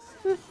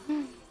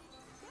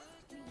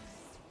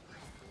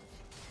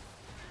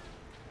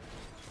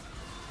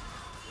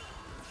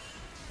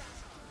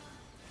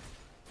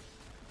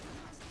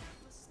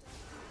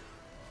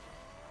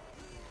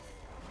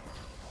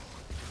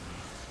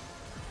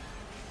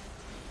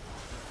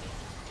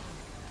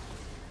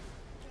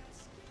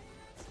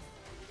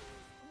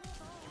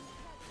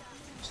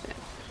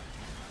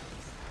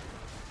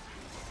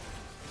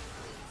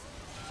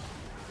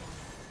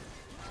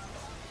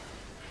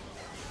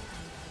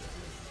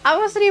 I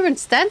wasn't even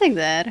standing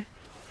there.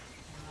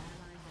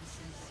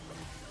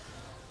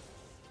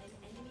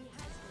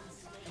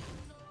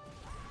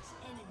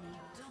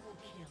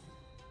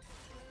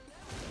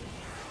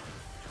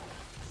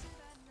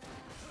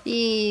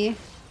 E.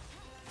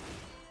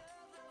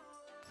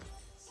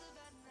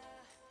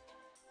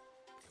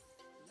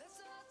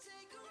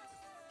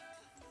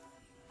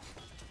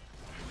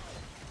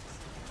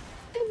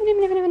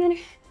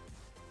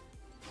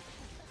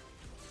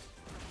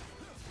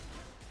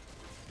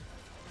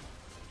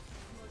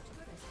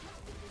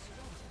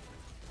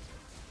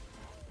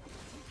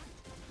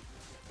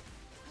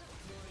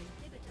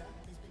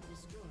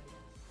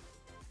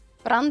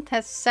 Brand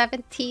has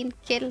 17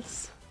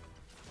 kills.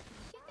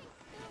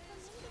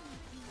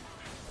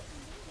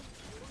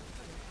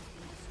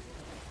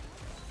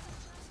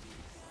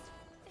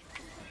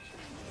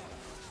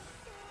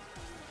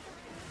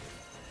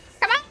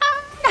 Come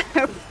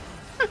on!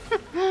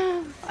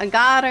 I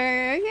got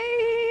her!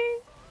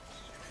 Yay!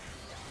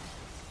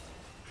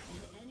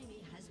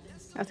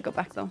 I have to go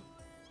back though.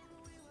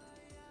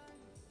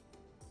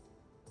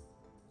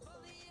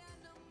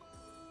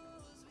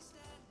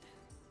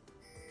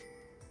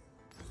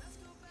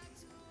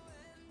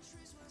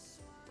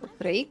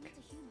 Break.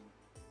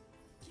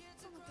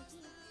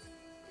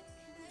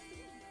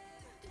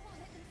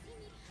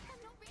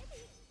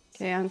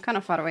 Okay, I'm kind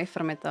of far away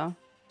from it though.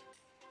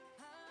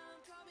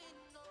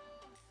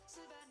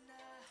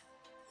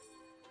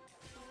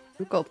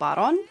 Go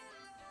Baron.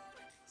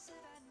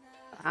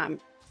 What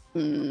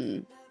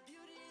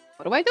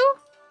do I do?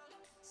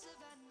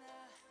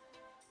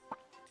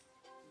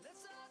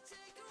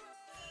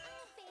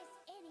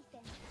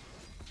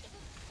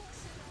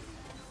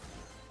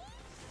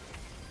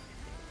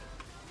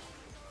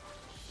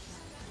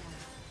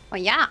 Oh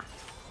yeah!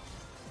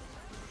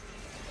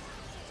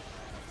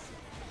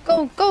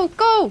 Go, go,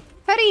 go!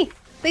 Hurry!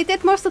 They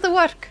did most of the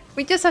work.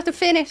 We just have to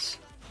finish.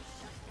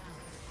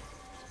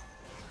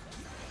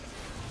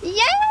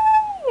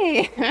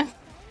 Yay!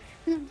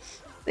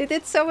 They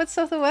did so much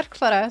of the work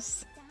for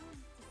us.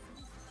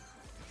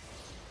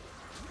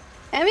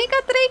 And we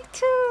got Drake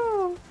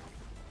too!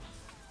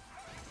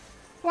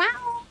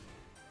 Wow!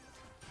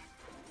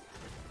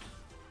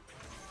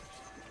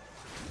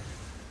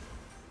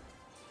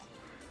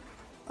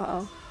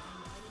 Uh-oh.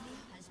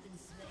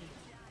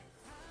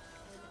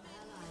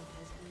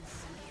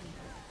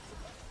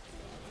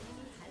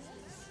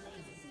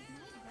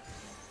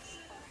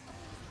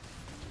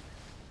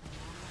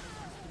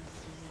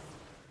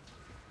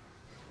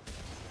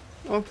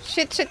 Oh,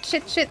 shit, shit,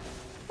 shit, shit.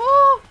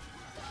 Oh!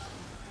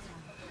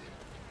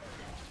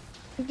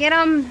 Get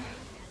him!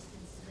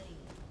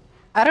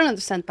 I don't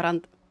understand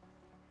Brand.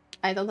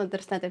 I don't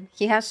understand him.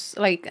 He has,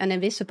 like, an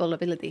invisible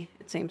ability,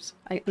 it seems.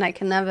 And I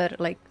can never,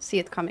 like, see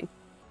it coming.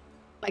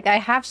 Like, I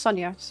have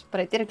Sonya's, but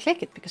I didn't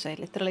click it because I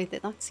literally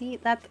did not see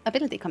that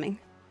ability coming.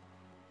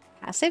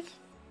 Passive?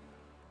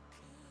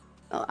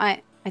 Well,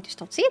 I just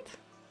don't see it.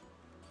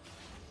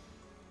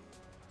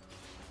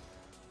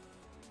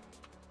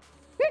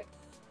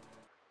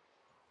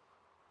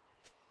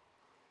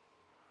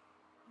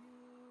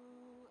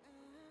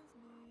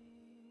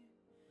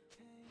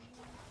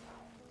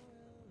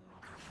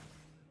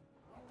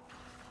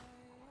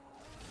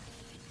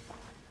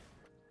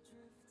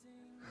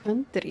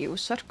 Under you,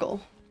 circle.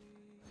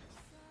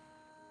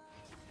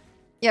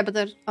 Yeah, but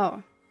there's...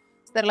 Oh.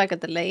 Is there like a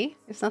delay?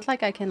 It's not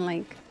like I can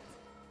like...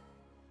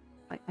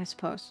 I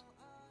suppose.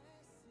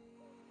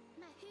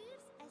 My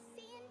hooves are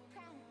seeing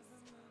promise,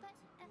 but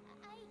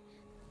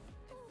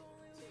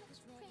too much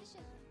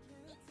pressure.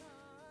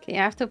 Okay,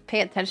 I have to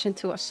pay attention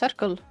to a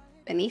circle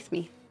beneath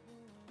me.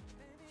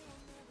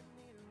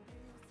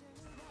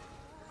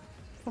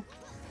 Oh.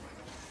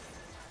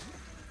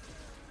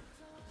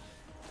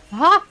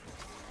 Ah!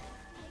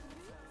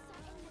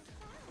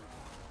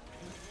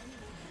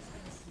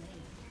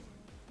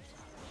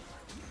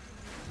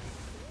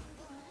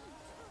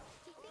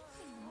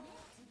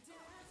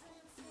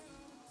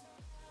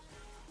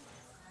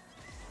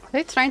 Are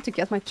they trying to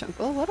get my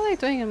jungle? What are they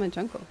doing in my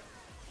jungle?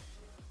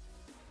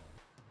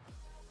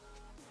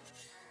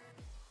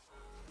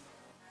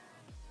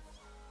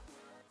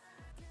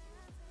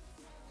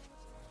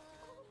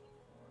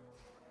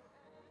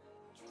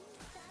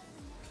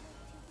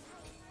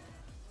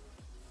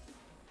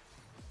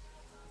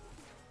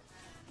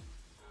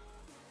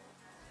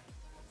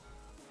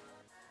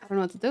 I don't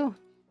know what to do.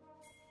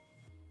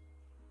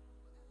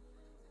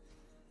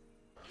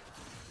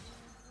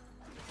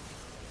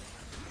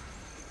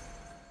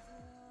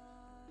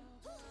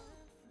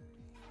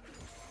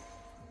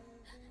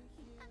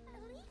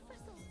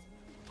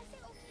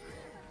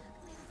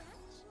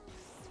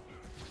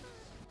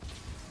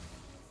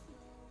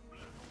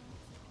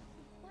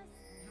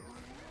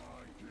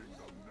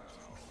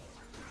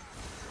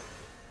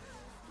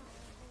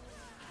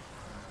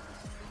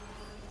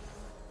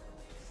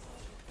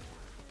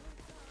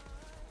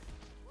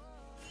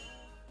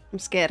 I'm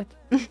scared.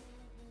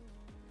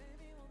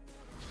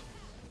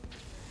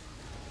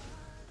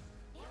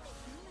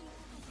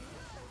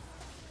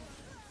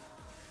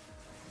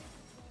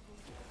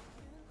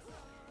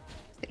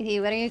 Hey,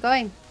 where are you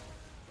going?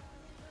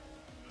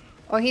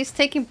 Oh, he's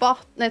taking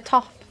bot, no,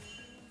 top.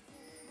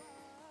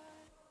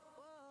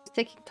 He's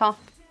taking top.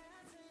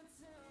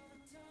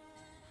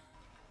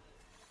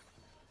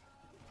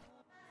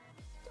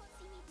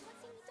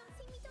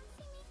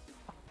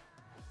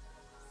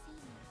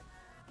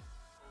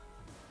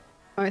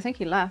 Oh, I think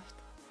he left.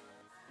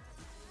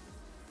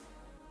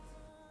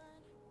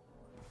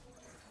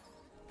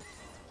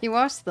 He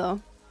was,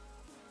 though.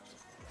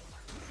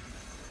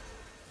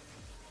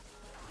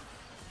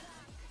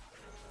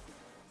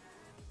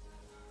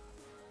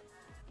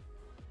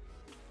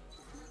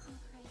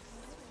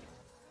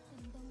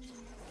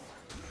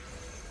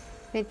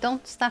 They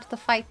don't start the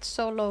fight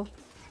solo.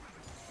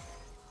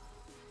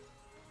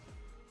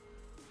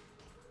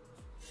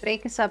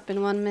 Break is up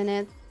in 1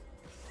 minute.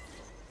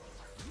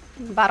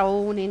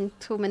 Baron in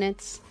 2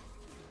 minutes.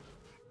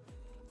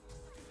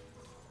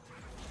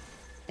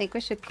 I think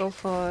we should go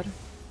for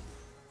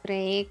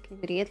break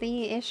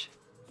immediately-ish.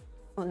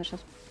 Oh, there's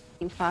just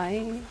a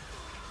fight.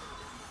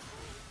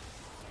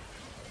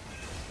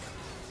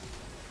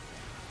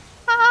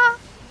 Ah!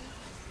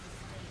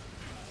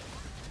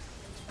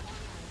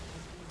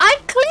 I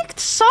clicked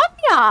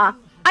Sonya!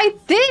 I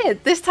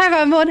did! This time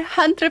I'm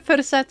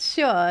 100%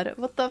 sure.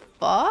 What the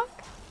fuck?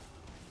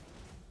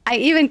 I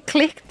even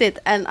clicked it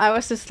and I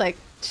was just like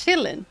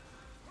chilling.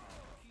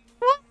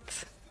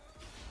 What?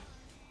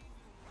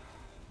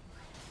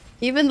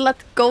 Even let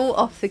go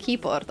of the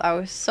keyboard. I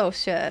was so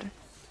sure.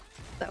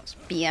 That was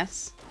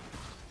BS.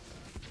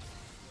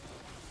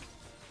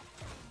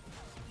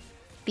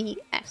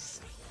 BS.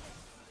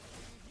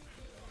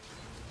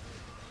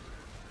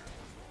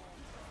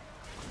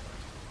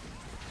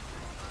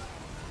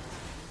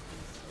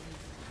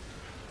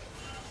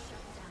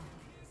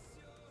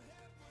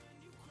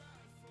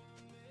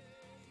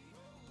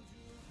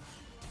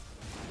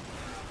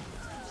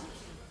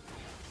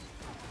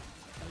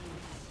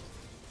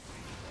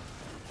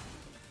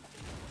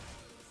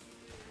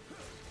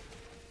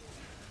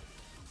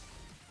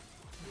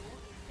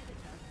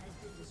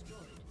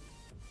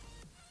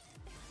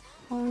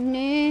 Oh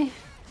no.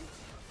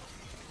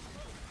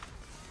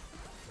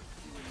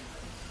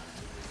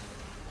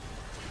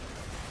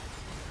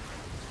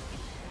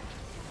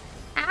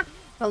 Ah,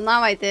 well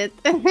now I did.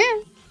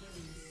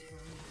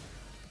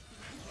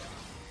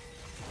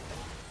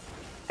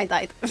 I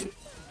died.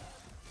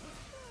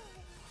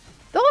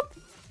 Don't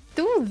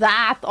do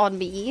that on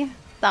me.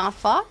 The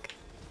fuck?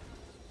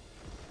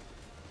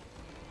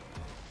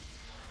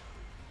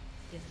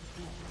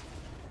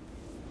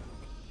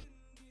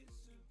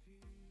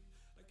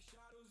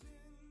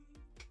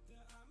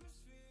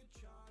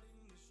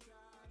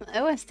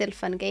 It was still a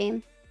fun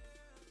game.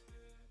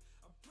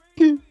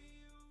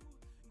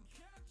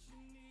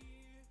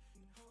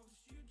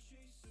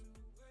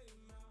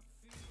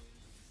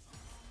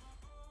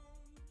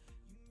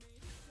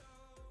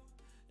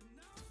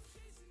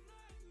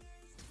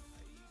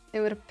 They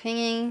were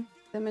pinging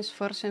the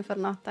misfortune for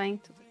not dying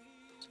to.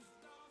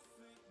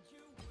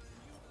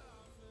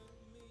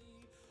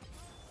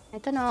 I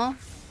don't know.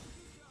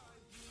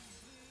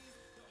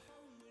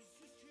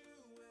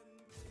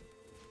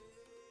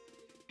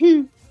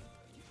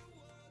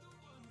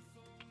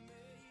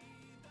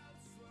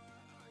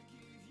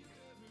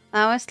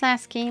 That was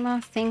last game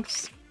of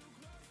things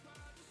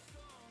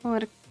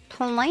we're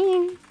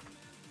playing.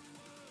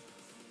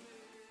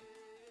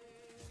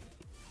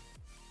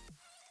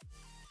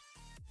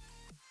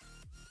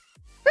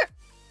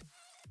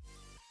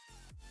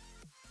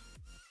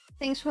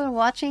 Thanks for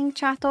watching,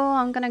 Chato.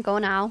 I'm gonna go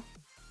now.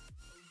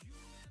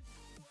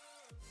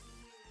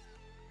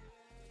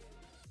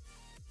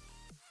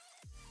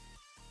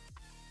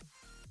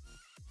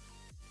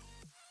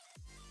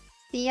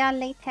 See ya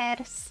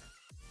later.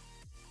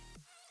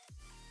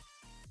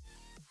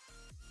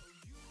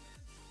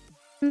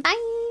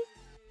 Bye.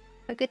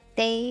 Have a good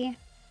day.